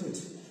converted.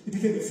 He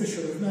became a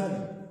fisher of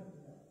men.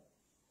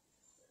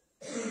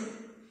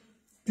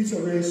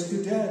 Peter raised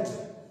the dead.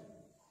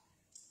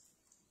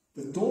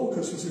 But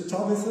Dorcas was a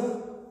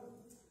Tabitha.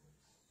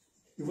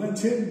 He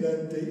went in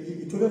and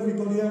he put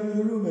everybody out of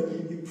the room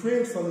and he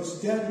prayed for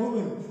this dead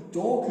woman,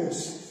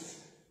 Dorcas.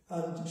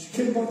 And she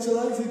came back to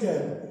life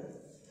again.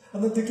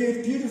 And at the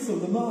gate beautiful,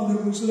 the man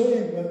who was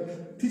lame,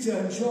 when Peter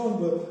and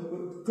John were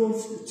going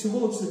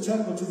towards the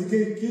temple to the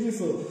gate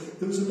beautiful,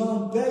 there was a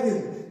man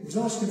begging. He was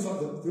asking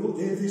for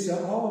these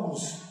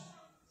alms.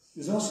 He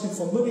was asking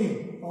for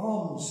money,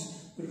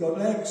 alms, but he got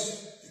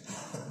legs.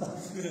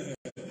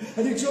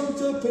 And he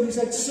jumped up and he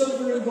said,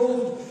 silver and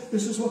gold.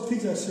 This is what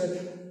Peter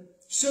said.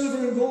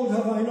 Silver and gold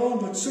have I none,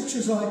 but such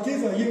as I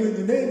give are you in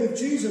the name of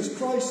Jesus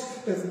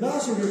Christ of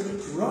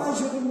Nazareth.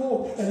 Rise up and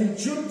walk. And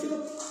he jumped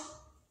up.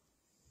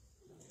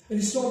 And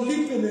he started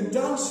leaping and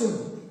dancing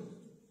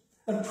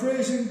and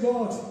praising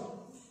God.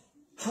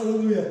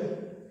 Hallelujah.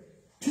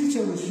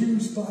 Peter was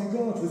used by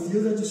God with the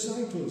other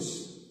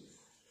disciples.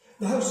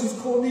 The house of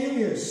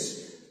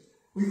Cornelius,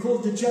 we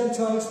called the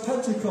Gentiles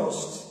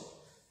Pentecost.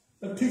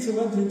 And Peter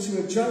went into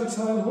a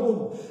Gentile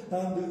home,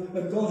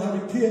 and God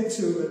had appeared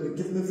to him and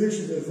given a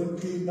vision of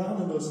unclean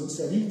animals and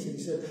said, eat. And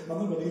he said, I'm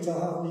not going to eat, I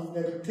haven't eaten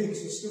any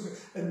pigs and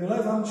stuff. And my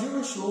life, I'm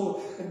Jewish,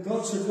 Lord. And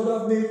God said, what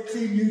I've made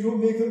clean, you don't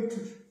make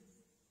unclean.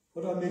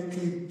 What I've made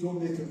clean,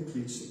 don't make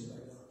unclean, something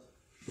like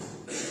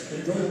that.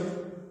 And God,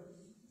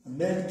 and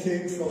men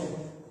came from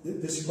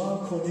this man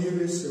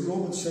Cornelius, the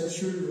Roman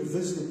centurion, was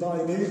visited by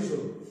an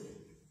angel,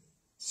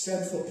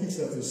 sent for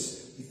Peter,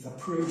 the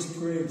praise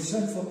praying,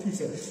 sent for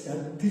Peter,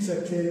 and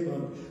Peter came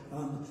and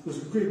there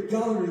was a great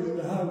gathering in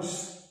the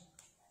house.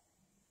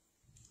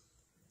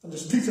 And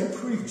as Peter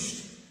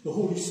preached, the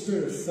Holy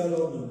Spirit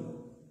fell on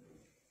them.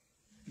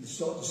 And they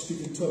started to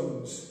speak in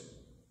tongues.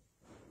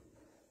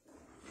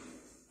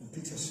 And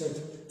Peter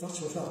said, that's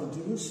what happened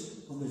to us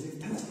on the day of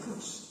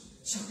Pentecost.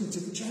 It's happening to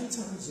the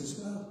Gentiles as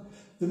well.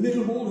 The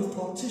middle wall of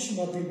partition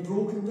had been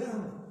broken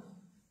down.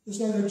 There's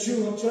neither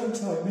Jew or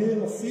Gentile,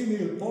 male or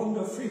female, bond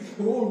or free.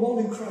 We're all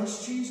one in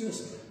Christ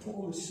Jesus,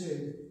 Paul is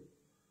saying.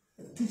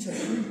 And Peter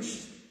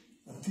preached,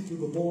 and people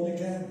were born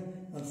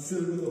again and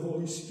filled with the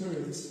Holy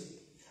Spirit.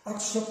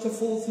 Acts chapter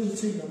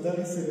 4:13, and then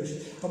he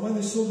finished. And when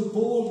they saw the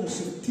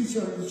boldness of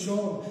Peter and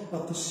John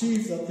and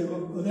perceived that they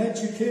were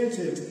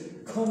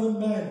uneducated, common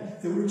men,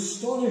 they were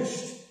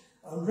astonished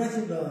and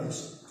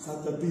recognised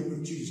that they'd been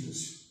with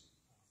Jesus.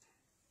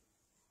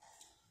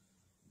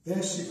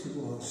 Their secret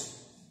was,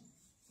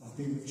 I've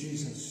been with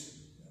Jesus.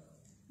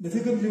 And if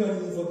you're going to do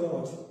anything for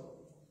God,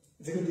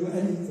 if you're going to do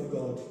anything for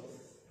God,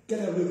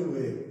 get out of the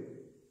way.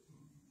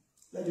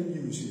 Let him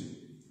use you.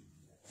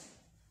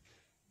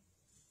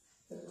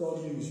 Let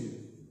God use you.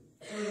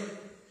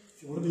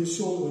 If you want to be a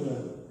soul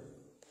winner,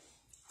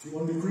 if you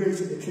want to be great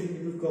in the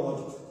kingdom of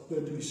God,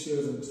 learn to be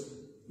servant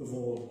of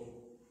all.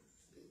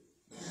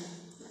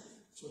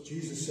 That's what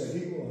Jesus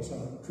said he was. I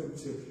haven't come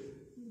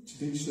to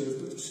be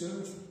served, but to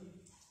serve.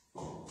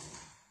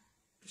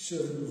 Be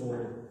servant of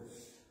all.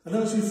 And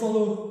as we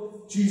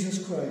follow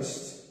Jesus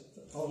Christ,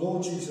 our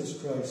Lord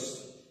Jesus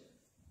Christ,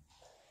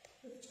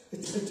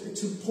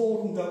 it's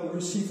important that we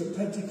receive the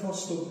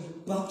Pentecostal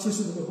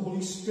baptism of the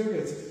Holy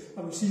Spirit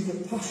and receive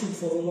the passion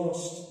for the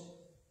lost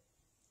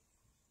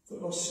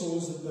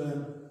souls of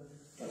men.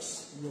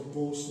 That's not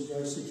boasting,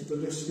 guys. So keep a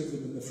list of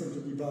them in the front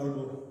of your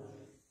Bible.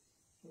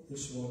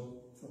 This one,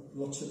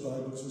 lots of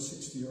Bibles for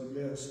 60 odd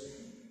years.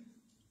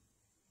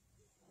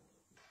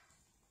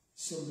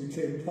 Some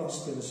became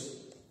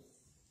pastors.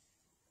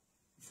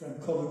 My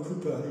friend Colin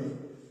Cooper,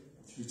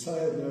 he's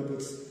retired now,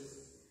 but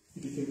he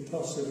became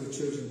pastor of a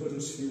church in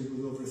Huddersfield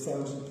with over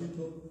 1,000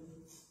 people.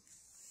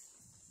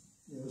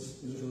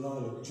 There's a little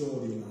lad, a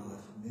Geordie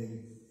lad, and they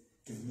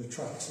giving the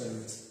tracts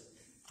out,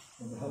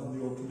 and they're having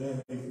the open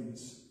air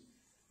meetings.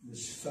 And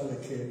this fella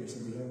came and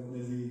said, "We have one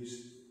of these."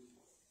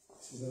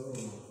 He said,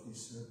 "Oh," he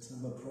said,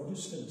 "I'm a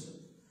Protestant."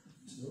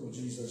 So, oh,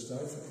 Jesus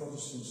died for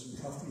Protestants and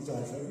Catholics,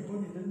 died for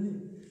everybody, didn't he?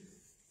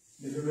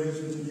 Made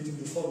arrangements to meet him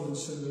the following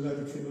Sunday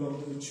night. He came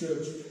along to the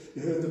church.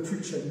 He heard the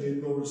preacher and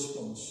made no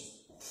response.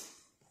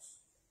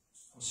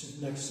 I was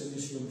sitting next to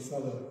this young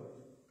fella,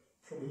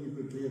 probably he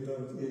would be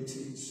about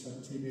 18,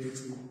 17, 18.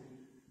 He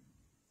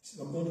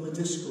said, I'm going to a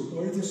disco. You know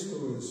what a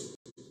disco is?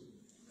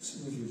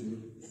 Some of you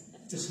do.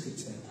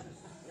 Discotheque.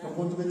 I'm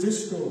going to a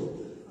disco.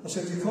 I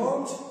said, you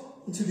can't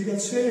until you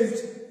get saved,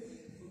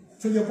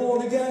 until you're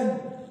born again.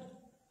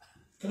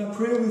 Can I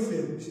pray with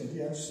you? He said,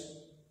 yes.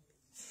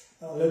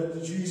 I led him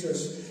to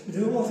Jesus. And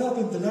you know what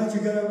happened the night he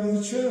got out of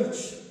the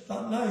church?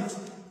 That night,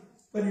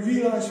 when he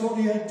realised what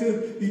he had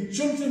done, he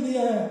jumped in the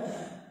air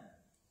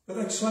with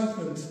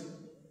excitement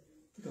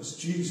because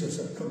Jesus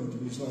had come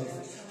into his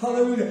life.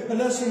 Hallelujah.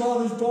 Unless a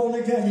man is born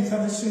again, he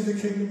cannot see the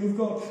kingdom of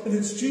God. And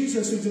it's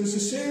Jesus who does the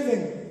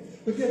saving.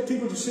 We get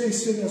people to say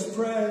sinner's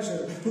prayers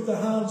and put their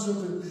hands up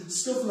and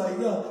stuff like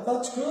that.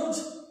 That's good.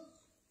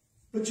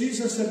 But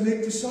Jesus said,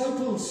 make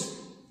disciples.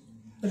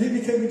 And he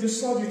became a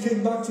disciple. He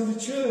came back to the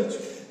church.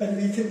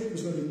 And he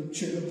was going to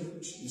chin the,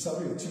 is that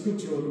right? It's a good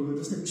Jordan word,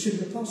 isn't it? Chin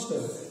the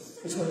pastor.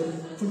 It's going to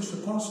punch the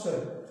pastor.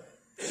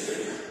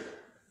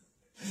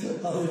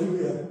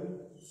 Hallelujah.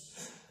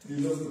 He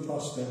loved the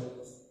pastor.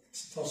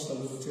 The pastor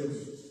loved him.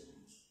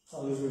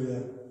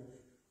 Hallelujah.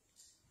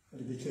 And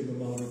he became a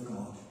man of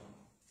God.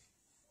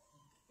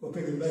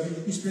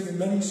 He's bringing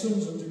many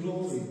sons unto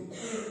glory.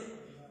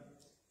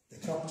 The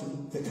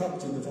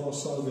captain of our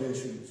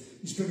salvation.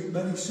 He's bringing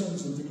many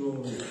sons into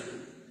glory.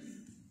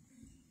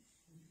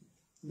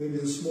 Maybe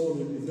this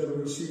morning you've never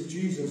received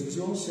Jesus as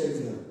your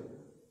Saviour.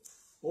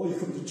 Or you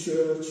come to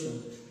church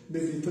and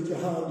maybe you put your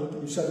hand up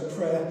and you said a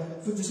prayer,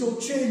 but there's no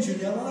change in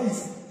your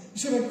life. You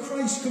see, when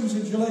Christ comes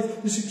into your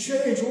life, there's a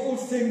change. All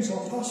things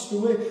are passed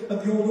away,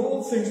 and behold,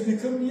 all things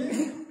become new.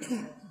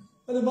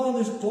 And a man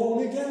is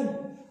born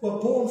again. We're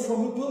born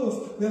from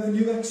above. We have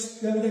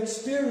an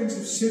experience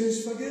of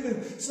sins forgiven.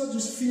 It's not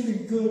just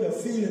feeling good or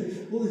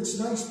feeling, well, it's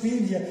nice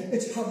being here.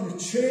 It's having a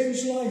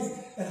changed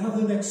life and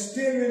having an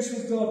experience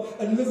with God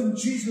and loving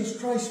Jesus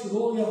Christ with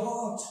all your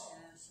heart.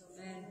 Yes,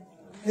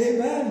 amen.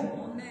 Amen.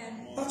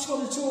 Amen. That's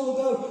what it's all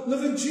about,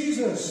 loving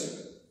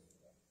Jesus.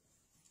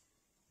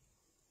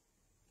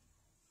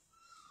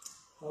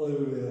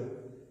 Hallelujah.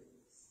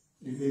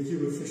 He make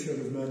you a fisher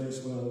of men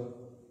as well.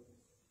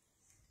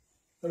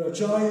 There are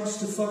giants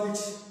to fight.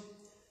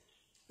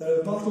 There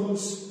are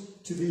battles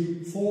to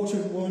be fought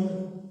and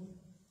won.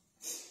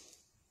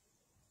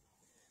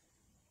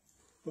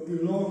 But we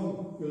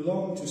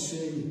long to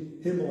see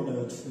him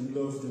honoured and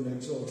loved and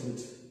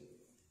exalted.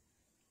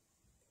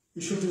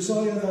 We shall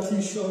desire that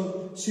he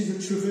shall see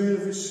the travail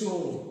of his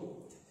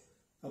soul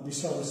and be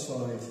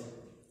satisfied.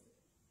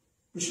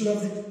 We shall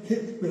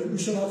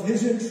have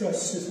his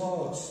interests at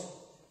heart,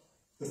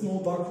 with no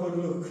backward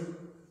look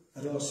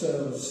at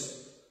ourselves.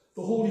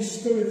 The Holy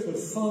Spirit will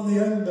fan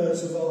the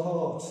embers of our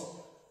heart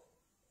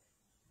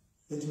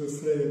into a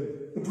flame.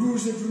 The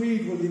bruise of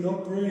reed will he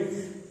not break.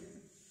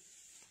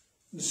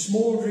 The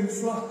smouldering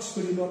flax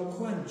will he not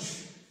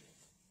quench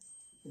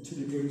until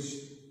he brings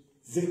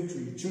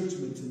victory,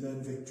 judgment, and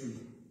then victory.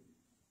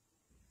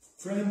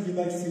 Friend, you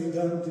might feel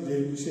down today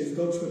and you say, if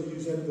God's going to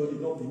use anybody,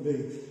 not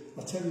me.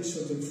 I'll tell you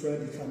something,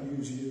 friend, he can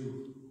use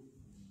you.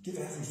 Give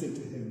everything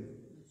to him.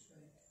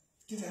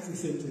 Give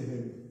everything to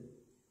him.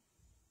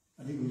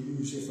 And he will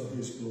use you for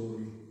his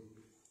glory.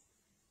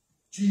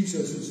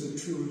 Jesus is the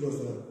true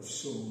lover of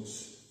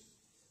souls.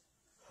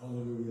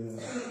 Hallelujah.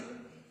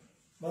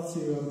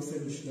 Matthew, I'm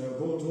finished now.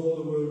 Go into all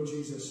the world,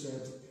 Jesus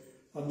said,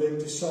 and make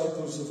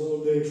disciples of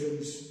all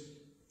nations,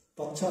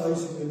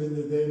 baptizing them in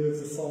the name of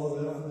the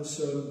Father and the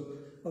Son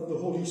and the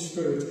Holy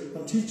Spirit,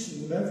 and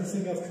teaching them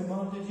everything I've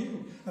commanded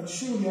you. And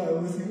surely I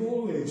am with you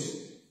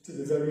always to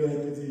the very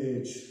end of the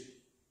age.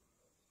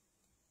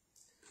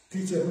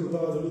 Peter, who by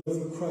the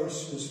love of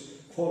Christ was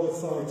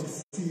qualified to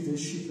feed his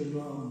sheep and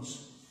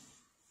lambs.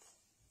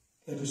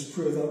 Let us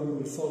pray that we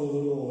will follow the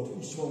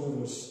Lord, each one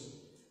of us,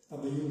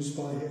 and be used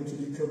by him to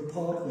become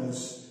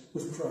partners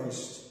with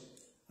Christ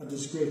and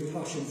his great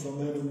passion for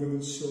men and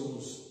women's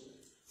souls.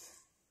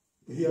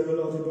 We hear a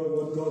lot about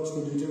what God's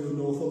going to do in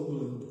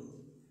Northumberland.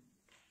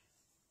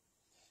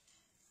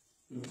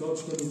 If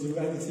God's going to do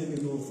anything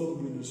in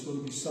Northumberland, it's going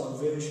to be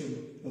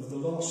salvation of the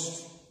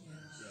lost.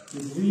 Do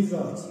you believe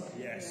that?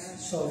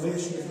 Yes.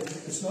 Salvation.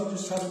 It's not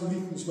just having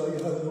meetings where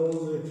you're having all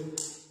the,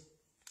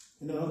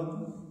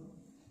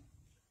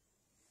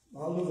 I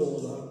love all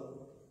that.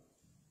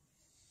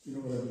 You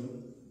know what I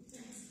mean?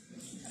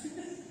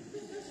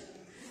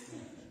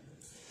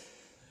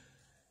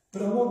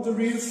 But I want the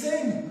real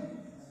thing.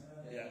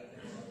 Yeah.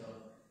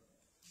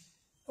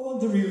 I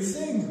want the real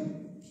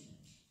thing.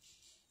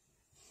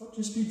 Not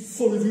just be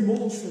full of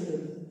emotion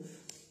and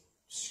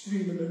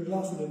screaming and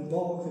laughing and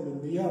barking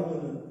and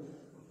meowing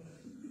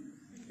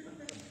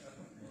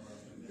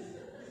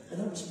and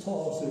that was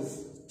part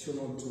of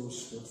Toronto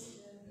stuff.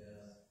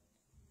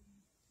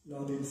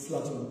 Not being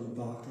flat on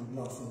my back and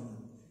laughing.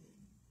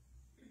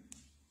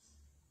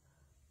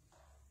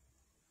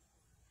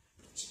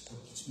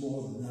 It's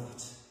more than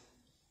that.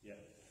 Yeah.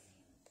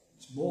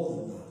 It's more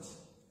than that.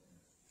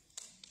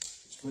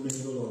 It's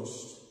winning the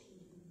lost.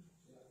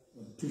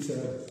 When Peter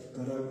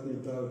got out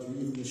and about,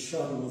 even the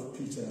shadow of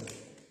Peter,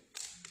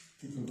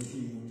 people were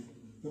healed.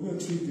 They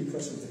weren't healed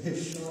because of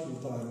his shadow,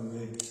 by the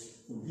way.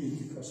 They were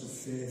healed because of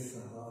faith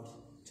they had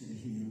to be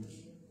healed.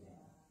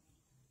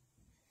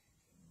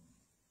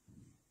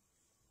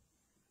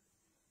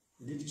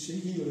 We need to see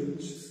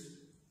healings.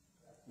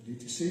 We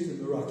need to see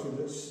the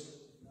miraculous.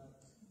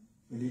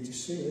 We need to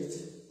see it.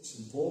 It's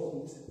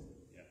important.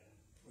 Yeah.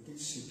 We need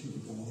to see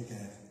people born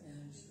again.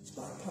 It's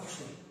my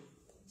passion.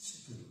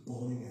 See people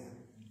born again.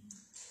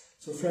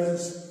 So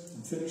friends,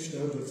 I'm finished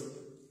now, but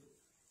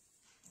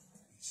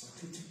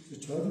exactly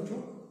to 12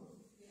 o'clock.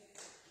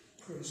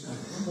 Praise God.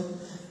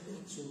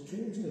 It's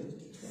okay, isn't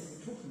it?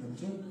 12 o'clock and I'm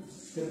done.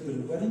 Get a bit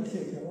of wedding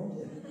cake, I want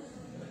you.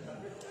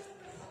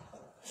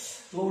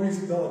 Glory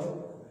to God.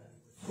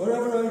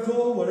 Wherever I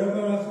go,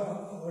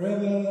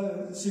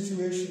 whatever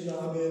situation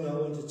I'm in, I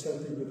want to tell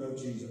people about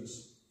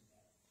Jesus.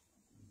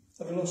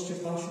 Have you lost your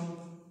passion?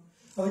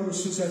 I think it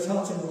was Suzette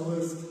Hatton who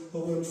worked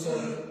for, was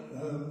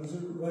it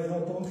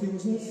Reinhard Bonnke,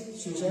 wasn't it?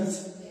 Suzette?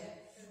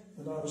 Yeah.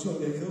 And I was going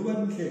to make her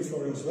wedding cake for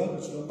her as well,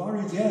 but she's not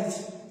married yet.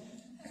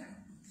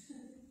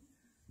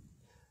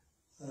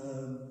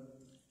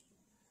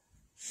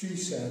 She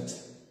said,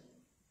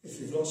 if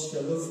you've lost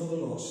your love for the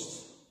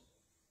lost,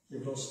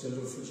 you've lost your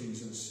love for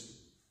Jesus.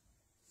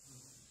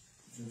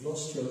 If you've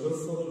lost your love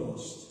for the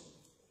lost,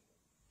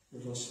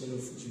 you've lost your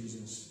love for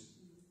Jesus.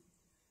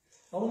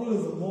 I want to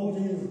love them more, do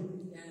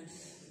you? Yes.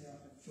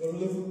 Do you want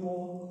to love them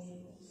more?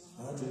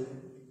 I do.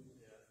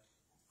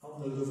 I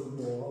want to love them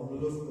more. I want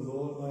to love them with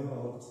all my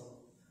heart.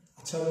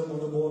 I tell them on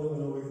the morning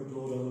when I wake up,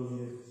 Lord, I love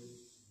you.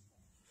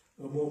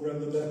 And I'm walking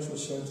around the Metro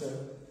Centre,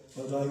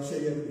 and I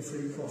get me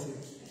free coffee.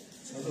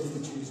 So I love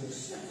you,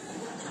 Jesus.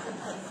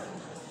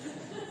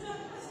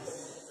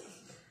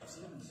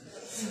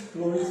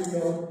 Glory to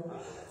God.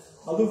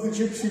 I love the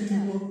gypsy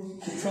people,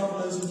 the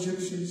travellers and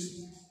gypsies.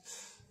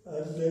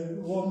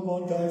 And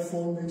one guy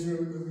phoned me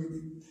during the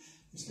week.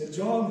 He said,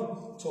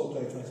 John, talk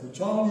like that. So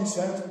John, he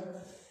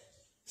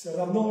said,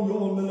 I've known you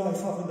all my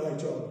life, haven't I,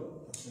 John?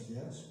 I said,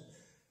 yes.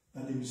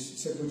 And he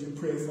said, would you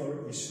pray for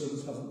it? His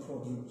son's having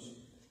problems.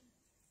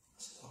 I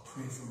said, I'll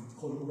pray for him.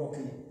 Call him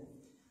Rocky.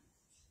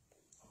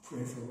 I'll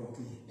pray for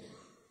Rocky.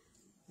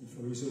 And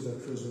for his other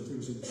cousin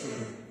who's in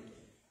trouble.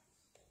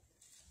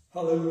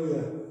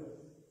 Hallelujah.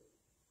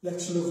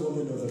 Let's love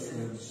one another,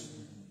 friends.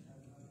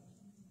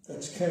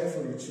 Let's care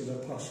for each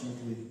other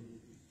passionately.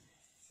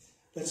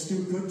 Let's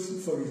do good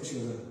for each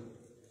other.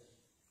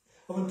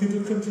 And when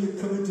people come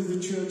into the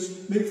church,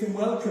 make them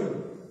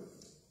welcome.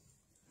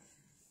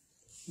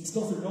 There's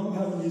nothing wrong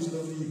having these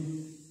lovely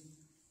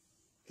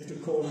little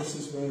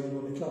choruses where you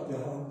want to clap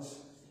your hands.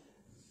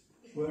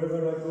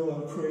 Wherever I go,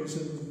 I'm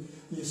praising.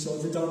 You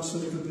start to dance a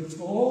little bit.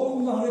 Oh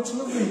man, it's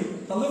lovely.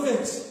 I love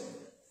it.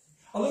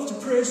 I love to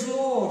praise the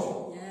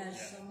Lord.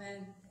 Yes,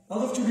 amen. I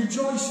love to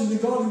rejoice in the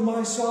God of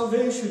my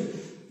salvation.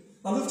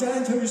 I love to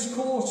enter his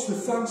courts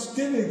with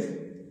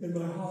thanksgiving in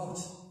my heart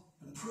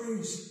and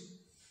praise.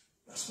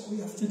 That's what we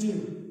have to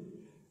do.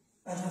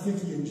 And I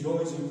think he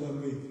enjoys it when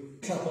we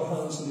clap our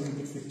hands a little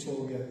bit,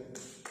 Victoria.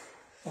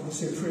 And we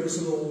say, praise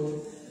the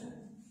Lord.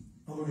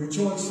 And we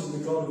rejoice in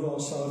the God of our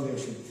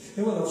salvation.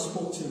 Hey, well, I've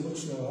spoken too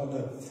much now,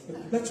 haven't I?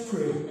 But let's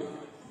pray.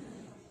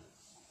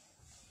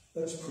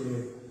 Let's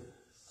pray.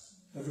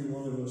 Every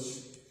one of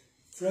us.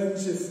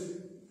 Friends,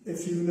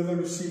 if you've never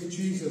received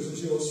Jesus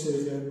as your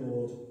Saviour and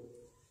Lord,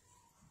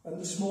 and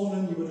this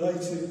morning you would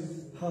like to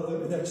have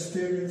an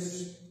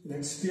experience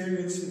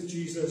with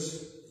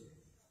Jesus,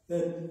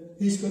 then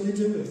he's going to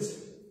do it.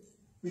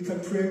 We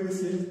can pray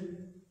with you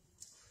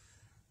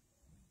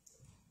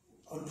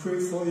and pray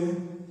for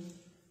you.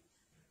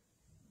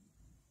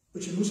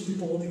 But you must be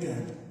born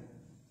again.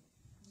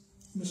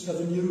 You must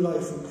have a new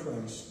life in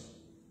Christ.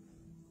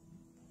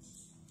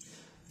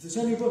 If there's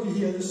anybody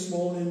here this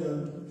morning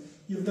and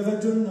you've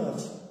never done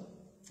that,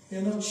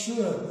 you're not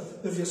sure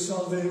of your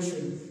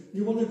salvation,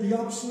 you want to be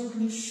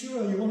absolutely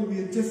sure, you want to be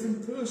a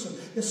different person,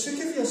 you're sick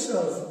of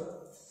yourself.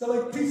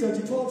 You're like Peter,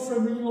 depart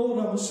from me,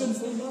 Lord, I'm a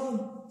sinful man,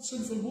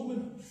 sinful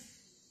woman.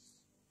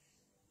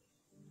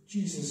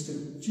 Jesus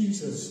did.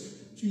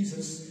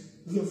 Jesus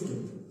loved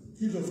him.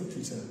 He loved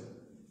Peter.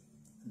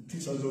 And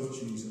Peter loved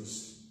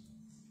Jesus.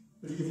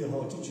 Will you give your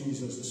heart to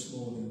Jesus this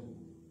morning?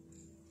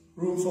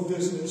 Room for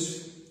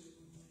business,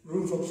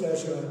 room for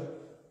pleasure,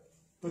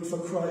 but for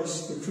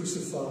Christ the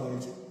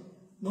crucified.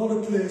 Not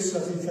a place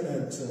that he can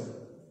enter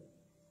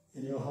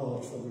in your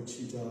heart for which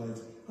he died.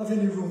 Have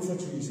any room for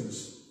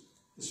Jesus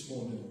this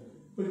morning?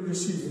 Will you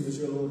receive him as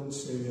your Lord and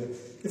Saviour?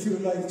 If you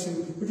would like to,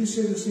 would you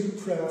say this little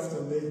prayer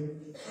after me,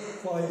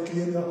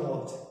 quietly in your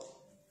heart?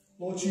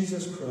 Lord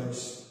Jesus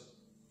Christ,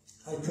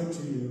 I come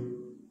to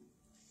you,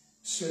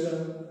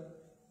 sinner.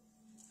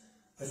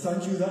 I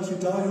thank you that you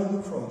died on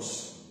the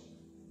cross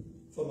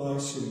for my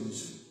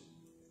sins.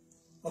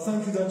 I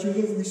thank you that you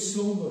love me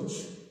so much.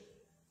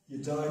 You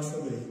died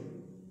for me.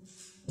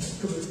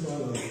 Come into my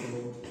life,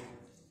 Lord.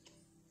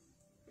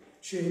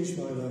 Change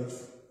my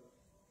life.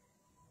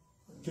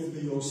 And give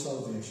me your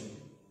salvation.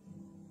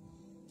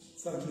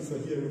 thank you for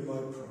hearing my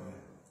prayer.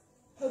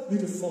 Help me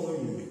to follow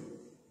you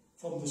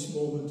from this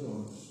moment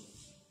on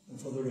and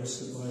for the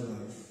rest of my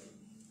life.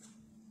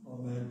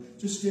 Amen.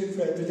 Just stay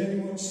prayer. Did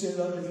anyone say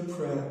that little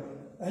prayer?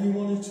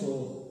 Anyone at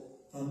all?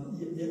 And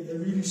they're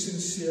really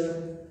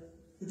sincere.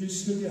 Would you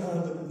slip your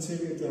hand up and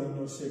take it down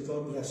and say,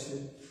 God bless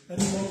you?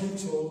 Anyone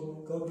at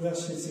all? God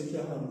bless you. Take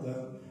your hand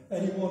down.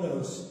 Anyone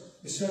else?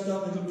 You said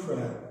that little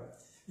prayer.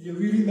 You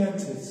really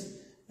meant it.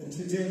 And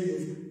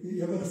today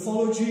you're going to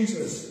follow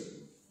Jesus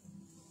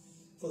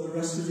for the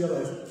rest of your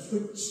life.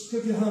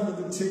 Put your hand up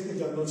and take it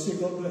down and say,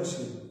 God bless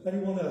you.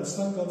 Anyone else?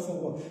 Thank God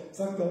for one.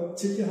 Thank God.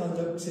 Take your hand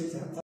up and take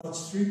that.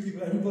 That's 3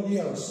 people. Anybody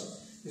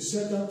else? You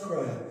said that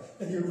prayer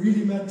and you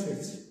really meant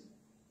it.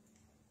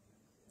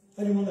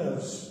 Anyone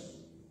else?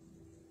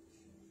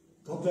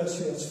 God bless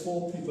you. That's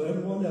 4 people.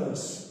 Anyone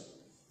else?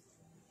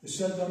 You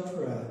said that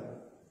prayer.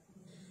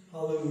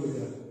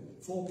 Hallelujah.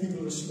 4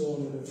 people this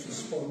morning have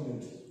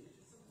responded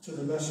to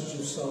the message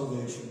of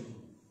salvation.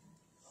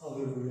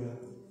 Hallelujah.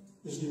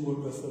 Isn't he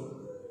wonderful?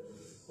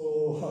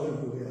 Oh,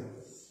 hallelujah.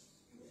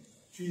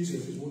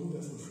 Jesus is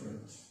wonderful,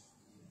 friends.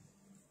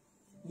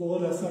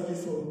 Lord, I thank you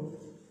for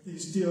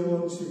these dear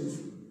ones who've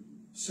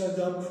said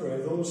that prayer,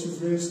 those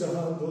who've raised their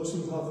hand, those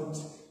who haven't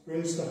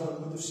raised their hand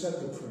but have said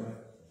the prayer.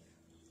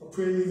 I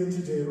pray even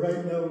today,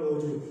 right now,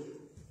 Lord, you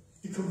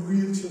become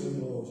real to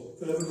them, Lord.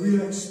 They'll have a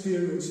real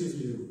experience of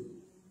you.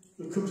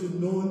 They'll come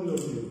to know and love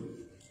you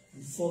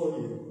and follow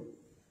you.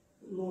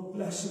 Lord,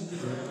 bless them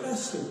today.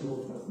 Bless them,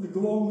 Lord. Let them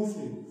go on with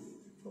you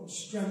from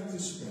strength to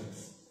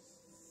strength.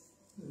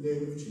 In the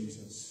name of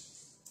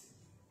Jesus.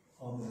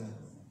 Amen.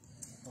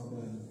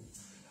 Amen.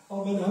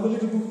 Amen. I have a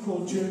little book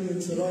called Journey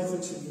into Life.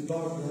 It's in the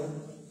bag there.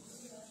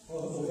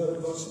 Over the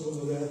bottom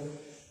over there.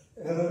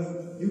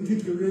 You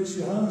people who raise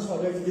your hands, I'd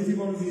like to give you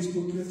one of these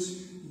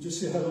booklets and just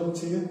say hello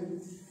to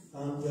you.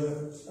 And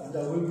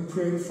I will be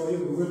praying for you.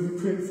 We will be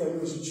praying for you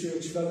as a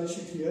church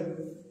fellowship here.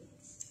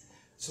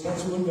 So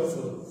that's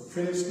wonderful.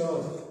 Praise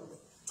God.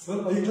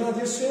 Well, are you glad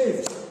you're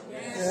saved?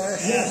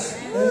 Yes. Yes.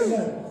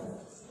 Amen.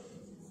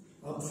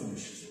 I'm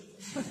finished.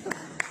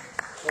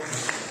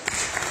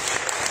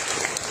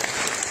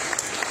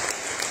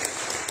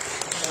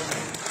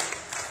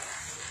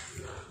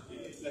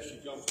 Bless you,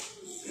 John.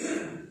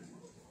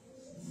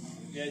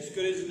 Yeah, it's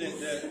good, isn't it?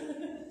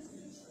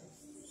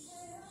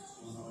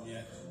 Not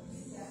yet.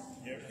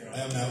 I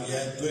am now,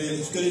 yeah. Brilliant.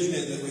 It's good, isn't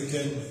it, that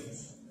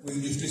we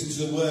can just listen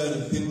to the word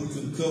and people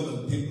can come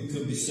and people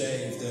can be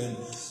saved. And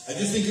I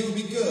just think it would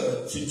be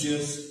good to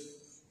just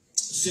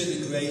say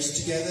the grace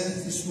together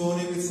this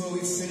morning before we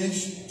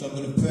finish. So I'm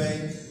going to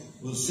pray.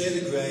 We'll say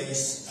the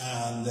grace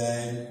and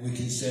then we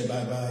can say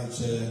bye-bye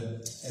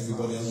to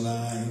everybody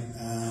online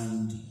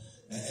and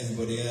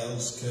everybody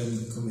else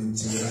can come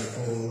into the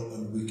hall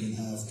and we can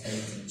have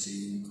cake and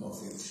tea and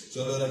coffee.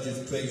 So Lord, I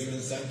just praise you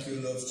and thank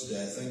you, Lord,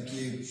 today. Thank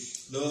you,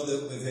 Lord,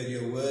 that we've heard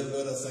your word.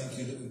 Lord, I thank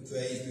you that we've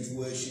praised, we've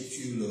worshipped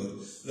you,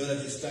 Lord. Lord,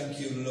 I just thank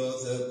you, Lord,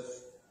 that,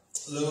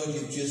 Lord,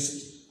 you've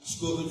just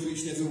spoken to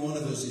each and every one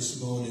of us this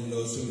morning,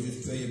 Lord. So we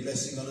just pray your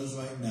blessing on us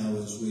right now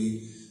as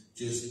we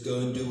just go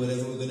and do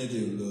whatever we're going to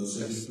do, Lord.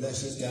 So just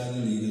bless us, guide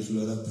and lead us,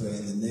 Lord, I pray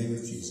in the name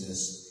of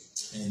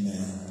Jesus.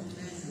 Amen.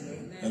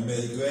 And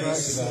may the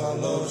grace of our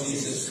Lord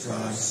Jesus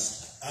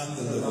Christ and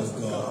the love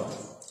of God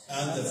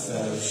and the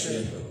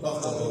fellowship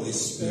of the Holy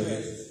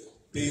Spirit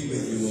be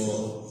with you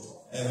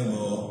all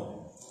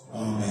evermore.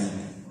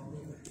 Amen.